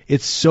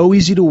It's so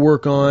easy to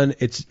work on.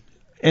 It's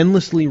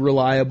endlessly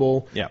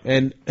reliable. Yeah.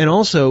 And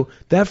also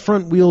that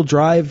front wheel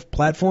drive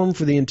platform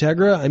for the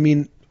Integra, I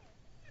mean,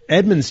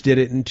 Edmunds did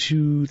it in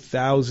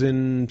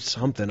 2000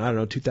 something. I don't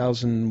know,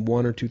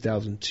 2001 or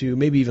 2002,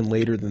 maybe even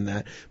later than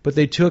that. But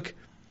they took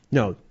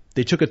a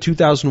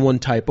 2001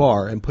 Type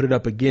R and put it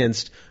up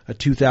against a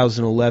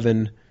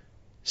 2011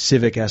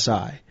 Civic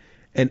Si.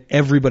 And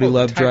everybody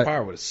loved Type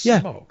R would have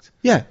smoked.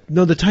 Yeah.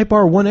 No, the Type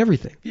R won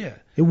everything. Yeah.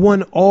 It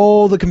won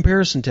all the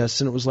comparison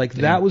tests, and it was like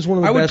that was one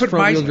of the best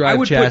front-wheel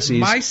drive chassis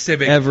put my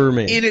Civic ever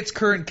made. in its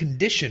current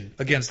condition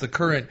against the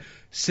current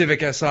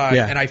Civic Si,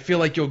 and I feel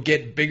like you'll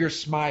get bigger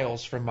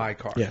smiles from my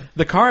car. Yeah.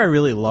 The car I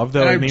really love,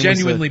 though, And I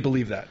genuinely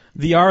believe that.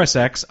 The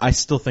RSX, I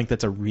still think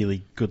that's a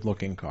really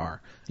good-looking car.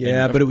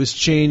 Yeah, but it was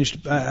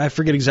changed. I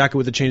forget exactly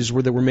what the changes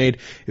were that were made.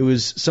 It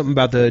was something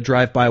about the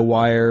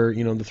drive-by-wire,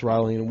 the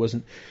throttling. And it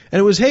wasn't. And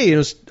it was,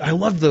 I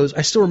loved those.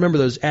 I still remember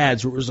those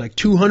ads where it was like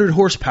 200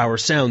 horsepower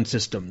sound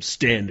system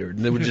standard,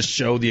 and they would just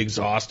show the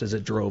exhaust as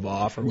it drove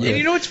off. Or whatever. And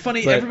you know what's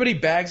funny? Everybody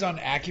bags on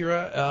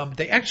Acura.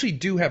 They actually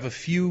do have a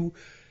few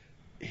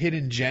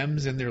hidden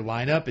gems in their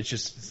lineup. It's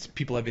just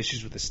people have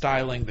issues with the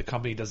styling. The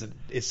company doesn't.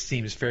 It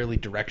seems fairly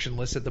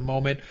directionless at the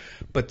moment.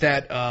 But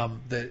that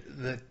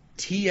the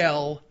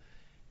TL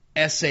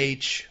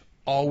SH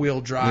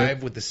all-wheel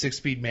drive with the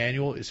 6-speed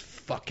manual is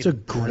fucking. It's a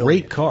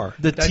great car.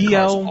 The That TL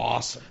car's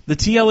awesome. The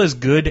TL is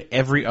good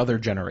every other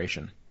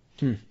generation.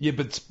 Yeah,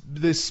 but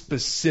this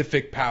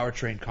specific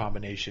powertrain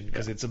combination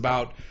because it's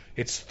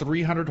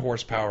 300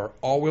 horsepower,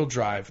 all-wheel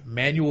drive,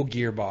 manual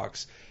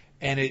gearbox.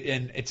 And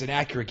it's an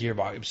Acura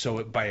gearbox,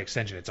 so by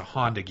extension, it's a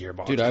Honda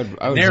gearbox. Dude, I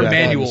would their drive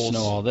manuals in the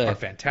snow all day. are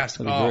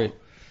fantastic. That'd be great.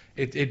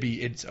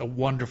 It's a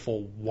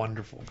wonderful,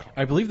 wonderful car.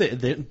 I believe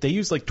they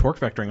use like torque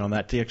vectoring on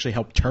that to actually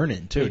help turn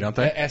in too, don't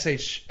they?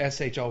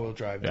 SH all-wheel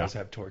drive does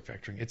have torque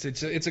vectoring.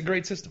 It's a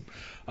great system.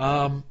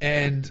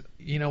 And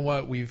you know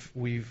what?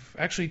 We've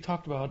actually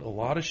talked about a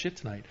lot of shit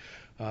tonight.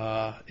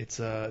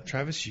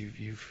 Travis,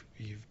 you've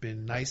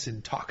been nice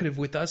and talkative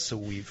with us, so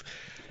we've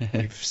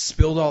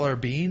spilled all our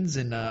beans,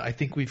 and I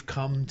think we've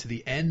come to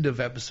the end of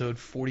episode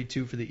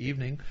 42 for the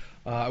evening.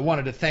 I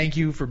wanted to thank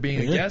you for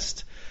being a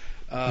guest.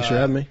 Thanks for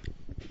having me.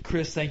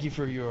 Chris, thank you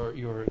for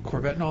your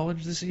Corvette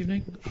knowledge this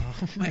evening.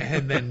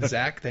 And then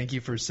Zach, thank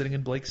you for sitting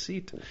in Blake's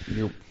seat.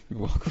 You're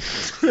welcome.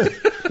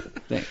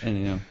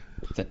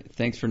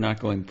 Thanks for not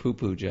going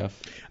poo-poo,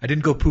 Jeff. I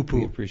didn't go poo-poo.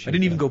 We appreciate I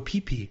didn't even that. go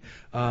pee-pee.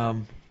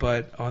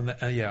 But on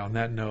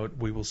that note,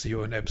 we will see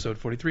you in episode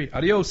 43.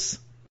 Adios.